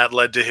 and then that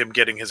led to him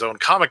getting his own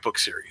comic book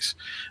series,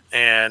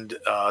 and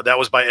that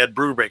was by Ed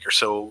Brubaker.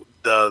 So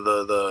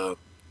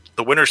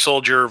the Winter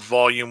Soldier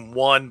Volume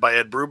 1 by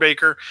Ed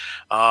Brubaker.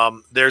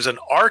 There's an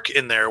arc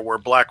in there where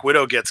Black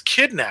Widow gets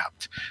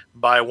kidnapped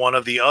by one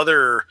of the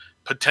other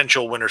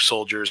potential Winter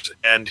Soldiers,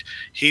 and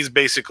he's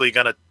basically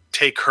going to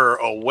take her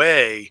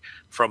away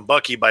from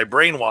Bucky by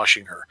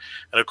brainwashing her.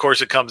 And of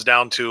course it comes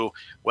down to,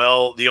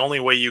 well, the only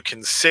way you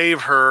can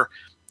save her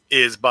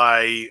is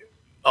by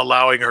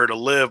allowing her to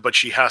live, but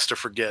she has to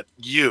forget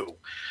you.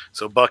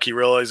 So Bucky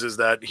realizes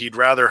that he'd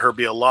rather her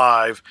be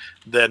alive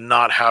than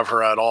not have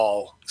her at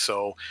all.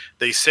 So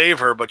they save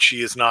her, but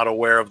she is not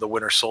aware of the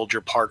Winter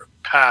Soldier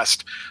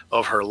past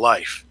of her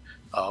life,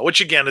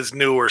 which again is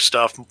newer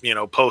stuff,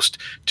 post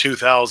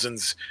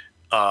 2000s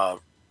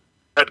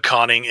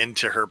retconning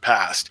into her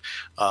past.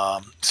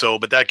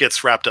 But that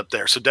gets wrapped up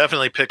there. So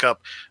definitely pick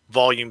up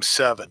Volume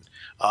 7.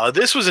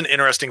 This was an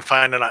interesting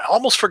find, and I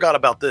almost forgot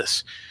about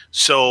this.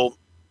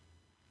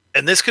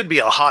 And this could be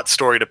a hot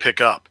story to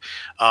pick up.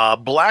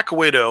 Black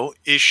Widow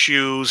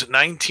issues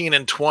 19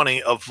 and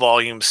 20 of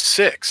Volume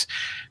 6.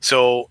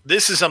 So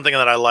this is something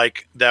that I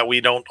like that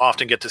we don't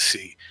often get to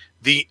see.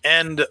 The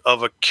end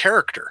of a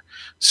character.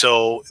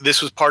 So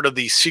this was part of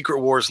the Secret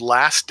Wars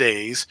Last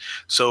Days.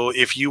 So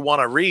if you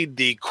want to read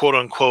the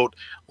quote-unquote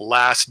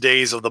Last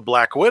Days of the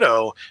Black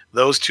Widow,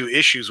 those 2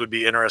 issues would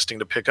be interesting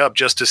to pick up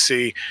just to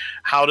see,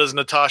 how does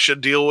Natasha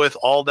deal with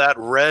all that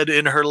red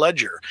in her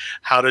ledger?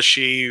 How does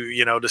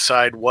she,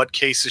 decide what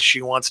cases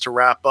she wants to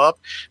wrap up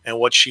and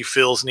what she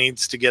feels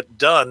needs to get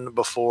done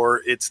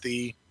before it's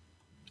the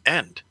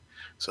end?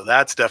 So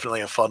that's definitely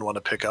a fun one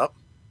to pick up.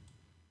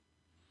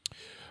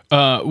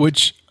 I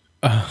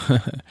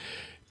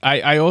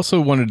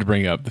also wanted to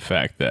bring up the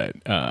fact that,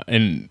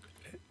 in,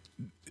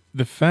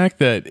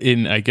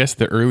 I guess,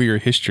 the earlier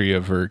history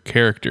of her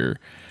character,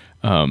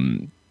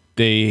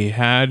 they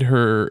had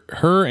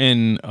her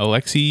and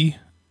Alexei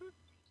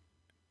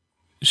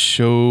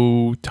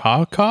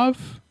Shostakov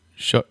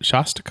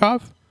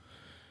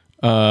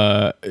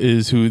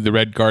is who the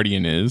Red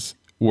Guardian is,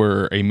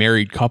 were a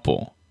married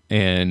couple.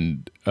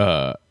 And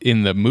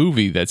in the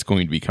movie that's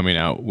going to be coming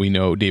out, we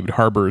know David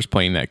Harbour is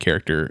playing that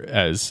character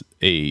as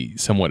a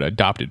somewhat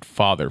adopted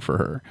father for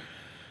her,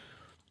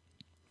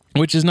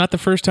 which is not the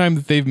first time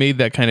that they've made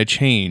that kind of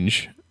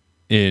change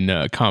in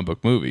comic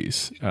book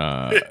movies.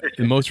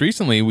 Most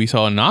recently, we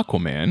saw in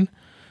Aquaman,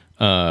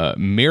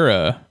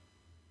 Mera,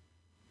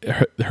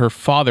 her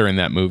father in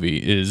that movie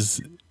is,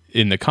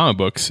 in the comic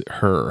books,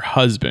 her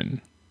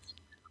husband.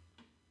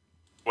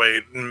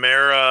 Wait,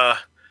 Mera...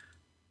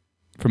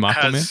 From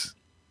Aquaman?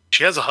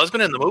 She has a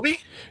husband in the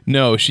movie?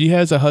 No, she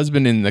has a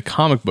husband in the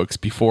comic books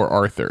before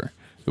Arthur.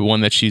 The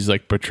one that she's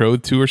like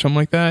betrothed to or something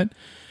like that.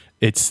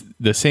 It's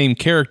the same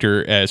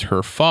character as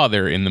her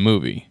father in the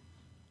movie.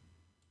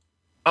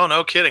 Oh,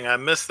 no kidding. I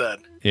missed that.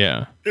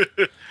 Yeah.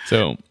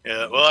 So.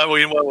 Yeah. Well, I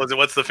mean, what was it?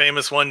 What's the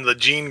famous one? The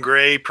Jean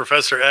Grey,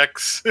 Professor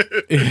X?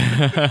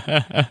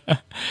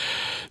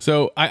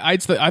 So I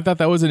thought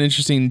that was an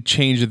interesting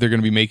change that they're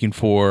going to be making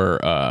for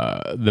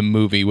the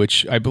movie,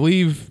 which I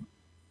believe...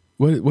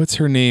 What's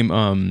her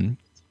name?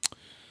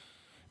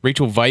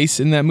 Rachel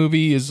Weisz in that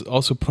movie is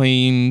also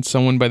playing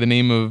someone by the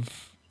name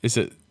of, is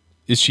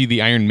she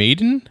the Iron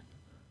Maiden?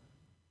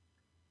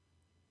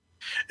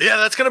 Yeah,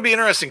 that's going to be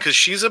interesting because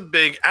she's a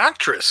big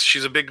actress.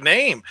 She's a big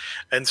name.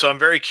 And so I'm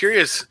very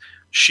curious.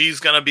 She's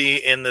going to be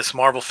in this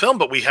Marvel film,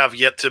 but we have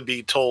yet to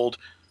be told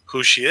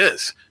who she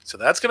is. So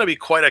that's going to be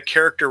quite a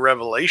character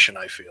revelation,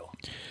 I feel.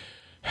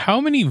 How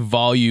many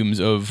volumes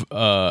of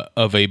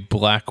a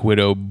Black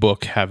Widow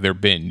book have there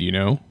been, do you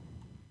know?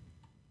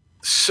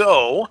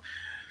 So,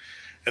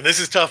 and this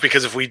is tough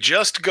because if we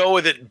just go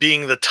with it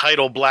being the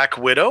title Black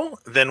Widow,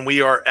 then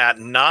we are at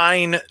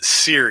 9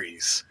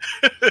 series.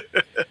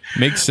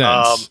 Makes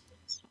sense.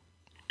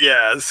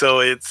 Yeah, so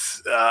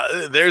it's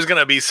there's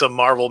going to be some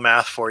Marvel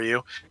math for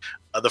you.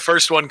 The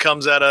first one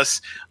comes at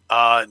us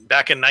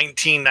back in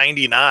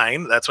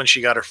 1999. That's when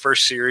she got her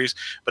first series.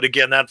 But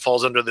again, that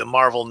falls under the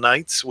Marvel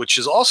Knights, which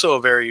is also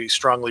a very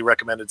strongly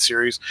recommended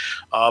series.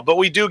 But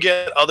we do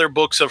get other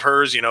books of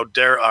hers,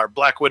 our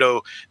Black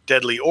Widow,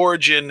 Deadly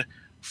Origin,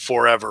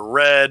 Forever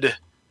Red,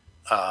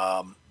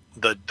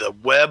 the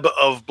web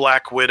of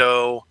Black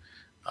Widow,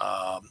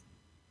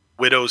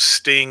 Widow's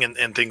sting,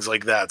 and things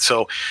like that.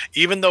 So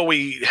even though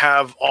we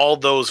have all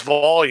those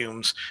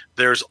volumes,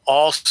 there's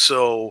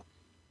also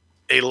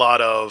a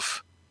lot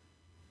of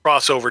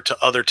crossover to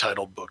other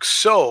titled books.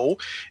 So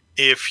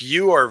if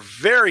you are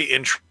very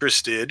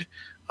interested,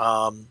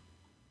 I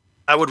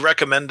would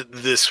recommend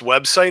this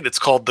website. It's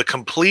called the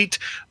Complete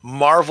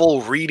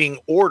Marvel Reading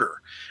Order.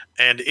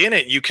 And in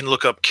it, you can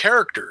look up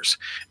characters.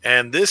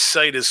 And this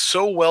site is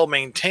so well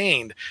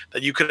maintained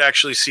that you could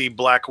actually see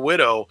Black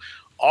Widow,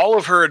 all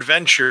of her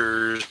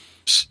adventures,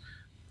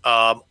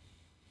 all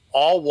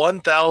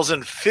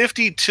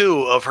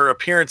 1,052 of her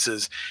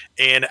appearances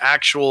in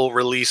actual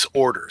release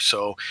order.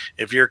 So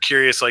if you're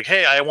curious, like,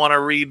 hey, I want to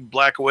read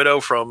Black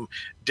Widow from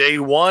day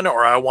one,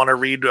 or I want to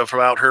read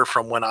about her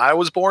from when I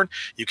was born,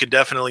 you can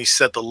definitely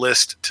set the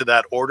list to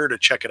that order to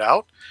check it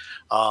out.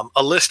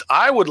 A list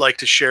I would like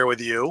to share with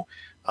you.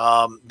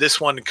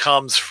 This one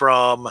comes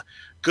from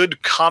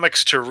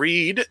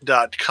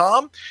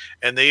goodcomicstoread.com,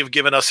 and they've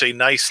given us a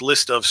nice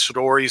list of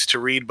stories to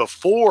read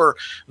before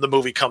the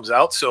movie comes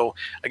out. So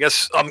I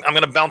guess I'm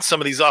going to bounce some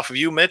of these off of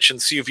you, Mitch,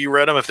 and see if you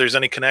read them, if there's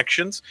any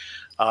connections.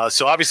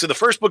 So obviously the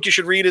first book you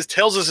should read is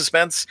Tales of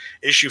Suspense,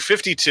 issue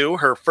 52,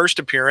 her first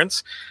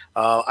appearance.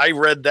 I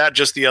read that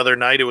just the other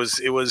night.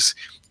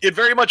 It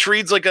very much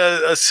reads like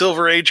a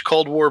Silver Age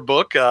Cold War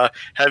book.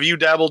 Have you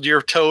dabbled your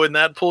toe in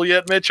that pool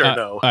yet, Mitch, or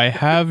no? I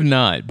have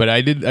not, but I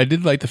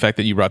did like the fact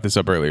that you brought this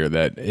up earlier,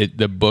 that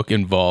the book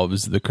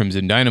involves the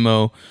Crimson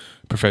Dynamo,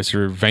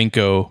 Professor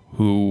Vanko,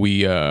 who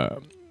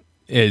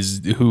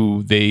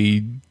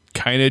they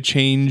kind of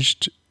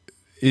changed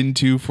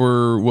into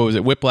for, what was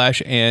it,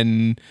 Whiplash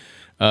and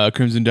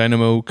Crimson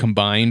Dynamo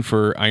combined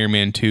for Iron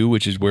Man 2,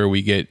 which is where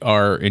we get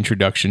our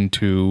introduction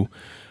to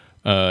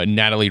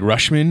Natalie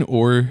Rushman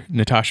or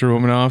Natasha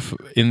Romanoff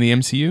in the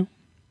MCU.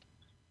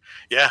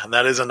 Yeah, and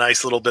that is a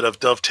nice little bit of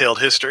dovetailed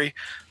history.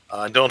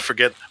 Don't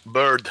forget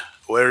Bird.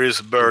 Where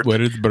is Bird?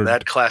 Where is Bird?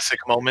 That classic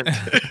moment.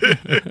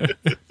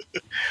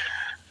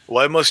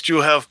 Why must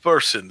you have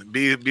person?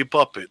 Be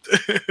puppet.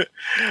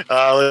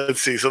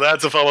 Let's see. So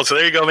that's a fun one. So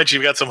there you go, Mitch.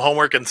 You've got some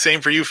homework, and same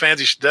for you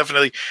fans. You should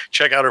definitely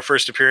check out her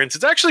first appearance.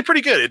 It's actually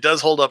pretty good. It does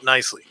hold up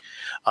nicely.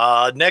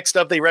 Next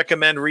up, they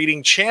recommend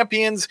reading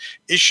Champions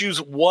issues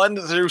 1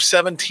 through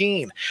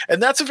 17.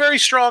 And that's a very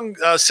strong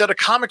set of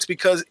comics,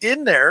 because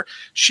in there,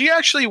 she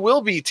actually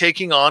will be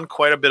taking on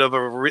quite a bit of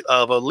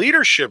a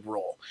leadership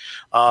role.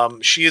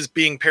 She is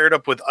being paired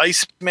up with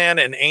Iceman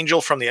and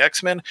Angel from the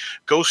X-Men,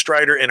 Ghost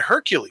Rider, and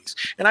Hercules.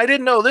 And I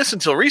didn't know this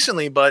until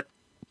recently, but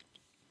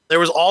there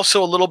was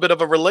also a little bit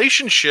of a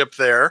relationship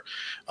there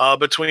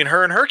between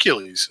her and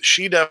Hercules.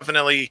 She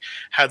definitely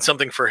had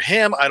something for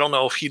him. I don't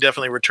know if he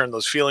definitely returned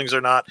those feelings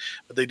or not,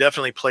 but they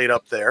definitely played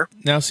up there.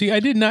 Now, see, I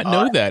did not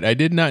know that. I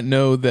did not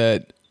know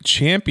that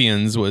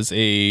Champions was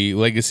a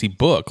legacy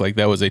book. Like,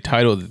 that was a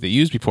title that they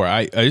used before.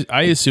 I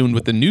assumed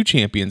with the new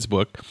Champions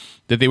book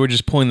that they were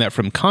just pulling that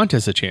from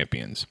Contest of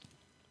Champions.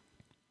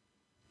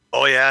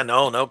 Oh yeah,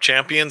 no.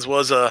 Champions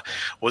was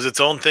its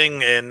own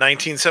thing in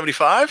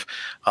 1975.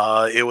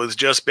 It was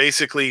just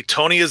basically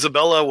Tony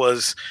Isabella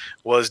was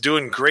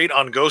doing great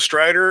on Ghost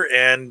Rider,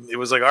 and it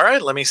was like, all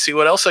right, let me see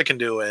what else I can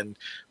do, and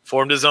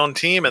formed his own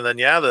team. And then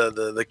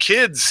the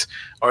kids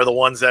are the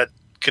ones that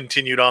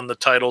continued on the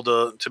title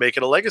to make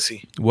it a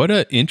legacy. What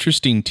an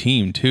interesting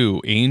team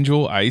too.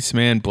 Angel,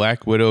 Iceman,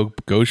 Black Widow,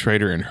 Ghost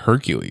Rider, and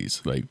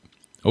Hercules. Like,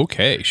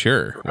 okay,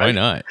 sure, right. Why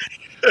not?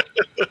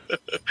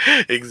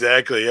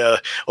 Exactly. Yeah.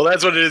 Well,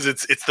 that's what it is.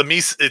 It's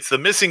the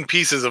missing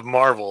pieces of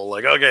Marvel.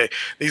 Like, okay,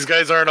 these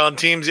guys aren't on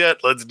teams yet.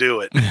 Let's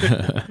do it.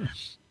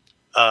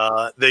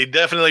 They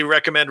definitely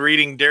recommend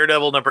reading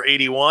Daredevil number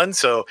 81.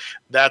 So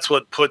that's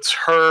what puts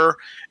her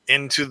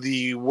into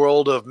the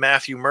world of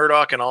Matthew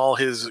Murdock and all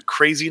his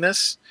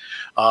craziness.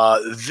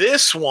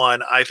 This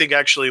one, I think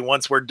actually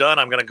once we're done,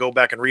 I'm going to go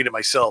back and read it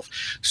myself.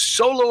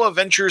 Solo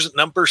Adventures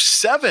number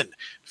 7,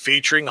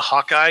 featuring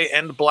Hawkeye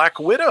and Black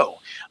Widow.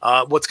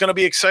 What's going to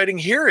be exciting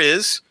here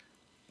is,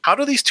 how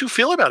do these two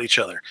feel about each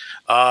other?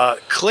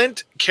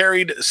 Clint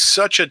carried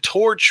such a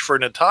torch for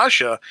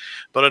Natasha,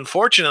 but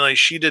unfortunately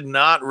she did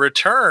not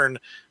return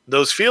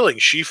those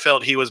feelings. She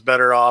felt he was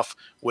better off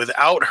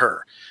without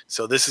her.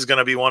 So this is going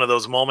to be one of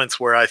those moments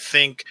where I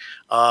think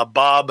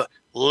Bob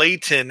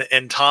Layton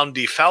and Tom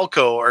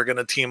DeFalco are going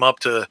to team up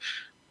to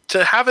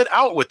have it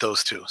out with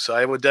those two. So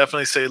I would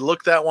definitely say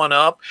look that one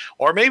up,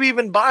 or maybe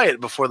even buy it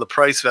before the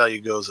price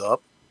value goes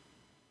up.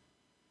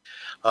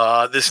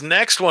 This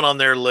next one on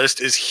their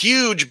list is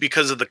huge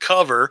because of the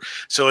cover.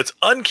 So it's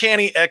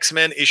Uncanny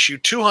X-Men issue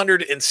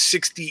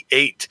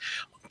 268.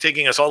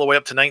 Taking us all the way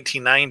up to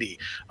 1990.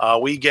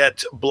 We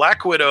get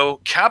Black Widow,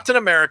 Captain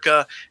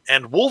America,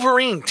 and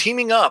Wolverine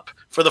teaming up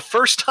for the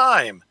first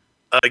time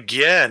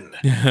again.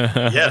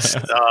 Yes.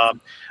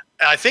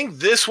 I think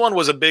this one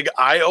was a big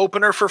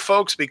eye-opener for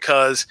folks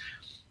because,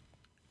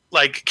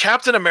 like,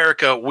 Captain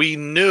America, we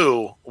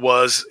knew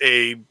was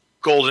a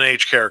Golden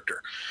Age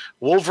character.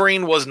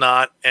 Wolverine was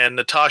not, and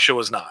Natasha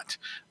was not.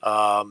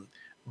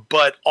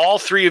 but all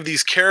three of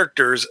these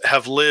characters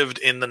have lived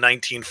in the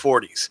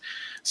 1940s.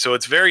 So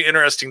it's very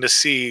interesting to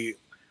see,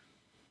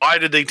 why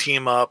did they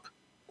team up,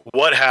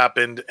 what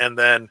happened, and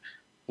then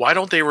why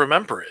don't they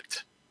remember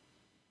it?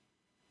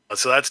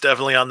 So that's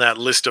definitely on that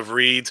list of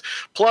reads.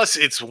 Plus,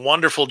 it's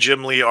wonderful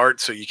Jim Lee art,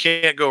 so you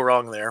can't go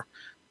wrong there.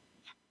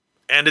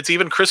 And it's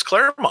even Chris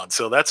Claremont,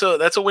 so that's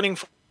a winning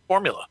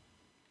formula.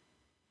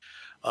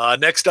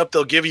 Next up,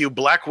 they'll give you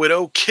Black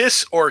Widow,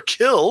 Kiss or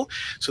Kill.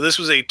 So this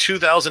was a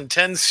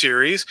 2010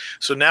 series.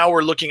 So now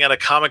we're looking at a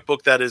comic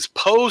book that is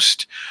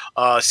post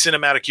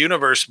cinematic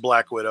universe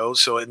Black Widow.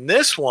 So in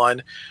this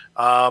one,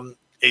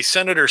 a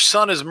senator's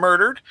son is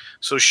murdered.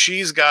 So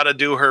she's got to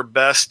do her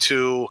best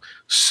to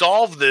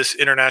solve this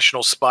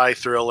international spy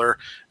thriller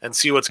and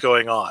see what's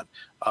going on.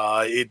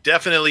 It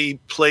definitely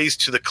plays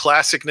to the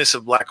classicness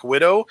of Black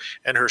Widow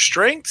and her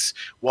strengths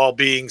while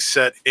being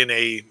set in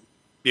a,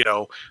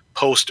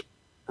 post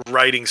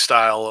writing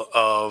style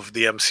of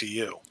the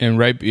MCU. And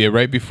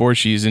right before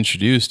she's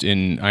introduced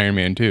in Iron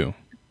Man 2.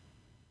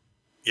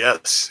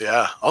 Yes,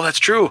 yeah. Oh, that's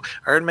true.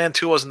 Iron Man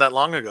 2 wasn't that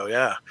long ago,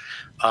 yeah.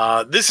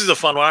 This is a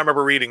fun one. I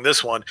remember reading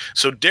this one.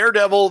 So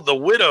Daredevil, The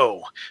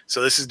Widow.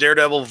 So this is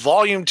Daredevil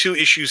Volume 2,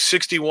 issues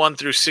 61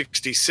 through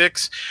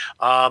 66.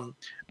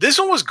 This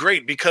one was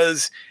great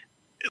because,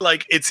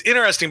 it's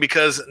interesting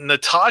because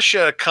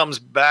Natasha comes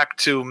back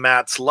to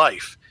Matt's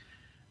life.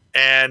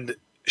 And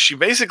she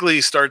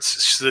basically starts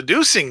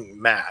seducing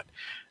Matt.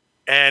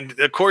 And,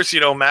 of course,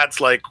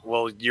 Matt's like,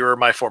 well, you're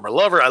my former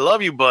lover. I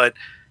love you, but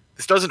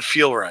this doesn't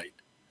feel right.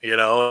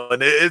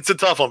 And it's a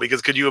tough one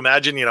because could you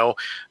imagine,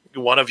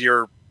 one of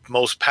your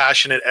most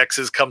passionate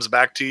exes comes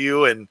back to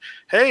you and,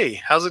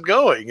 hey, how's it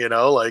going?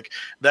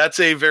 That's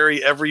a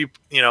very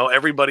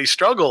everybody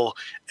struggle.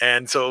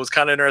 And so it was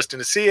kind of interesting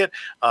to see it.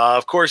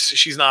 Of course,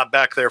 she's not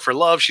back there for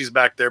love. She's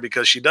back there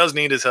because she does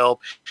need his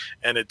help,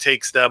 and it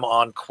takes them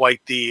on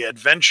quite the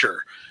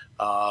adventure.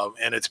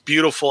 And it's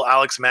beautiful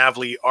Alex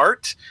Mavely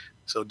art.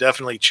 So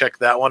definitely check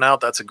that one out.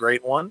 That's a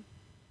great one.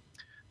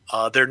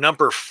 Their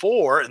number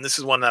 4, and this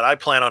is one that I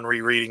plan on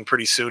rereading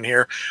pretty soon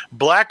here,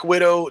 Black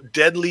Widow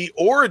Deadly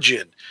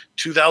Origin,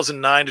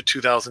 2009 to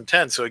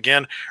 2010. So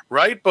again,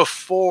 right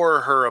before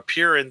her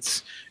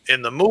appearance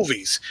in the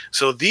movies.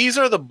 So these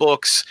are the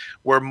books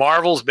where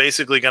Marvel's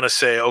basically going to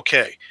say,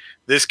 okay,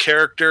 this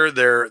character,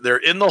 they're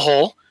in the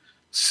hole,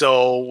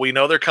 so we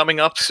know they're coming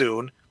up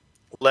soon.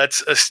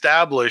 Let's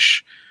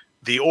establish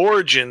the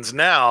origins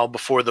now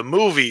before the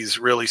movies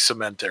really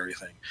cement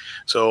everything.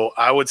 So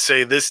I would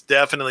say this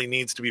definitely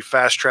needs to be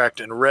fast-tracked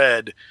and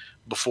read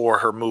before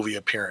her movie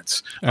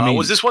appearance.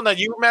 Was this one that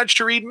you managed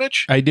to read,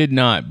 Mitch? I did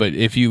not, but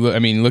if you,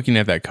 looking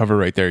at that cover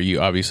right there,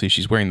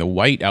 she's wearing the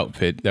white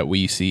outfit that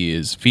we see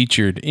is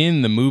featured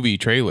in the movie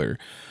trailer.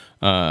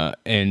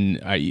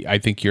 And I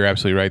think you're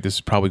absolutely right. This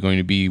is probably going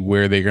to be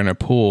where they're going to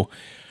pull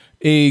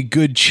a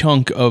good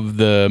chunk of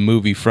the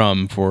movie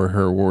from for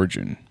her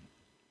origin.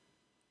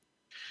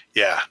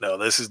 Yeah, no,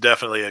 this is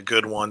definitely a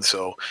good one.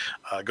 So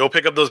go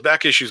pick up those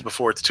back issues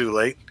before it's too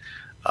late.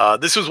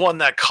 This was one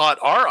that caught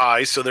our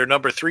eye. So their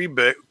number 3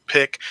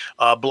 pick,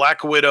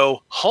 Black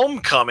Widow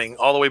Homecoming,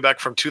 all the way back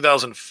from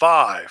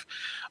 2005.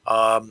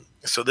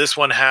 So this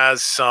one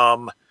has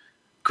some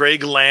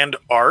Greg Land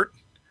art.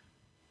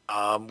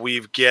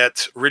 We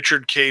get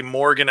Richard K.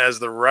 Morgan as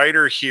the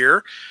writer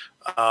here.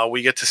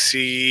 We get to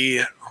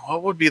see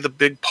what would be the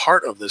big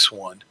part of this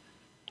one.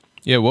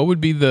 Yeah, what would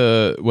be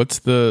what's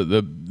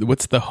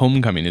the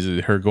homecoming? Is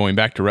it her going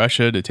back to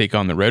Russia to take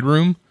on the Red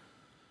Room?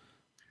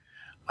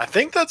 I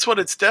think that's what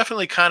it's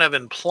definitely kind of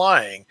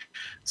implying.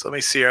 So let me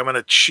see here. I'm going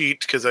to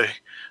cheat because I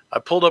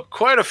pulled up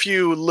quite a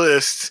few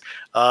lists.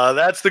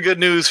 That's the good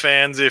news,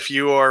 fans. If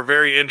you are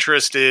very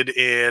interested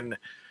in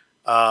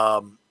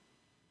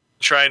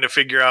trying to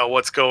figure out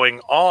what's going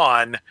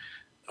on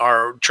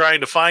or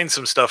trying to find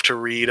some stuff to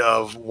read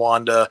of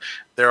Wanda,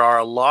 there are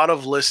a lot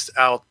of lists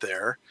out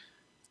there.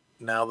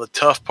 Now, the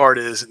tough part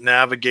is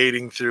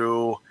navigating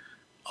through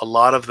a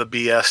lot of the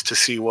BS to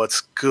see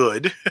what's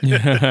good.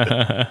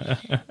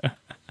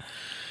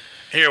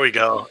 Here we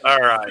go.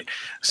 All right.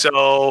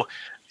 So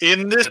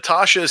in this,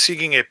 Natasha is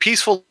seeking a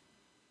peaceful,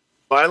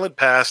 violent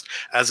past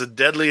as a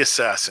deadly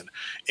assassin.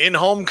 In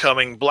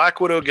Homecoming,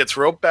 Black Widow gets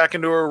roped back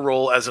into her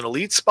role as an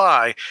elite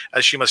spy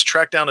as she must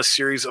track down a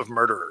series of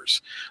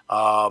murderers.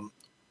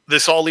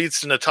 This all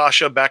leads to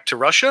Natasha back to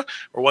Russia,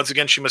 where once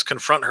again she must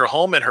confront her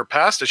home and her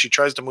past as she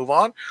tries to move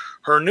on.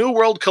 Her new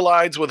world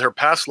collides with her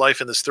past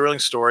life in this thrilling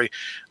story.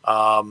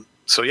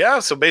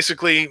 So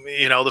basically,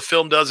 the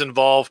film does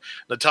involve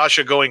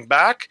Natasha going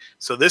back.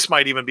 So this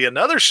might even be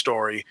another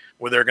story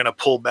where they're going to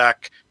pull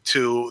back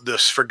to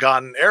this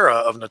forgotten era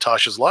of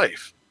Natasha's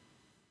life.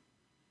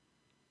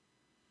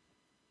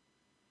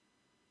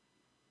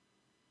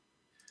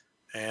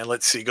 And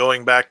let's see,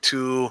 going back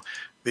to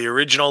the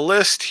original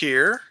list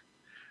here.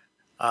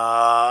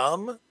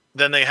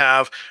 Then they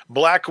have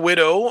Black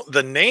Widow,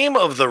 The Name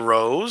of the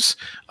Rose.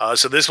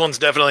 So this one's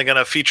definitely going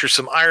to feature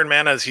some Iron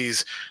Man as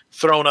he's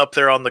thrown up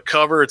there on the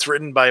cover. It's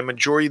written by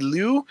Majori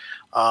Liu.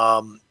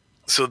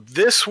 So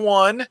this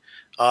one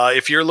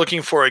If you're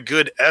looking for a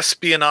good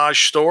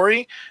espionage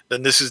story,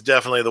 then this is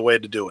definitely the way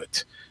to do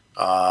it.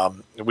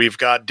 We've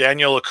got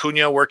Daniel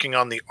Acuna working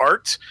on the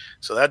art,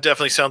 so that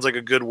definitely sounds like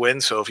a good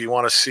win. So if you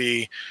want to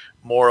see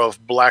more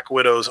of Black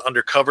Widow's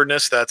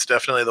undercoverness, that's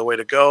definitely the way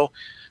to go.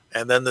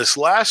 And then this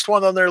last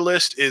one on their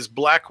list is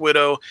Black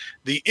Widow,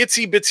 the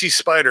Itsy Bitsy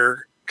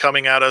Spider,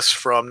 coming at us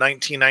from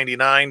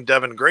 1999,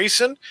 Devin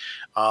Grayson.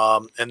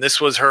 And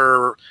this was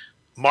her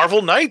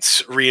Marvel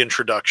Knights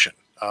reintroduction,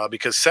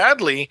 because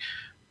sadly,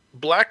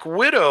 Black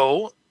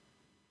Widow,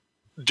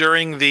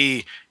 during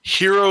the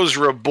Heroes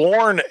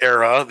Reborn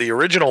era, the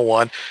original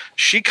one,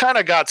 she kind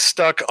of got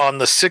stuck on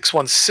the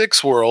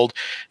 616 world,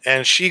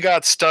 and she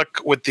got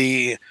stuck with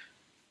the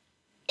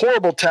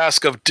horrible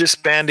task of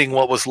disbanding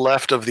what was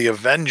left of the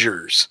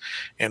Avengers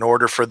in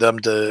order for them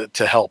to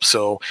help.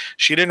 So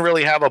she didn't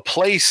really have a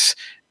place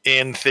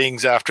in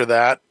things after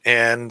that,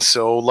 and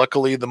so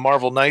luckily the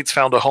Marvel Knights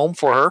found a home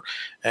for her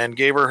and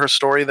gave her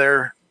story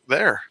there.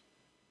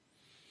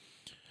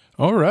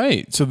 All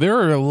right. So there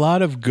are a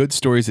lot of good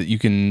stories that you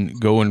can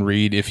go and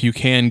read if you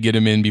can get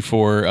them in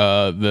before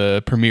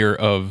the premiere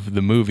of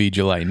the movie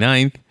July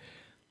 9th.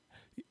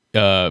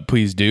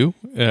 Please do.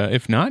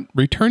 If not,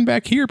 return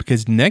back here,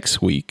 because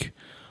next week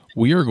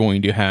we are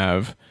going to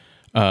have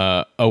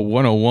a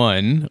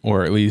 101,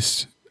 or at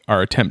least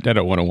our attempt at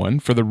a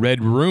 101 for the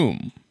Red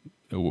Room,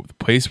 the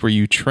place where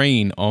you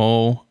train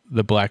all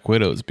the Black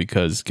Widows,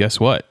 because guess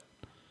what?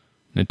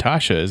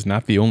 Natasha is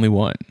not the only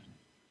one.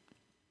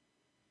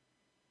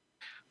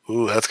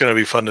 Ooh, that's going to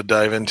be fun to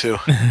dive into.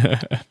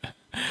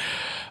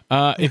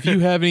 If you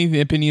have any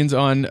opinions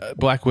on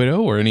Black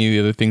Widow or any of the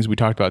other things we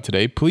talked about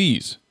today,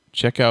 please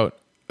check out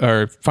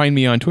or find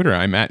me on Twitter.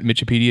 I'm at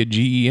Mitchipedia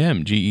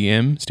GEM.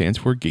 GEM stands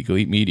for Geek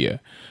Elite Media.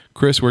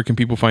 Chris, where can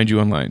people find you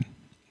online?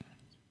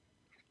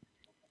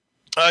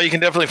 You can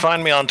definitely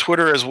find me on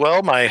Twitter as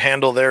well. My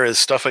handle there is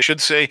Stuff I Should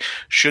Say,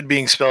 should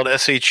being spelled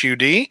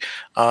SHUD.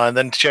 And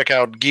then check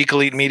out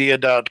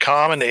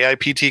geekelitemedia.com and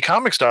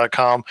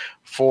AIPTcomics.com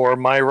for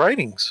my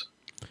writings.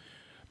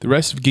 The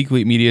rest of Geek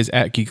Elite Media is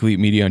at Geek Elite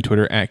Media on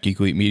Twitter, at Geek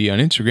Elite Media on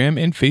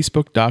Instagram, and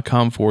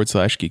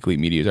Facebook.com/Geek Elite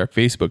Media is our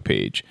Facebook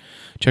page.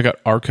 Check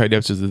out archived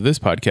episodes of this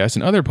podcast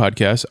and other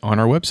podcasts on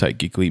our website,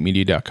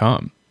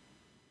 geekelitemedia.com.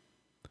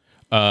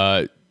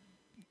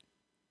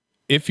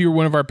 If you're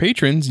one of our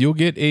patrons, you'll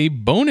get a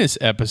bonus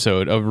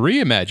episode of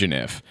Reimagine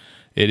If.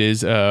 It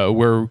is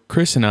where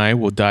Chris and I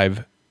will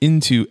dive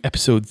into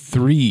episode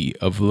 3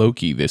 of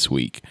Loki this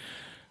week.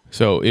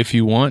 So if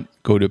you want,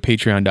 go to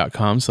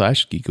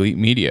patreon.com/Geek Elite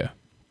Media.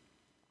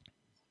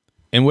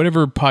 And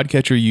whatever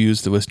podcatcher you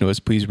use to listen to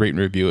us, please rate and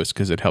review us,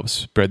 because it helps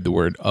spread the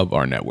word of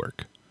our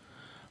network.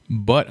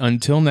 But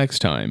until next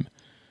time,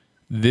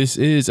 this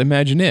is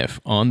Imagine If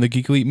on the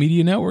Geek Elite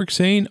Media Network,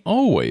 saying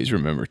always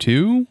remember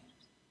to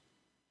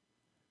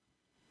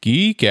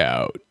geek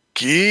out.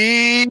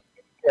 Geek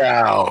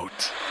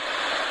out.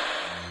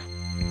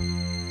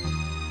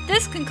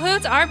 This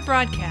concludes our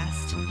broadcast.